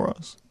little for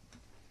us?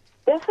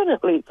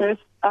 Definitely. There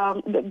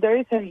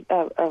is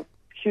a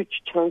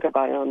huge chunk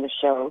about it on the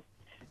show.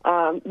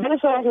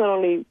 Venezuela is not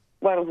only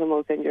one of the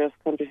most dangerous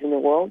countries in the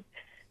world,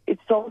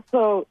 it's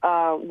also,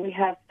 we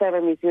have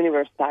 7 Miss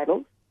Universe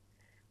titles.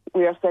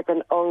 We are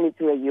second only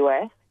to the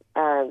U.S.,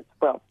 and,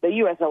 well, the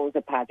U.S. owns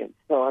the pageant,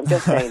 so I'm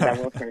just saying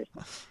that we're first.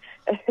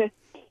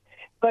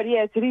 But,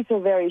 yes, it is a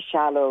very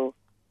shallow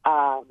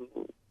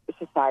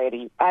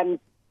society, and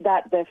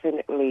that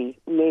definitely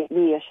made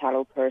me a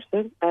shallow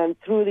person. And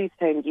through these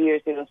 10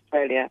 years in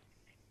Australia,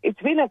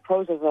 it's been a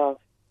process of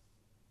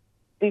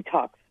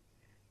detox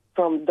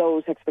from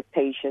those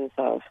expectations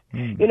of,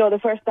 the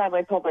first time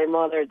I told my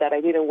mother that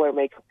I didn't wear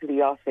makeup to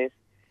the office,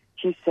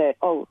 she said,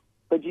 "Oh,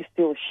 but you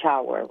still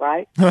shower,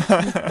 right?"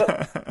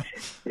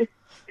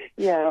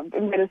 Yeah,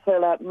 in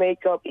Venezuela,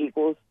 makeup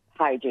equals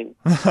hygiene.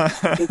 It's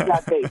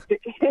that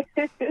basic.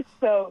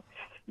 So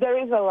there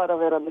is a lot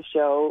of it on the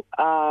show.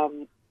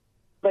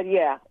 But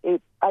yeah,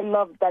 I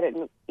love that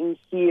in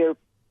here,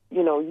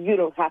 you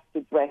don't have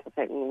to dress a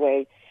certain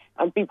way,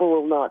 and people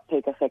will not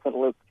take a second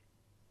look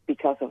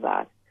because of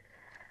that.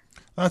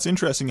 That's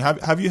interesting.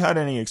 Have you had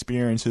any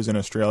experiences in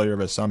Australia of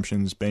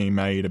assumptions being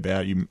made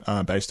about you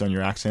based on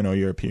your accent or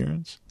your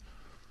appearance?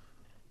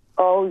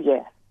 Oh,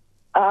 yeah.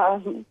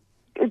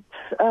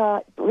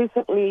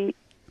 Recently,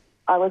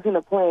 I was in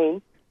a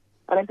plane,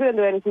 and I couldn't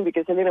do anything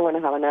because I didn't want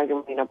to have an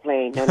argument in a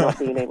plane and not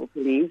being able to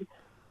leave.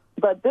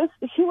 But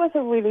he was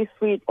a really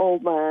sweet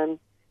old man.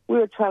 We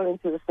were traveling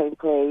to the same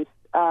place,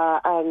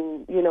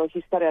 and,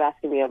 he started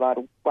asking me about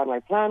what my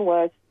plan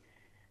was.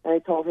 And I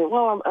told him,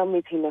 well, I'm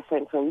meeting a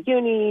friend from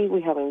uni.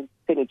 We haven't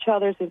seen each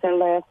other since I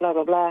left, blah,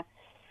 blah, blah.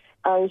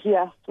 And he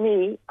asked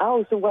me,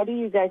 oh, so what do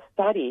you guys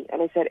study?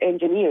 And I said,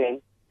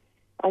 engineering.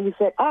 And he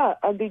said,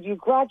 and did you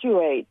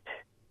graduate?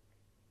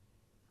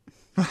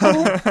 And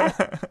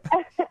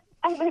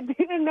I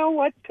didn't know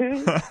what to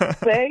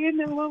say in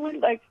the moment.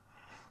 Like,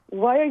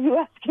 why are you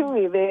asking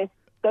me this?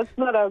 That's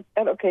not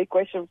an okay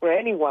question for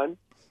anyone.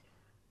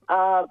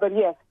 But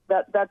yes,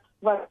 that's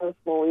one of the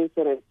small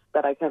incidents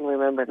that I can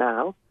remember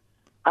now.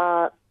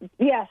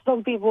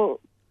 Some people,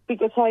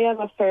 because I am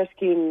a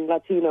fair-skinned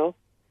Latino,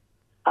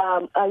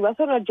 I was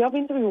on a job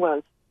interview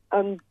once,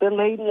 and the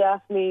lady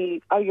asked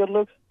me, are your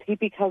looks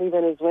typically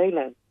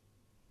Venezuelan?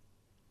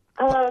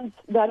 And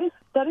that is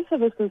a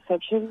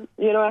misconception.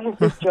 I have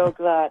this joke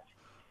that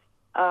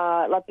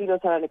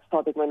Latinos are an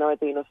exotic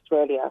minority in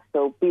Australia,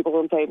 so people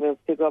don't take me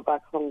to go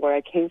back home where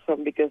I came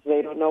from because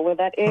they don't know where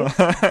that is.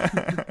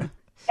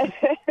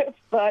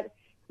 But,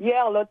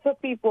 yeah, lots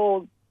of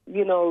people,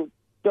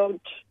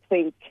 don't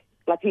think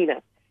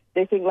Latina.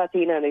 They think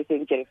Latina and they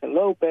think Jennifer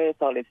Lopez,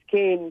 olive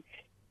skin.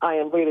 I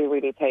am really,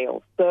 really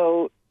pale.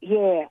 So,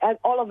 yeah, and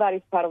all of that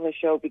is part of the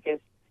show because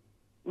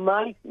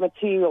my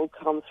material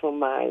comes from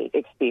my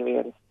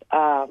experience.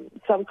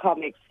 Some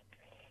comics,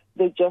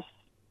 they just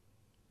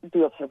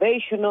do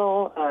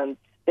observational and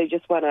they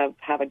just want to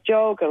have a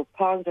joke or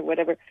puns or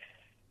whatever.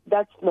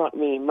 That's not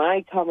me.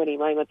 My comedy,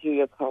 my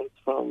material comes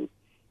from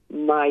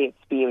my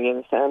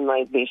experience and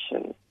my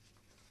vision.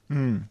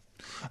 And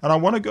I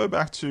want to go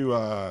back to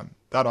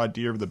that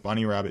idea of the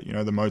bunny rabbit,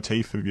 the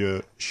motif of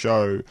your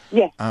show,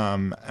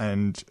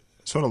 and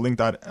sort of link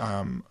that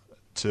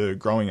to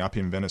growing up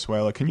in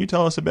Venezuela. Can you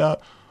tell us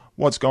about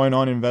what's going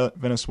on in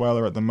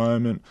Venezuela at the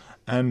moment,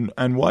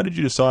 and why did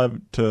you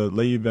decide to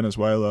leave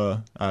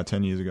Venezuela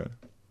 10 years ago?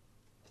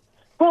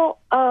 Well,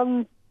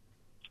 10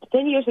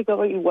 years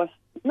ago it was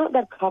not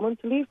that common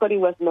to leave, but it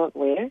was not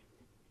rare.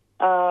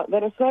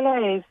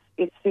 Venezuela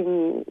it's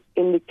in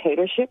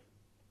dictatorship.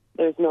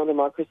 There's no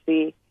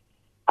democracy.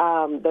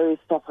 There is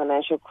a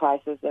financial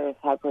crisis. There is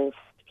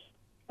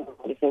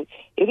hyperinflation.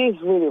 It is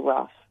really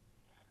rough.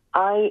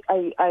 I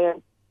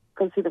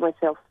consider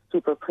myself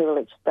super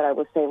privileged that I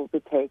was able to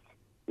take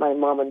my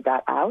mom and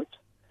dad out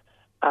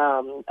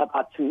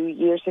about 2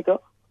 years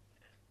ago,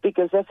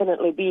 because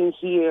definitely being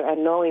here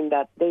and knowing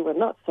that they were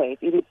not safe,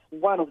 it is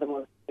one of the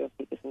most dangerous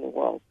cities in the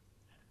world.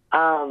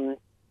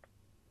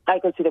 I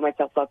consider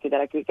myself lucky that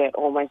I could get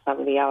all my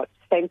family out,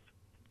 thanks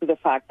to the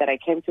fact that I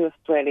came to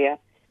Australia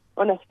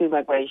on a skilled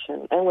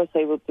migration and was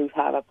able to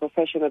have a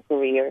professional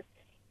career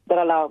that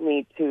allowed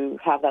me to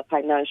have that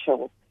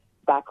financial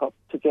backup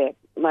to get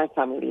my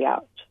family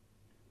out.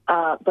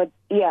 But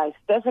yeah, it's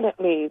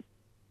definitely,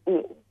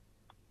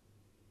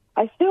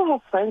 I still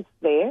have friends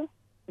there,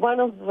 one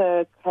of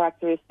the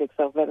characteristics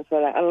of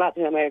Venezuela and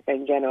Latin America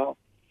in general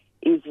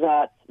is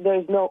that there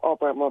is no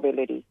upward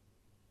mobility.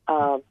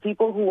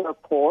 People who are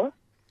poor,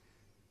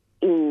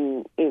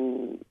 they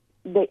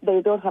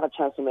don't have a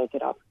chance to make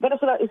it up.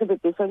 Venezuela is a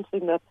bit different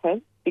in that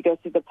sense because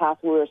in the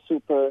past we were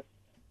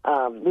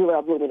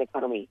a booming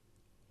economy.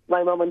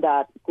 My mom and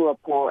dad grew up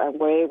poor and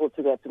were able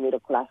to get to middle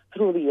class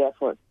through the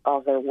effort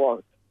of their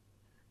work.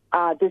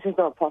 This is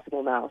not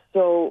possible now.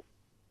 So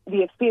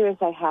the experience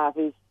I have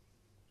is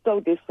so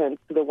different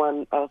to the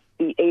one of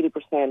the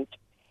 80%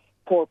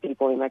 poor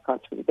people in my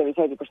country. There is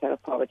 80%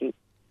 of poverty.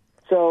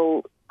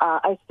 So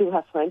I still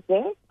have friends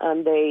there,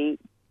 and they,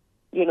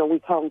 we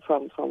come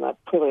from a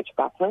privileged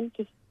background,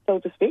 so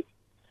to speak,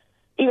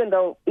 even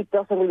though it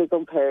doesn't really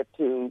compare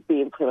to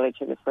being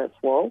privileged in the first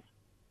world.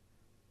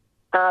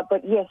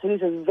 But yes, it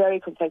is a very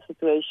complex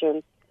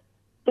situation.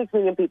 6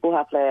 million people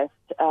have left.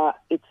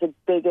 It's the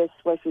biggest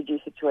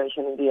refugee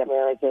situation in the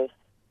Americas.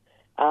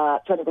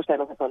 20%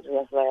 of the country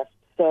has left.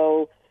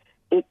 So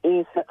it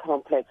is a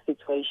complex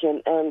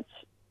situation, and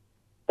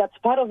that's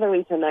part of the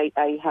reason I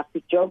have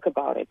to joke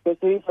about it, because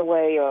there is a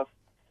way of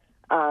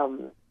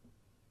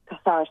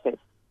catharsis.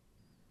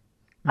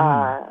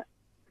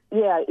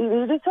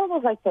 It's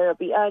almost like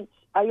therapy. And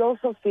I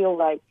also feel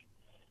like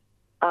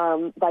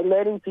by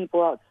letting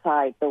people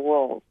outside the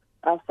world,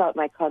 outside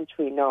my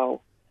country,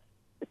 know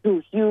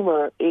through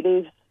humor, it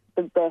is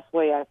the best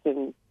way I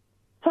can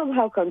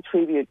somehow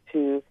contribute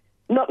to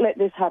not let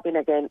this happen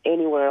again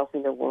anywhere else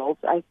in the world.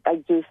 I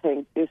do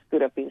think this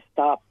could have been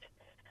stopped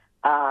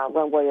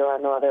one way or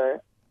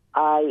another.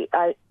 I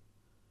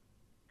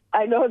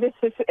know this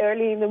is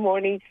early in the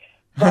morning,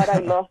 but I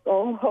lost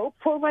all hope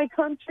for my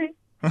country.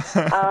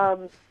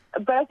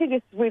 But I think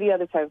it's really a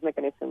defense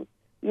mechanism.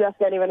 You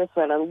ask any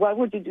Venezuelan, what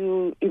would you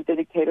do if the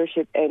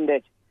dictatorship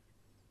ended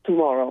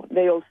tomorrow?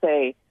 They all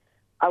say,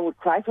 I would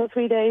cry for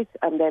 3 days,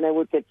 and then I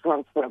would get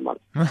drunk for a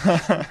month.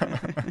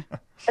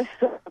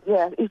 So,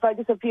 yeah, if I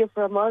disappear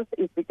for a month,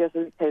 it's because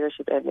the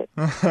dictatorship ended.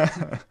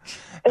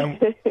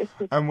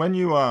 And when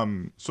you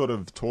sort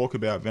of talk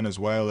about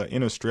Venezuela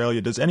in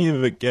Australia, does any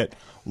of it get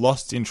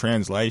lost in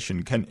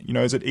translation?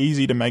 Is it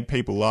easy to make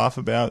people laugh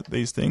about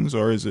these things,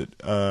 or is it,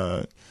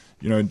 do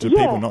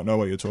people not know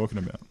what you're talking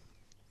about?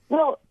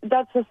 Well,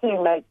 that's the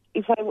thing. Like,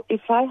 if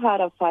I had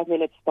a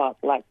 5-minute spot,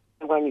 like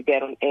the one you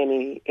get on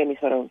any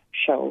sort of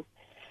show,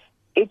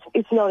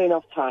 it's not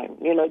enough time.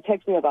 It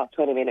takes me about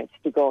 20 minutes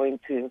to go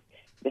into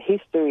the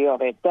history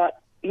of it. But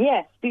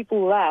yes,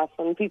 people laugh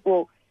and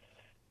people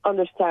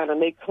understand,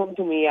 and they come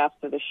to me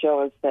after the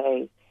show and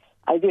say,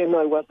 I didn't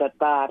know it was that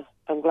bad.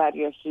 I'm glad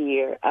you're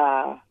here.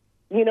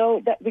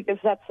 Because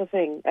that's the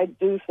thing. I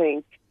do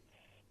think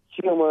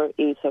humor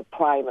is a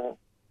primer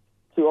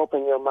to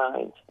open your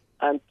mind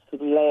and to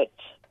let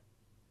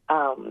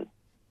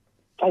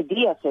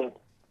ideas in.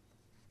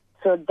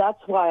 So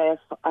that's why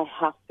I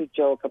have to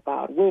joke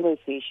about women's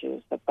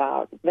issues,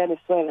 about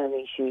Venezuelan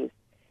issues,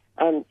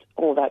 and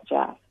all that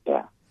jazz,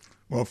 yeah.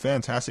 Well,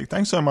 fantastic.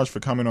 Thanks so much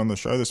for coming on the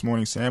show this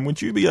morning, Sam.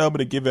 Would you be able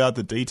to give out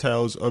the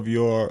details of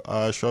your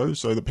show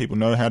so that people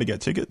know how to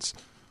get tickets?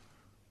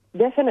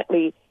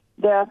 Definitely.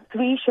 There are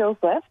 3 shows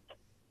left.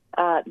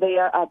 They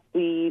are at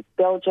the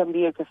Belgian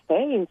Beer Cafe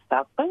in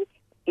South Bank.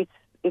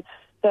 It's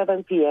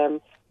 7 p.m.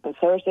 on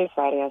Thursday,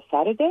 Friday, and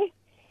Saturday.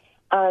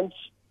 And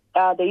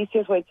the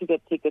easiest way to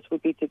get tickets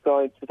would be to go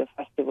into the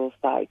festival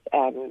site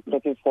and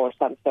looking for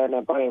Sam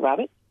Cerner Bunny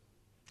Rabbit.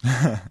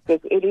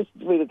 Because it is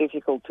really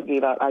difficult to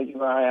give out a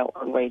URL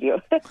on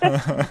radio.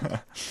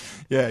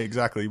 Yeah,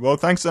 exactly. Well,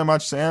 thanks so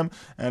much, Sam.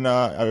 And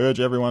I urge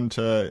everyone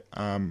to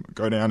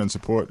go down and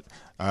support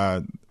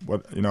an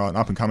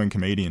up-and-coming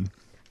comedian.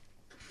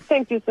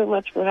 Thank you so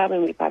much for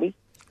having me, Patty.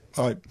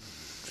 All right.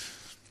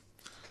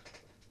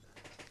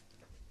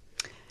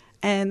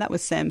 And that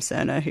was Sam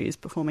Cerner, who's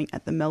performing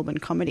at the Melbourne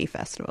Comedy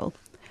Festival.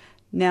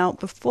 Now,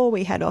 before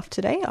we head off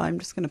today, I'm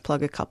just going to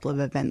plug a couple of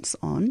events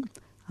on.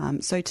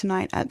 So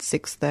tonight at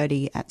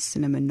 6:30 at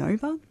Cinema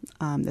Nova,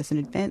 there's an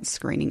advanced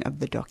screening of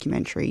the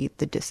documentary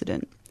The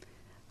Dissident.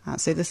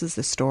 So this is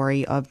the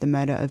story of the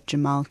murder of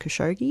Jamal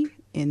Khashoggi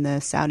in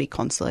the Saudi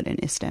consulate in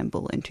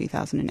Istanbul in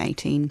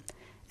 2018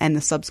 and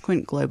the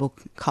subsequent global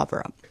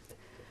cover-up.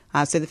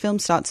 So the film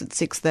starts at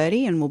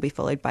 6:30 and will be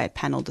followed by a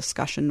panel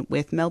discussion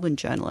with Melbourne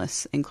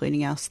journalists,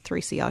 including our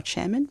 3CR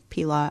chairman,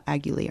 Pilar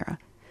Aguilera.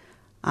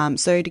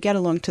 So to get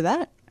along to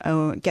that,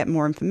 or get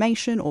more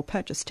information or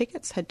purchase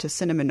tickets, head to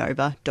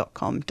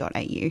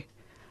cinemanova.com.au.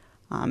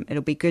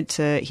 It'll be good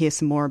to hear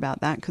some more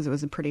about that because it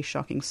was a pretty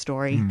shocking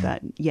story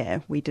that,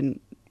 we didn't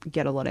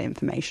get a lot of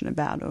information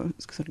about, or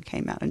sort of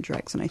came out in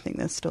dregs, and I think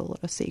there's still a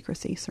lot of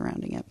secrecy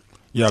surrounding it.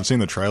 Yeah, I've seen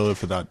the trailer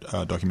for that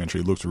documentary.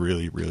 It looks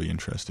really, really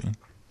interesting.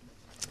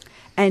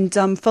 And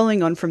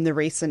following on from the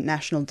recent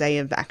National Day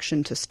of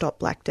Action to Stop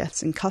Black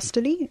Deaths in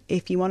Custody,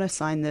 if you want to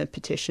sign the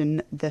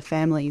petition, the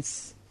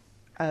families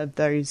of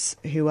those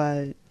who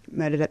are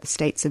murdered at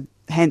the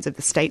hands of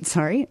the state,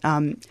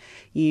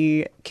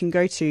 you can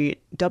go to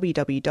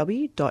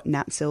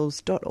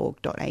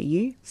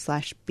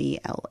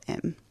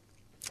www.natsils.org.au/BLM.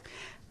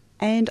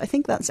 And I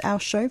think that's our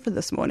show for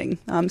this morning.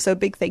 So a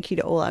big thank you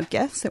to all our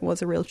guests. It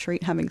was a real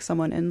treat having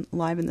someone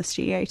live in the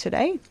studio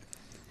today.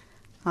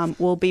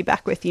 We'll be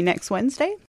back with you next Wednesday.